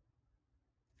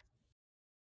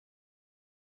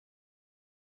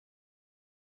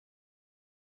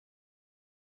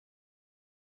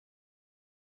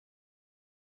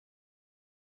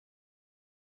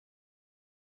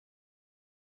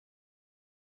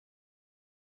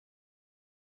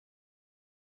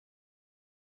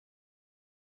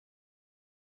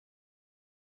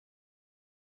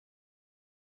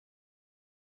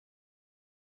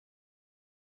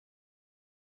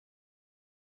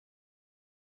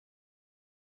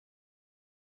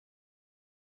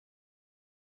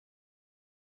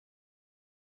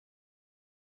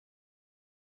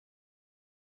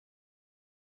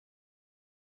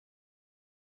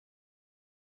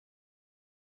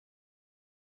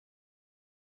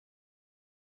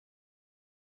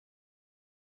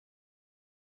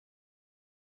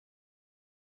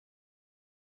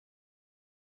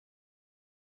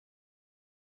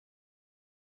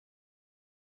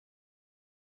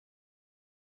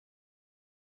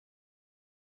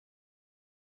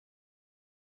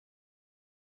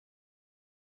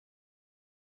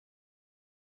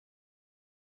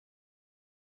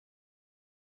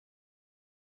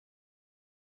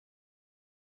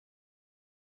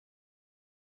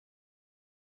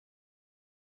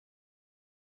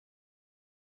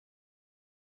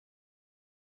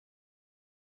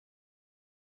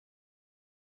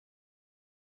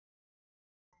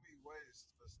 Be ways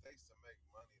for states to make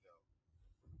money though.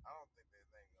 I don't think that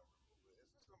they ain't gonna remove it.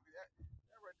 It's just gonna be that.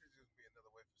 That right there just be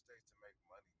another way for states to make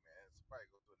money, man. Somebody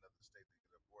go to another state to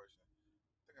get an abortion.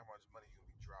 Think how much money you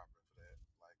gonna be dropping for that.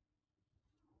 Like,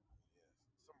 yes,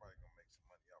 somebody gonna make some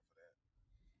money off of that.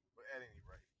 But at any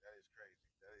rate, that is crazy.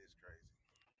 That is crazy.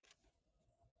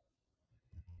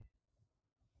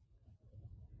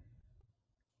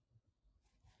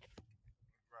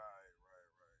 Right, right,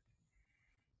 right.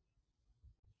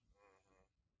 Mm-hmm.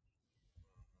 Mm-hmm.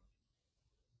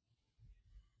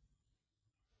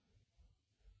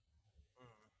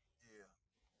 Mm-hmm. Yeah.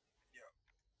 Yeah.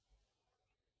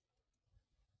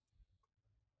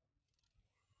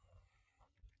 Mm-hmm.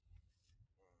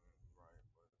 Right.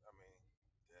 But I mean,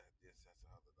 that's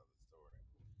another story.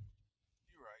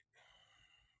 You're right.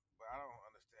 But I don't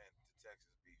understand the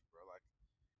Texas beef, bro. Like,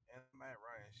 and Matt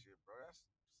Ryan shit, bro. That's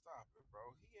stop it,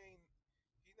 bro. He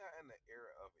not in the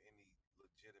era of any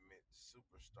legitimate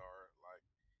superstar. Like,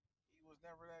 he was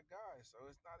never that guy. So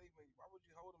it's not even. Why would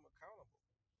you hold him accountable?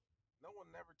 No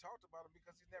one never talked about him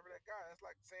because he's never that guy. It's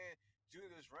like saying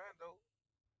Julius Randle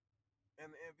and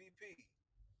the MVP,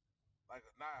 like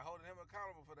not holding him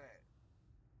accountable for that.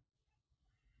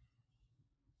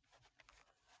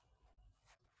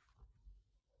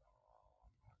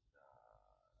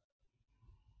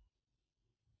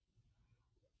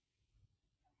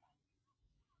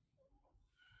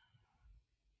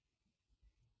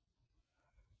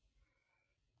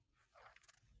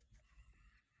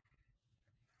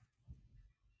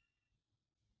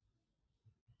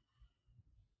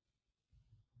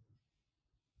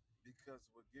 Because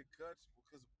with good cuts,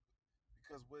 because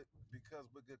with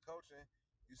good coaching,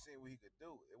 you seen what he could do.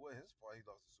 It wasn't his fault he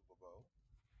lost the Super Bowl.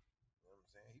 You know what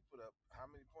I'm saying? He put up how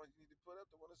many points you need to put up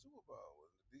to win a Super Bowl.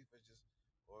 And the defense just,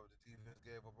 or the defense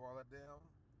gave up all the damn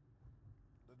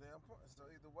points. So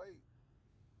either way,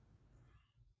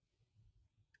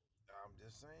 I'm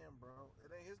just saying, bro, it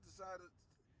ain't his decided.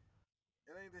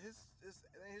 It ain't it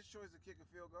ain't his choice to kick a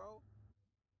field goal.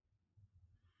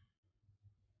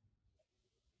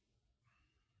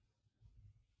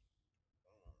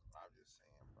 I'm just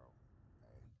saying, bro.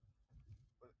 Hey,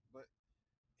 but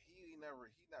he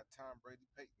not Tom Brady,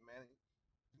 Peyton Manning.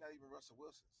 He's not even Russell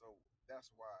Wilson. So that's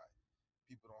why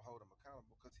people don't hold him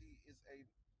accountable because he is a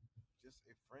just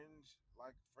a fringe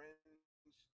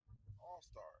all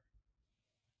star.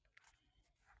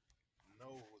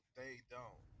 No, they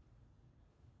don't.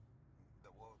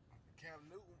 Well, Cam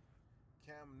Newton,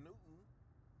 Cam Newton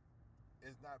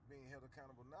is not being held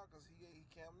accountable now because he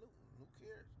Cam Newton. Who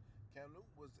cares? Cam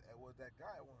Newton was that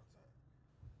guy at one time.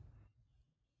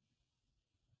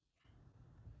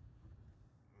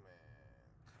 Man,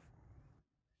 come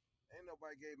on. Ain't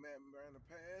nobody gave Matt Ryan a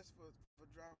pass for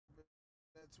dropping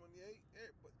that 28.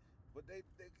 But they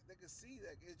could see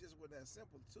that it just wasn't that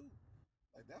simple too.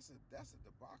 Like that's a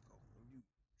debacle when you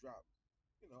drop.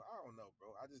 I don't know,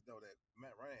 bro. I just know that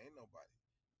Matt Ryan ain't nobody.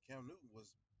 Cam Newton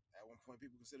was at one point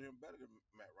people consider him better than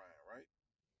Matt Ryan, right?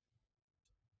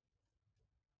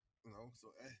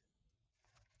 So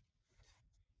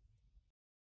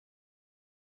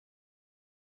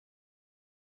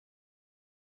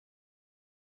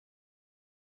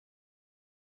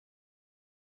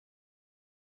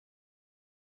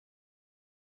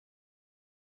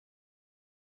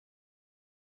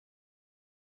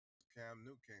Cam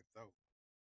Newton can't throw.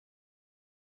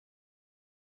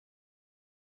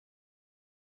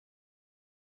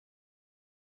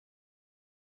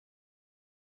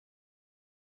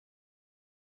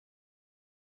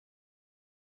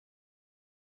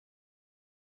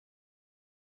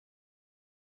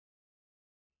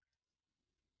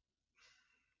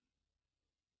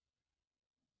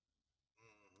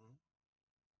 Hmm.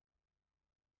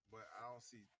 But I don't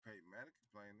see Peyton Manning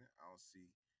complaining. I don't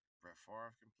see Brett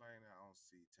Favre complaining. I don't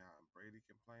see Tom Brady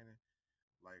complaining.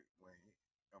 Like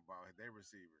about their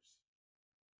receivers.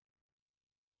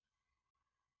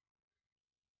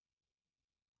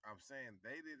 I'm saying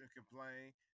they didn't complain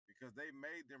because they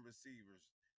made them receivers.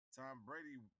 Tom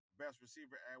Brady best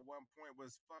receiver at one point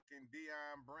was fucking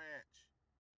Dion Branch.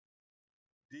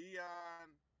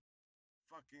 Dion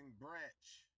fucking Branch.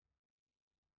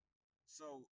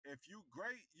 So if you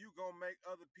great, you gonna make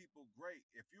other people great.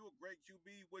 If you a great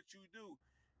QB, what you do,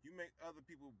 you make other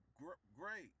people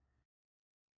great.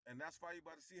 And that's why you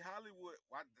about to see Hollywood.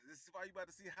 This is why you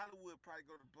about to see Hollywood probably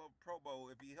go to Pro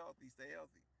Bowl if he healthy, stay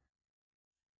healthy.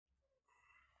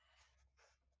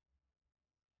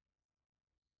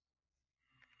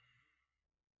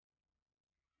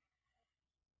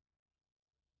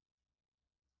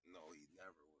 No, he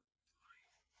never would.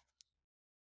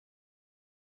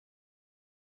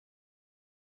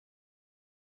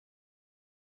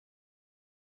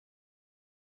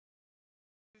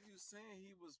 You saying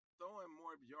he was throwing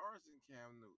more yards than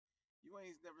Cam Newton? You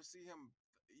ain't never see him.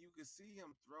 You could see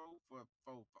him throw for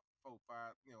four,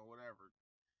 five, whatever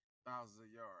thousands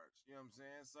of yards. You know what I'm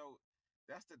saying? So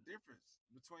that's the difference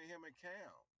between him and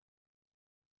Cam.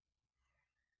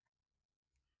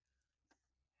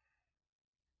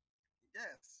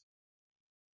 Yes.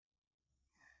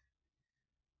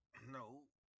 No.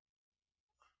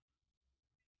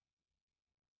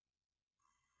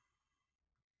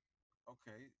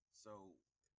 Okay. So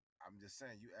I'm just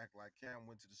saying you act like Cam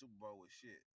went to the Super Bowl with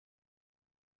shit.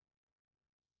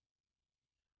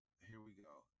 Here we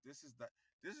go. This is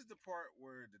the part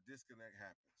where the disconnect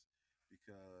happens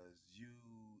because you're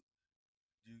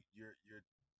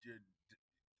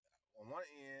on one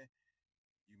end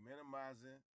you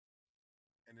minimizing,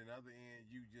 and then the other end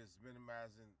you just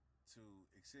minimizing to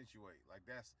accentuate. Like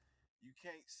that's you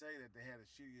can't say that they had the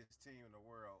shittiest team in the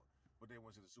world, but they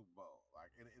went to the Super Bowl. Like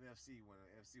in the NFC when the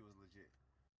NFC was legit.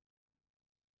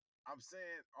 I'm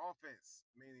saying offense,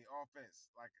 meaning offense.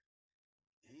 Like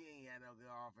he ain't had no good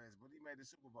offense, but he made the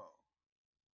Super Bowl.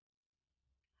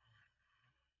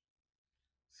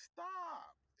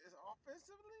 Stop. It's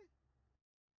offensively.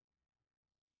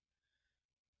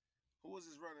 Who was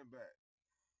his running back?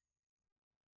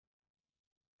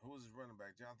 Who was his running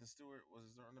back? Jonathan Stewart was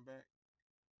his running back.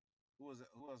 Who was it?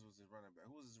 Who else was his running back?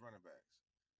 Who was his running backs?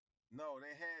 No,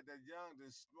 they had that young, the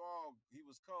small. He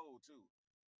was cold too.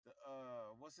 The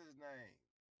what's his name?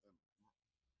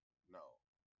 Uh, no,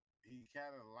 he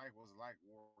kind of was like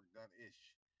Warwick Dunn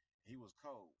ish. He was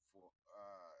cold for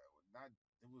not.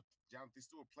 It was Jonathan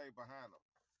Stewart played behind him.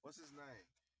 What's his name?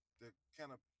 The kind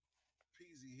of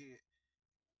peasy hit.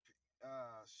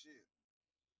 Shit.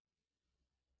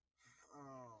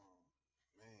 Oh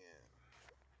man.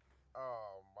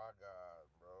 Oh my God,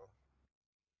 bro.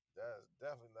 That's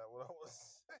definitely not what I was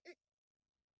saying.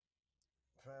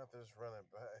 Panthers running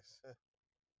backs.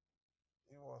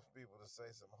 He wants people to say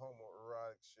some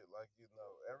homoerotic shit like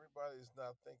everybody's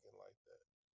not thinking like that.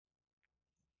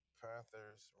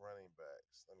 Panthers running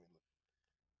backs. Let me look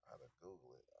how to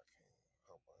Google it. I can't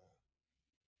help it.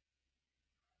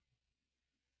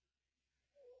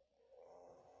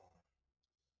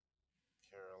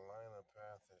 Carolina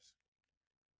Panthers.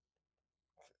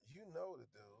 you know the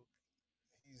dude.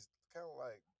 He's kind of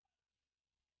like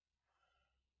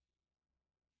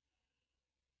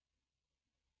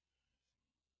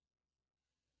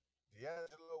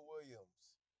D'Angelo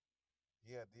Williams.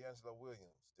 He had D'Angelo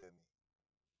Williams, didn't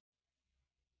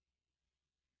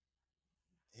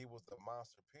he? He was the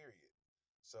monster. Period.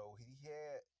 So he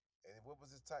had, and what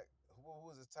was his tight? Who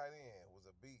was his tight end? Was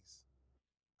a beast.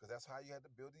 Because that's how you had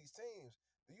to build these teams.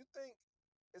 Do you think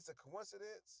it's a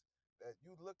coincidence that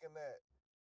you looking at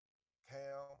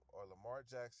Cam or Lamar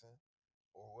Jackson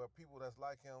or where people that's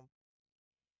like him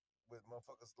with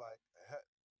motherfuckers like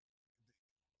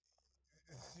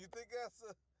you think that's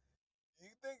a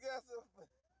you think that's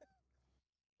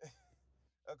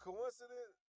a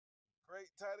coincidence? Great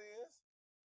tight ends?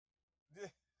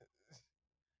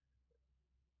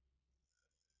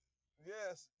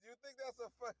 Yes. You think that's a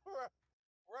right?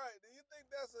 Right. Do you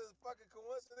think that's a fucking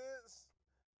coincidence?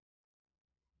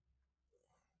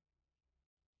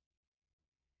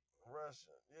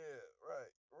 Russia. Yeah.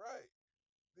 Right. Right.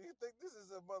 Do you think this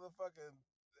is a motherfucking?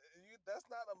 You. That's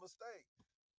not a mistake.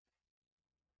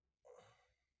 Mm.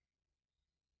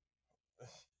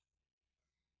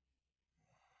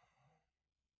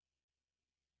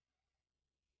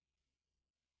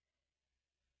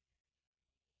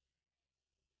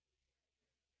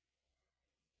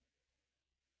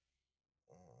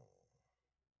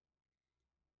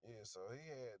 Yeah. So he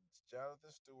had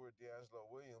Jonathan Stewart, D'Angelo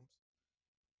Williams,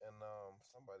 and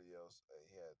somebody else.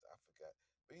 He had I forgot.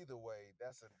 But either way,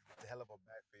 that's a hell of a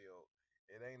backfield.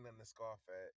 It ain't nothing to scoff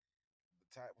at. The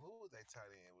type who was that tight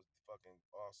end was fucking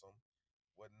awesome.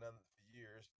 Wasn't nothing for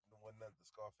years. Wasn't nothing to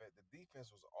scoff at. The defense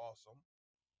was awesome.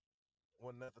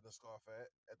 Wasn't nothing to scoff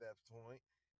at that point.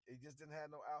 He just didn't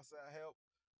have no outside help.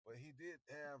 But he did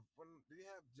have did he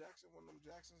have Jackson, one of them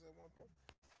Jacksons at one point?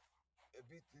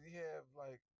 Did he have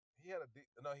like he had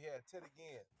no, he had Ted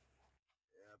again.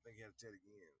 Yeah, I think he had Ted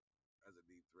again as a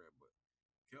deep threat, but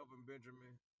Kelvin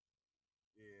Benjamin,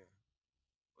 yeah.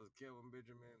 Was Kelvin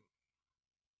Benjamin?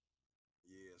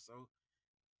 Yeah, so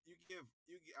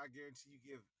I guarantee you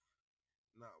give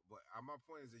no, but my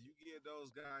point is that you give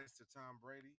those guys to Tom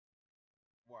Brady,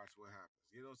 watch what happens.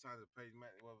 Give those times to Peyton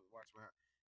Manning, watch what happens.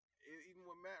 Even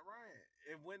with Matt Ryan.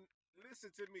 And when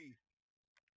listen to me.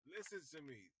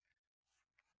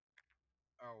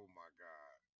 Oh my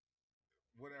God,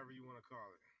 whatever you want to call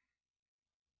it,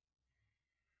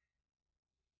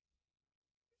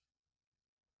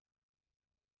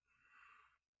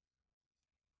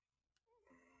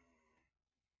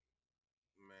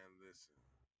 man. Listen,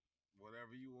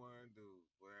 whatever you want to do,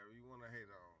 whatever you want to hate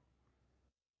on,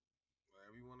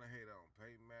 whatever you want to hate on.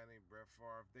 Peyton Manning, Brett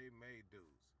Favre, they made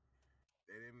dudes.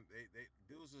 They didn't. They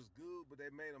dudes was good, but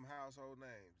they made them household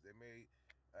names. They made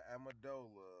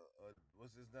Amendola.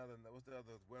 What's his other? What's the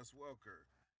other? Wes Welker.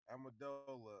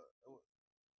 Amendola.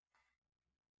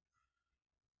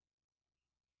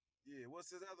 Yeah. What's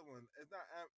his other one? It's not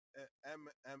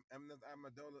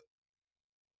Amendola.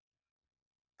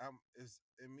 It's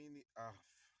Emini.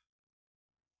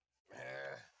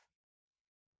 Man.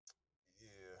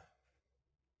 Yeah.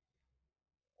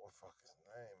 What fuck his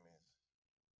name is?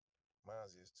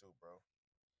 Mine's is too, bro.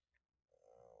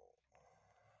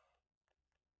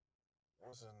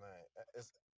 What's his name?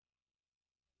 It's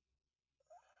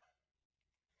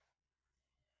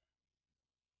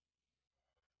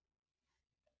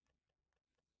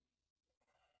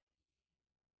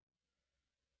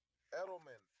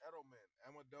Edelman,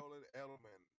 Amendola,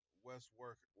 Edelman, Wes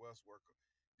Worker.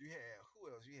 You had who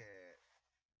else? You had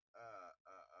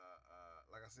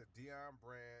like I said, Deion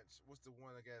Branch. What's the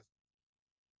one that got?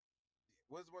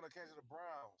 What's the one that came to the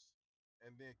Browns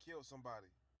and then killed somebody?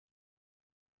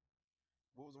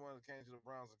 What was the one that came to the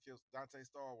Browns and killed Dante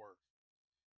Starworth?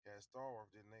 Yeah,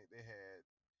 Starworth, didn't they? They had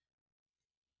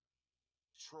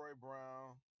Troy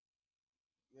Brown.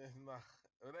 Nah,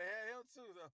 they had him too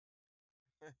though.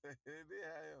 They did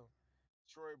have him.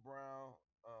 Troy Brown,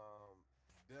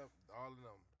 them, all of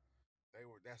them. They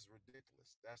were. That's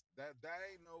ridiculous. That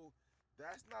ain't no.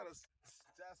 That's not a.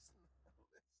 That's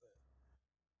listen.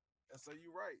 And so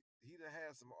you're right. He done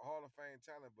had some Hall of Fame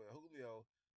talent, but Julio,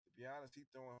 to be honest, he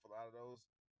throwing for a lot of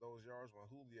those yards when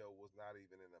Julio was not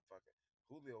even in the fucking.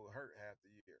 Julio hurt half the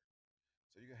year.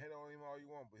 So you can hate on him all you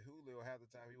want, but Julio half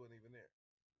the time he wasn't even there.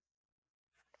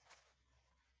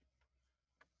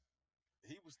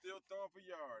 He was still throwing for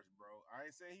yards, bro. I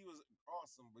ain't saying he was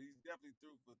awesome, but he's definitely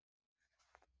threw for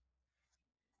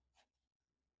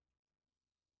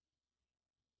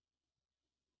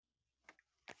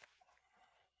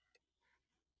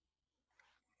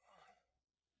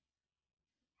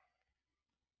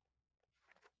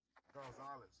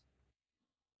Gonzalez.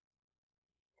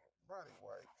 Roddy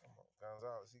White. Come on,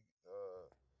 Gonzalez.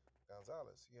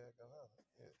 Gonzalez. He had Gonzalez.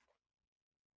 Yeah.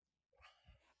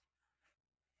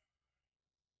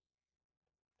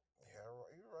 Yeah,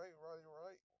 you're right. Roddy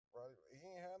White. Roddy. He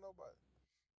ain't had nobody.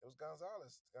 It was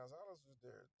Gonzalez. Gonzalez was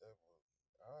there. That was.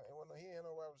 It wasn't. He ain't had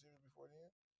no wide receivers before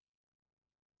then.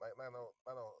 Like, no,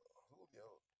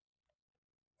 Julio.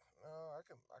 No, I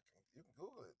can. You can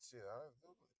Google it. Shit, I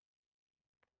Google it.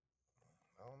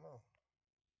 I don't know.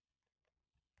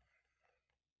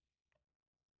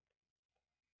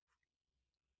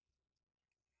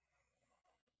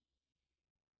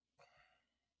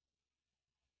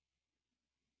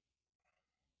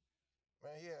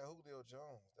 Man, he had Julio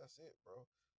Jones. That's it, bro.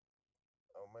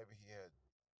 Or maybe he had.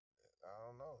 I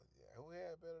don't know. Yeah, who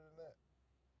had better than that?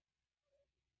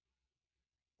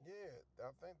 Yeah,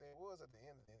 I think they was at the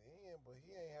end, but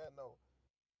he ain't had no.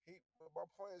 He. But my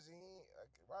point is, he ain't.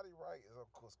 Roddy Wright is of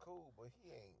course cool, but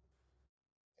he ain't.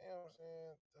 You know what I'm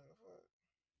saying? The fuck?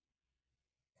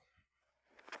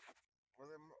 Was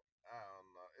it? I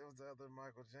don't know. It was the other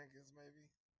Michael Jenkins, maybe.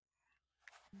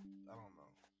 I don't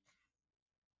know.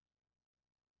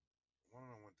 One of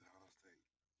them went to Ohio State.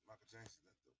 Michael Jenkins,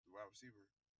 the wide receiver,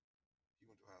 he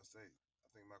went to Ohio State. I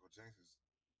think Michael Jenkins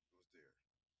was there,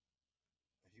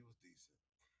 and he was decent.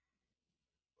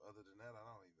 But other than that,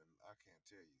 I can't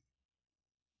tell you.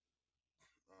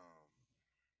 Um,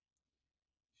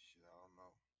 shit, I don't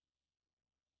know.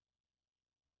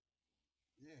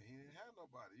 Yeah, he didn't have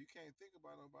nobody. You can't think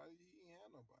about nobody. He ain't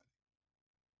had nobody.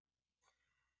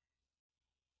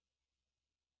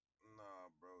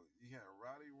 Nah, bro. He had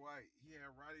Roddy White. He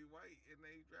had Roddy White, and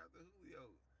they drafted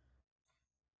Julio.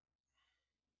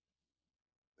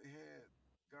 They had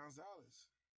Gonzalez.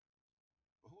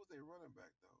 But who was they running back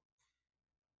though?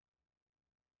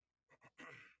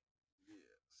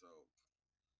 Yeah. So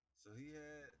he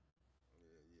had.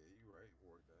 Yeah. You right.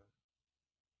 Worked out.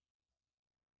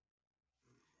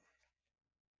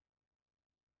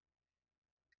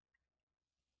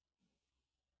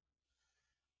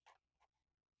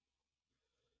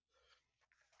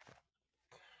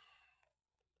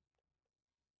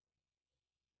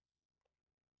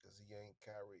 Because he ain't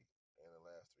Kyrie in the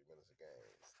last 3 minutes of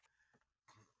games.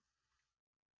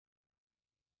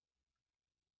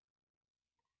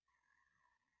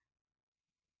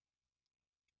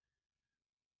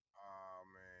 Oh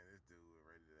man, this dude is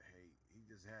ready to hate. He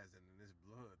just has it in his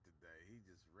blood today. He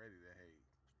just ready to hate.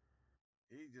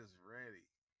 He just ready.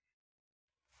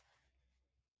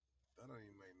 That don't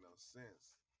even make no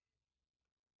sense.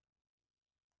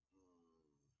 Mm,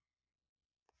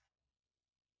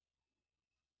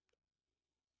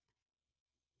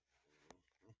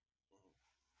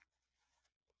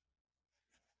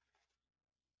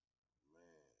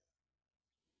 man,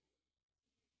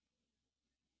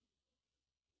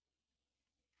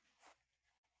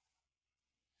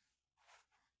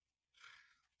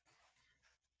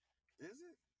 is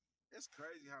it? It's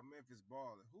crazy how Memphis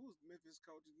balling. Who's Memphis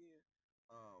coach again?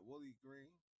 Willie Green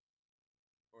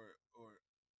or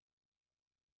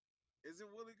is it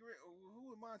Willie Green? Or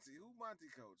who is Monty? Who Monty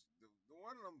coach? The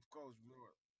one of them coach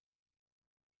North.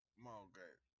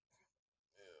 Okay.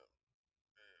 Yeah.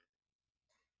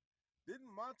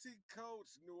 Didn't Monty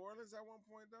coach New Orleans at one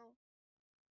point though?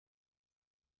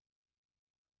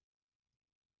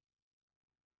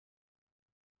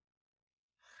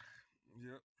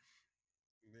 Yep.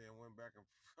 Then went back and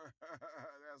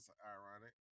that's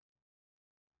ironic.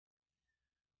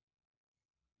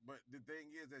 But the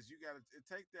thing is that you got to it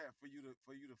take that for you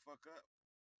to fuck up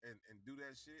and do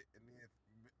that shit, and then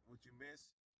what you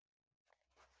miss.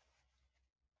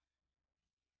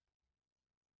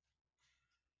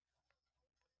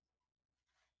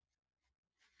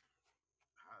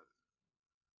 How,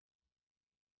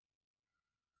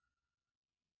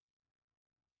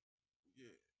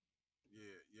 yeah,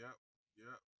 yep,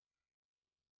 yep,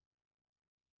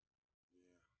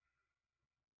 yeah.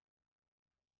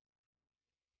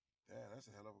 Damn,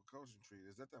 that's a hell of a coaching tree.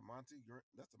 Is that the Monty?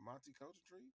 That's the Monty coaching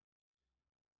tree.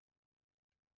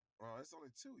 Oh, it's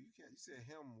only two. You can't. You said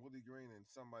him, Willie Green, and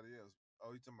somebody else.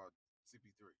 Oh, you talking about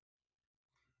CP3?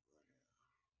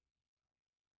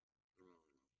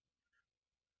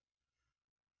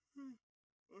 Mm.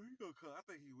 Oh, he gonna come. I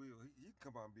think he will. He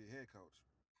come out and be a head coach.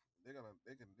 They're gonna.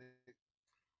 They can.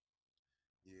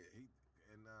 Yeah.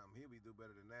 He'll be do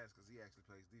better than that because he actually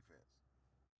plays defense.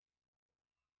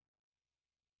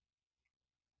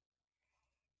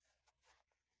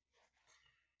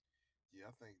 Yeah,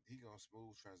 I think he gonna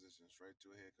smooth transition straight to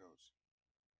a head coach.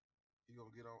 He gonna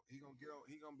get on. He gonna get on.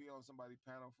 He gonna be on somebody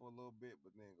panel for a little bit,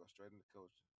 but then go straight into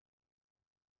coaching.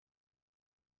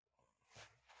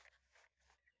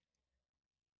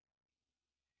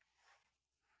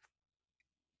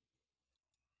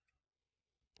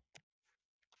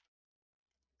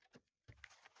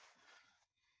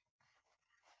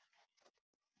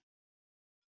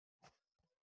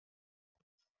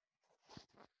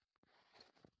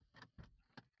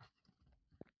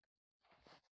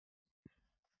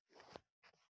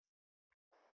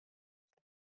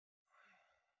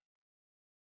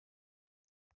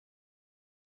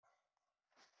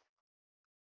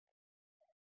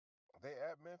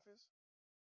 at Memphis?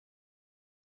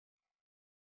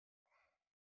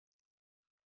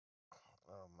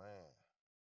 Oh man.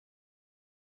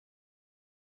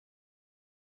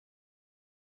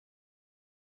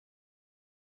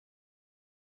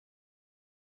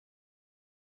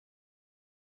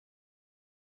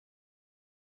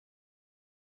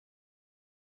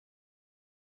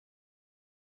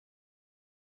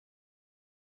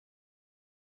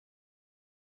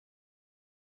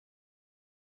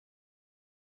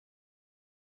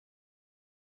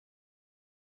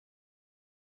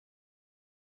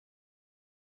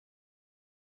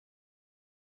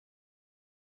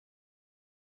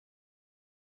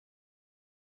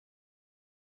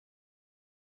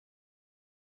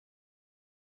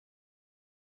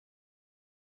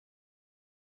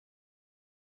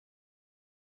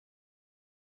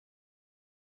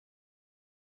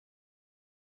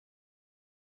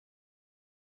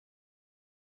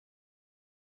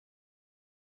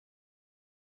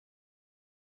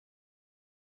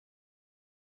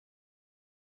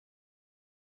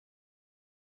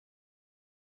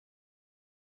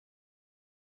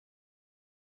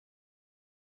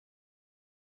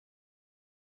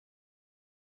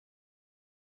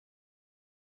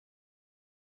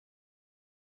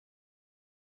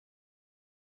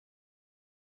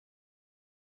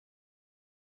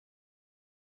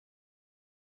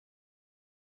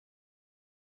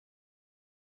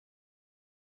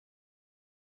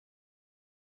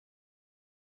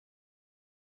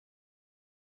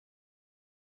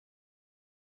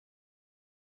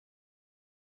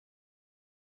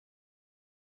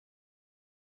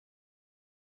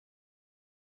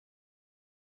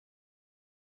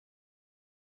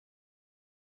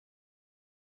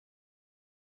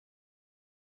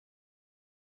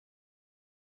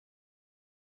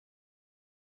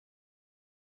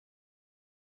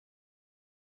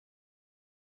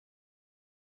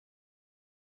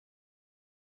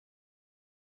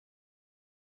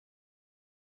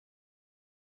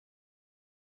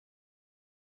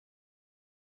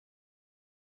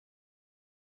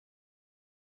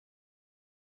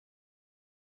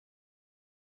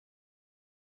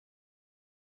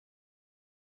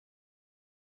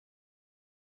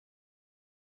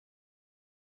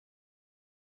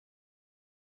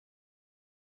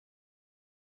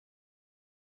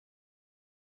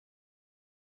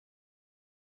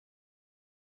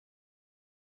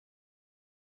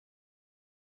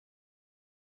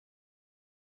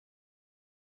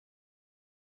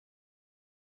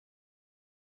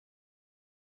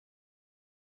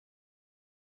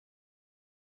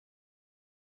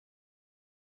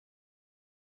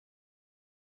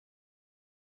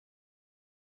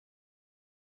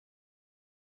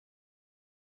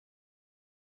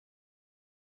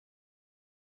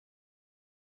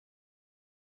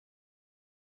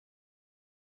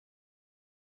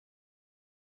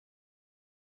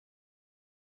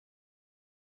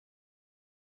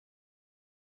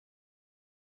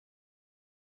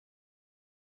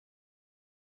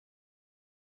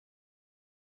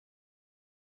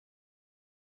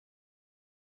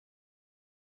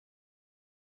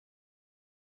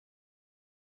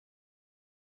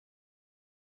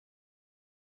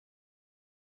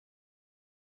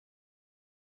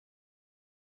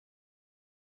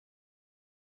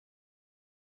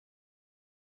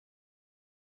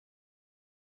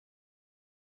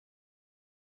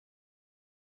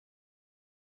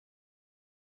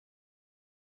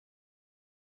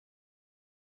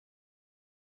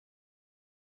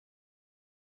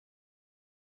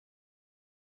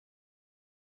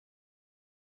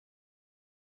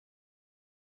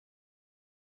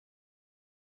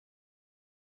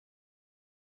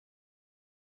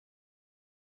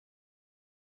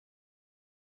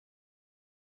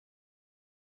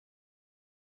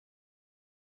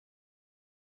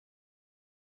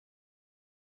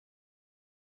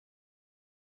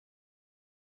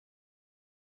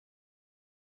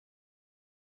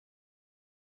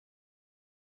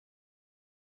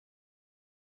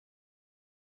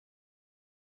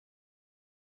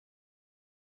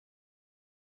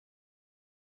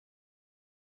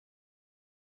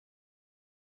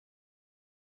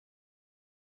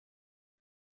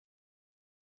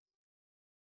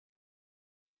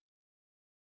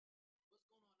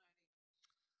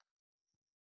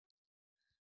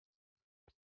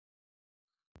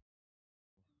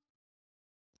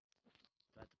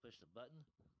 Do I have to push the button?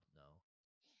 No.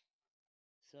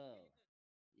 So,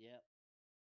 yep.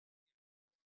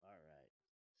 All right.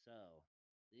 So,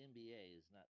 the NBA is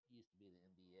not used to be the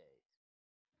NBA.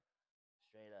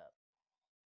 Straight up.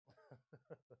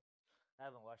 I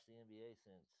haven't watched the NBA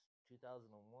since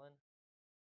 2001.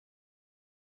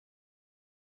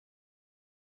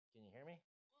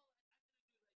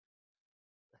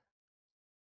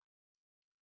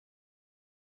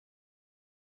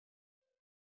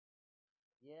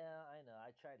 Yeah, I know.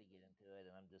 I try to get into it,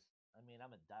 and I mean,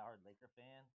 I'm a diehard Laker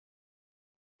fan,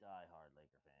 diehard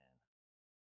Laker fan,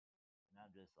 and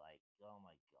I'm just like, oh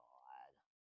my god,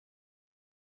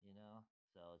 you know.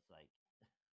 So it's like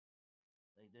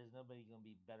there's nobody gonna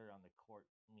be better on the court.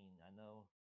 I mean, I know,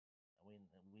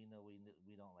 we know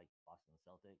we don't like Boston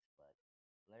Celtics, but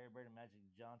Larry Bird and Magic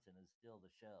Johnson is still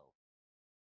the show.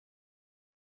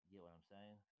 You get what I'm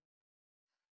saying?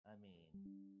 I mean,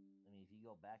 if you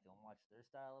go back and watch their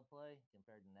style of play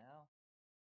compared to now,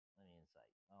 I mean, it's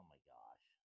like, oh my gosh.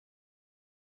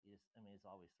 I mean, it's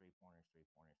always three pointers, three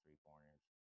pointers, three pointers.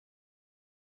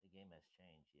 The game has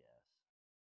changed, yes.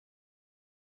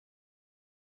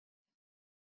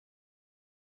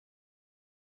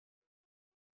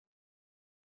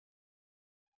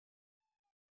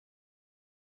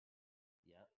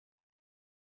 Yep.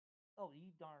 Oh,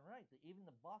 you darn right. Even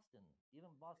Boston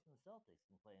Celtics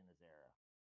can play in this era.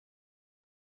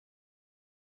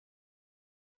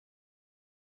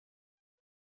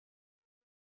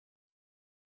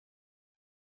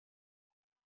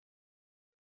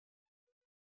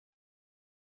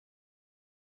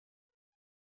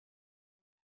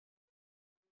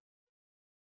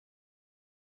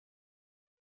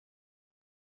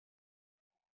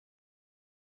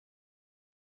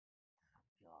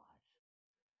 Gosh.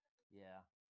 Yeah.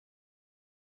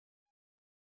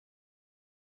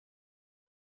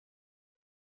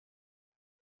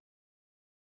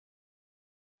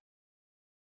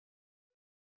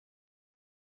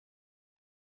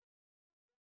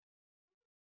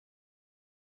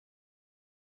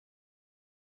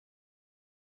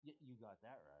 You got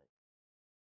that right.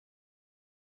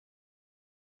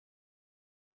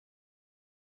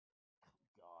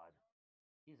 God.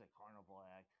 He's a carnival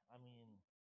act. I mean,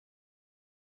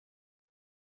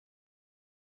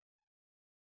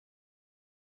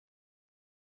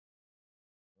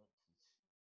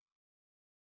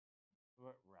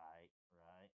 right,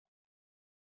 right.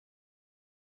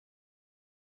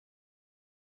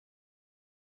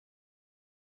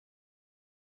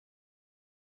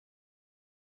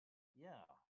 Yeah.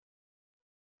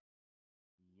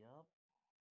 Yup.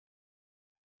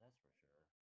 That's for sure.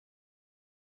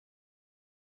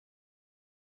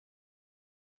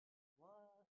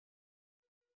 What?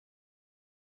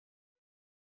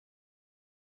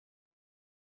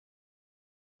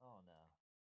 Oh, no.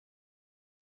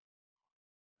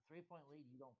 3 point lead,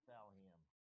 you don't foul him.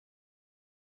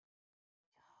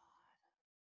 God.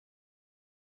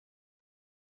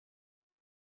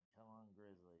 Come on,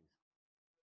 Grizzlies.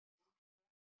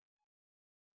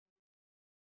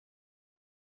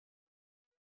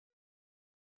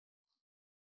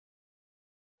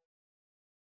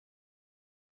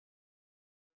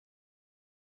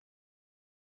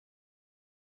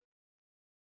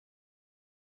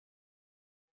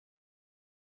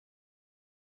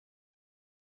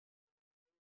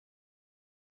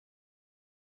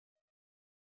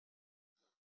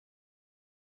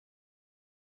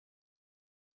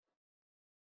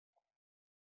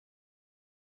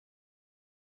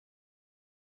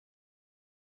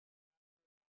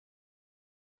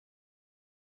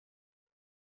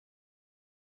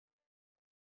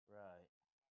 Right.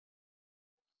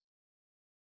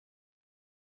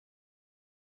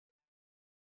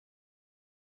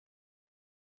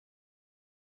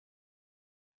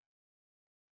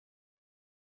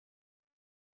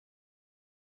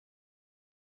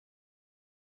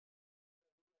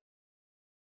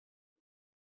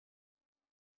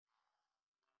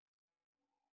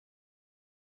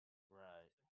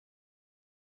 Right.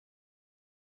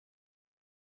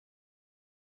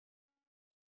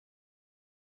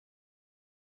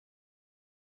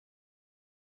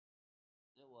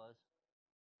 It was.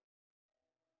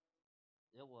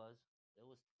 It was. It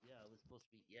was. Yeah, it was supposed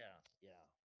to be. Yeah. Yeah.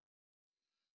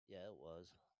 Yeah, it was.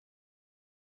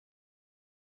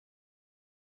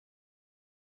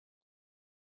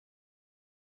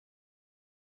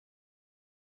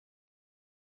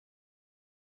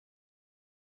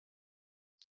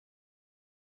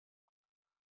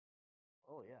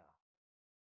 Oh, yeah.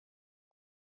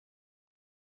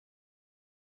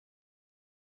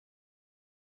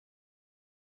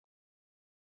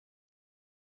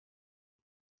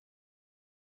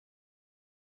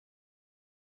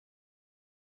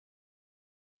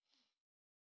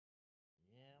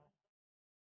 Yeah.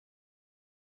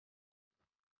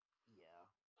 Yeah.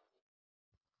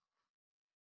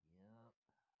 Yeah.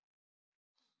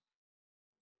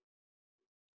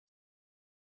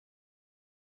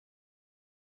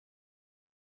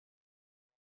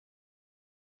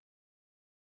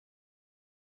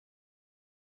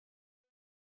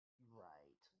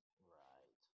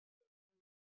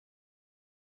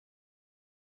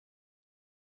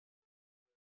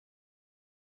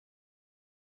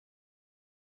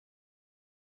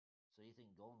 you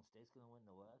think Golden State's going to win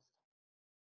the West?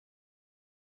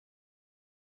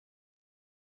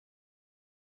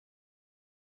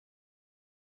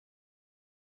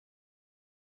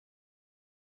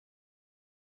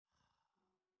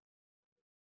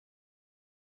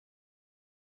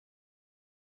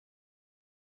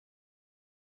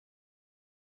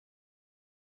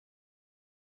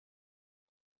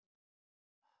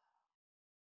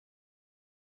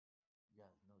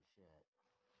 Yeah, no shit.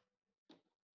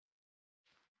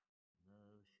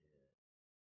 No shit.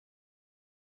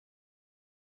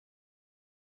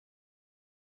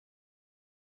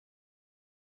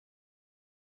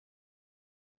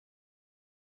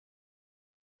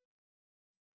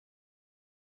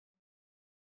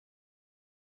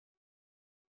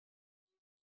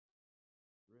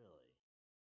 Really?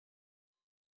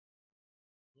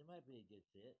 You might be a good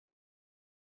fit.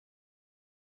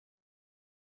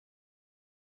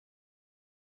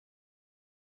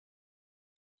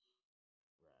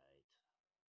 Right.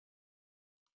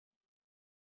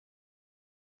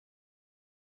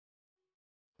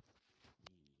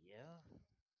 Yeah.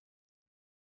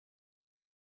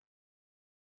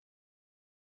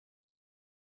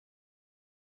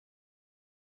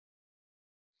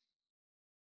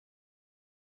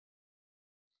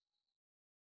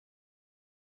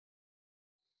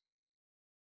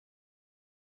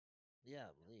 Yeah,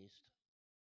 at least.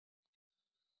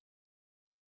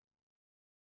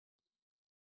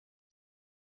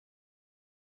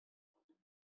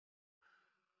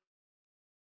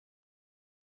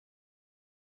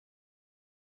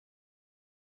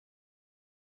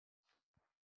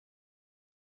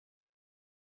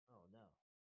 Oh, no.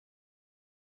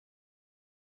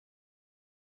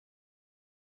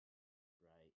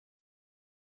 Right.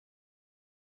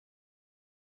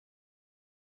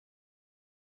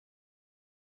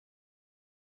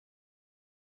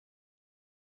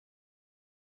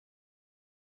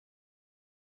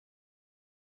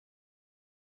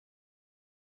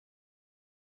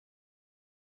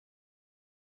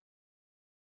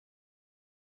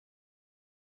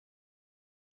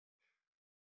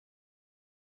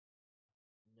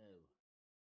 No.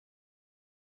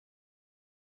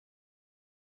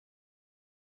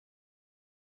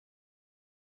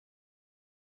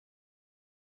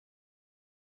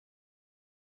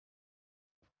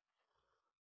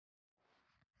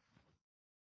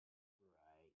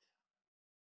 Right.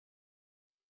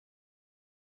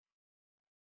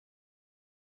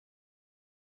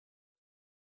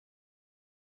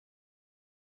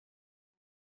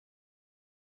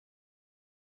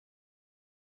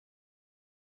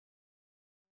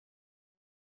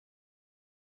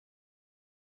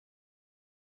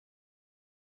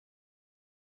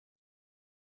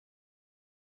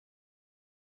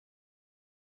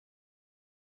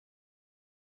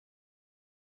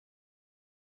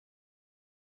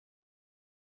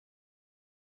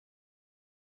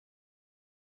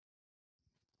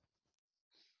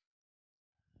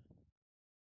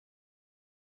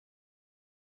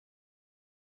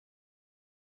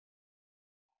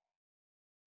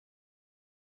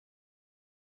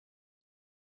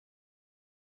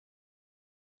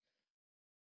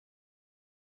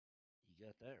 You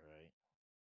got that right.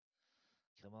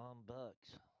 Come on,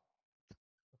 Bucks.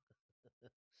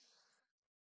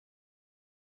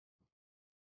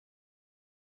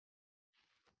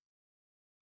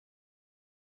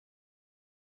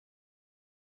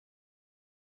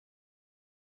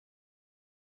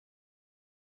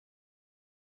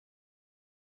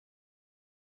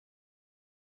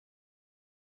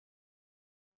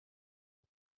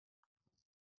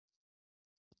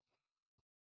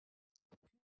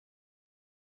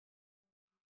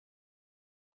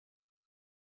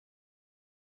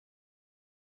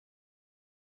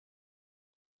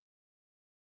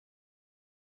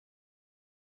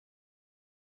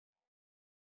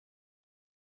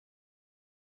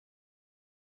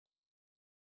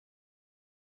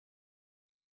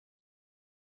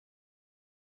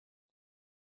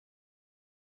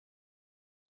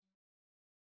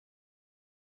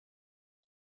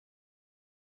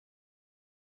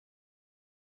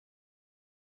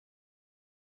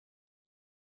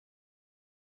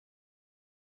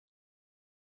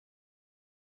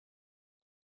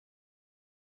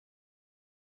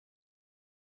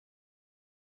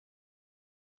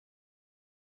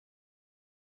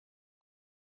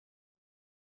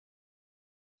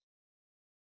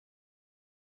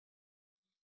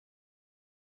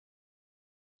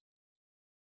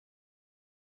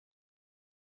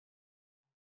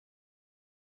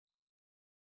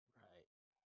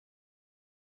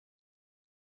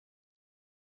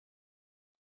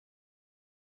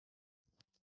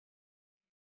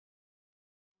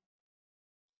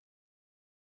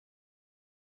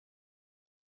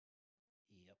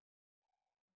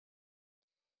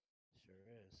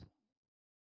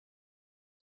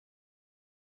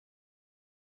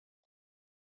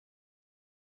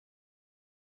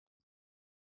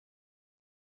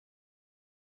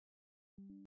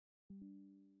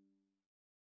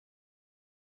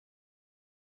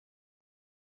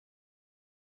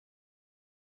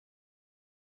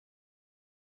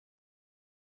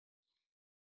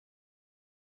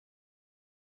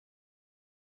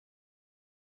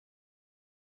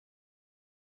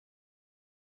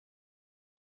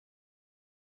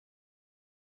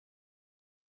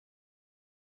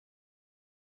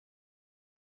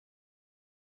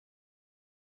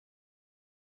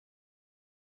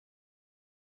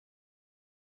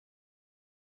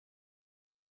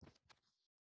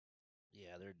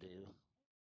 Yeah, they're due.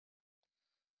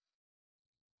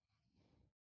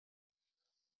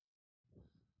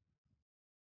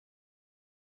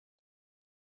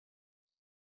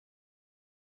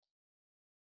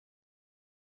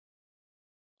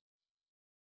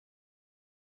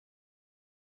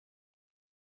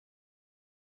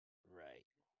 Right.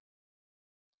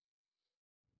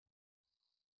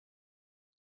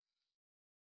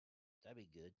 That'd be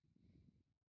good.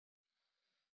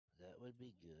 That would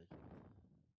be good.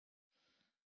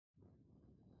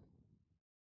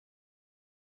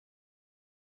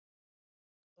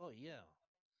 Oh yeah.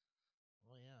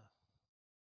 Oh yeah.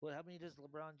 What? How many does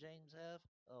LeBron James have?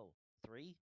 Oh,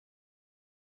 three.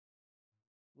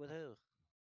 With who?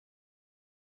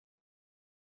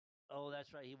 Oh,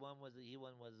 that's right. He won with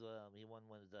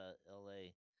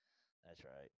L.A. That's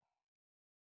right.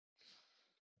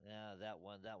 Yeah, that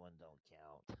one don't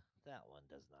count. That one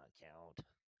does not count.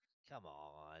 Come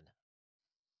on.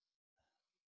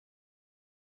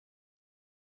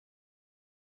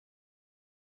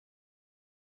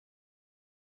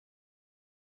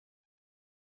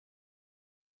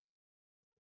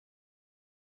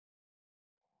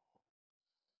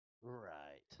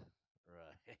 Right.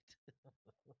 Right.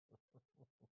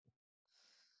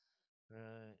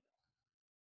 Right.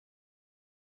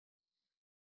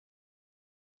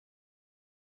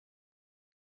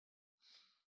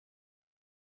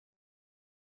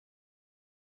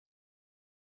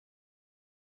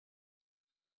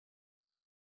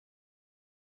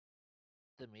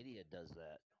 The media does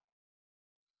that.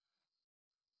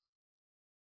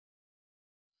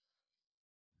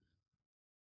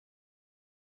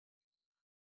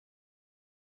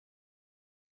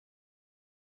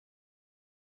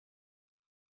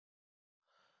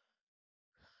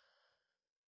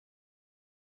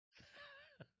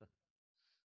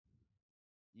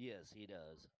 Yes, he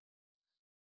does.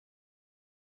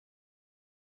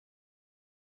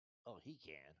 Oh, he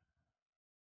can.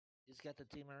 He's got the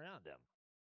team around him.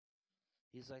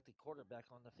 He's like the quarterback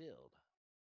on the field.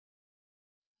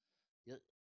 Yeah.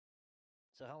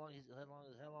 So how long has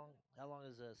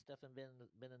Stephen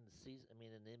been in the season? I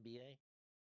mean, in the NBA.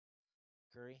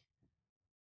 Curry.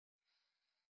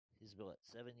 He's been what,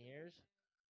 7 years?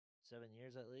 7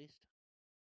 years at least.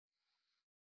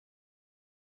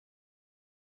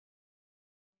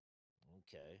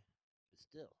 Okay, but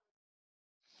still,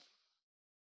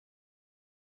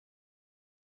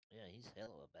 yeah, he's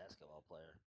hell of a basketball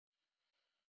player.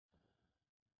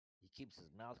 He keeps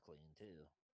his mouth clean too.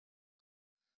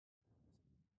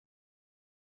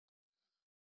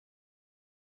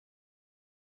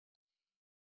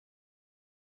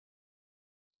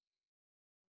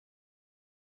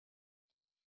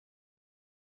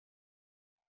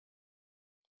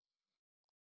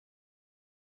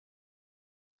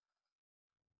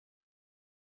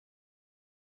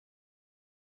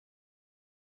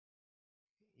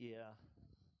 Yeah.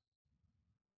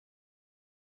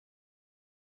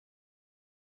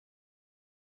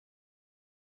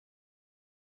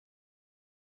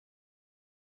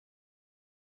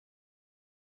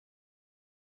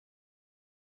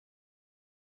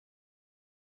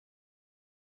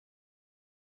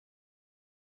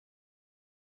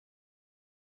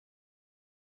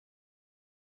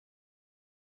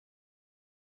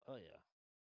 Oh yeah.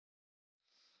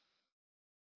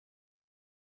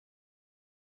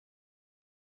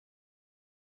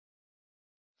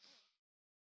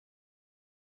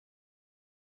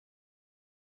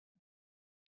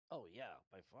 Oh yeah.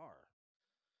 By far.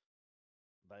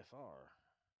 By far.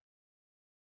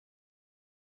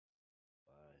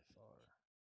 By far.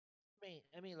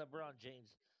 I mean, LeBron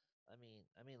James.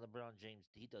 LeBron James.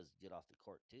 He does get off the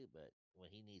court too, but when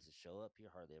he needs to show up, he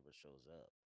hardly ever shows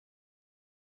up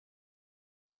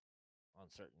on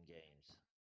certain games.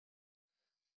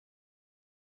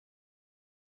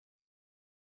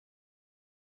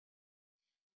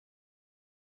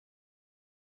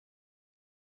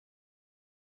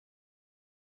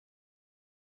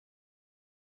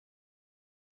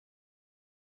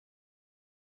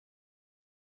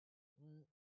 Mm,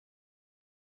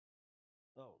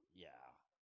 oh yeah.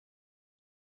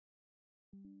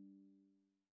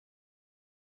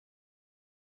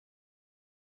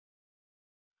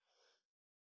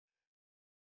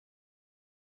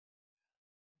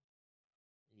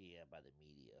 Yeah, by the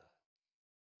media.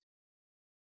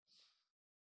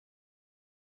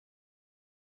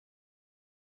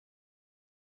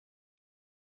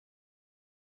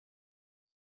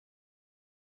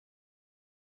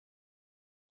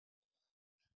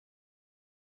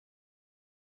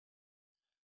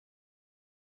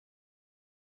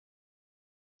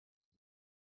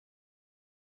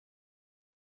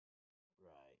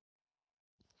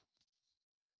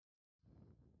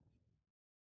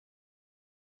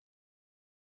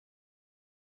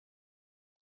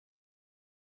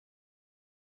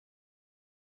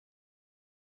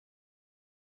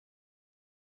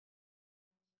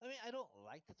 I mean, I don't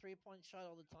like the 3-point shot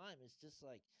all the time. It's just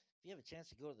like if you have a chance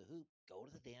to go to the hoop, go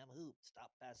to the damn hoop. Stop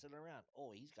passing it around.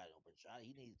 Oh, he's got an open shot.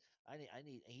 He needs. I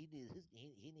need. He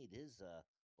need his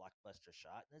blockbuster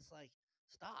shot. And it's like,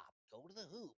 stop. Go to the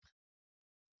hoop.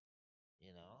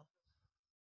 You know.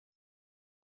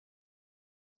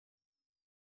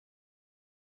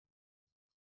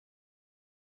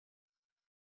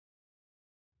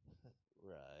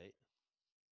 Right.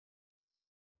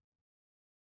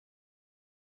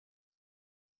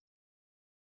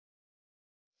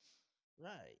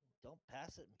 Right. Don't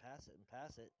pass it and pass it and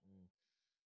pass it. And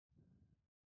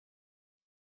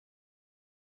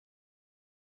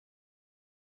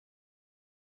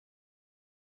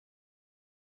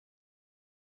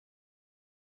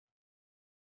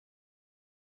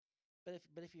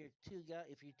but if you're two guy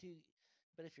if you're two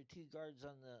but if you're two guards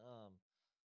on the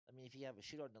I mean, if you have a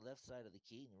shooter on the left side of the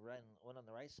key and run one on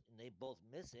the right, and they both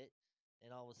miss it,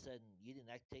 and all of a sudden you didn't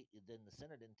act take, then the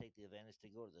center didn't take the advantage to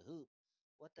go to the hoop.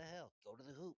 What the hell? Go to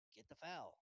the hoop, get the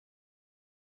foul,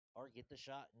 or get the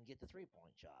shot and get the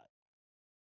 3-point shot.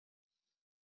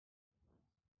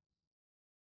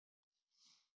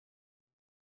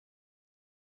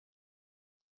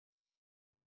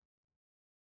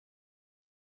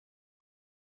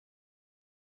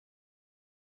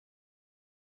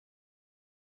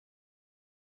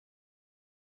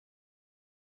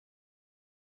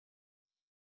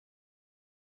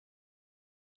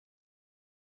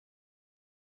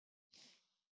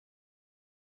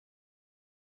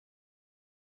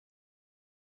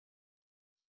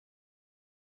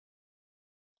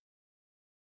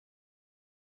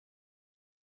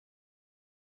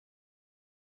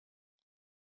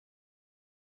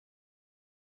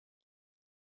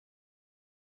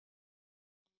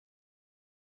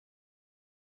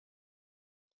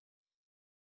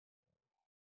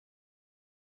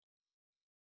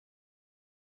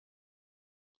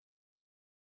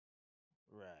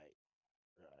 Right,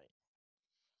 right,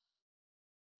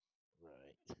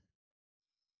 right,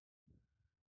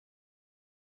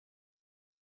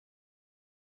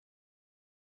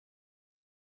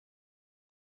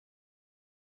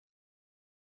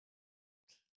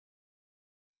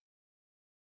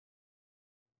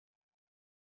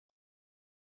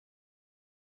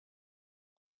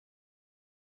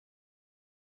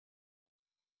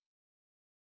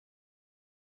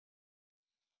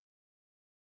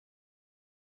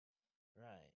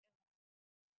 right,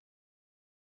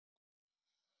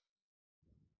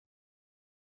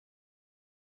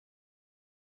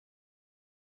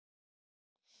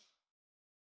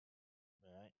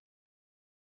 right,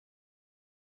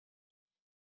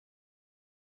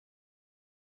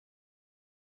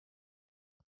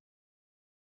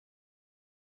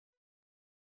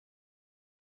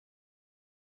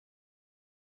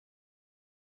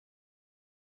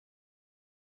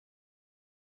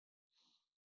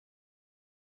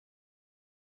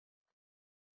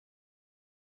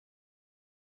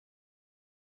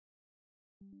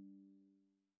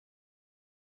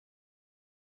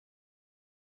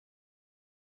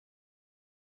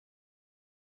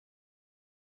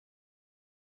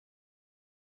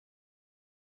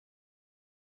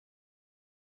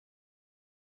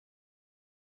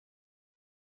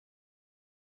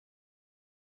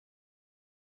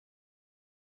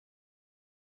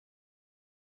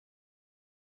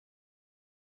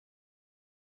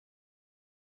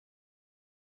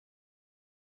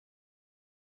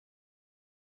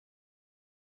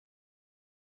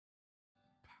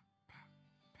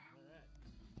 all right.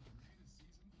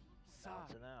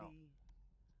 Bouncing out. Sorry,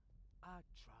 I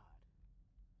tried.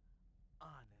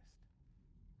 Honest.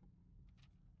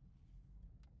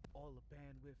 All the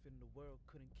bandwidth in the world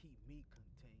couldn't keep me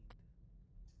contained.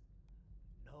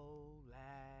 No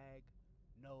lag,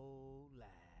 no lag.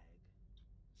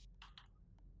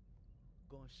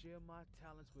 Gonna share my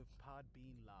talents with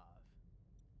Podbean Live.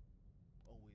 Always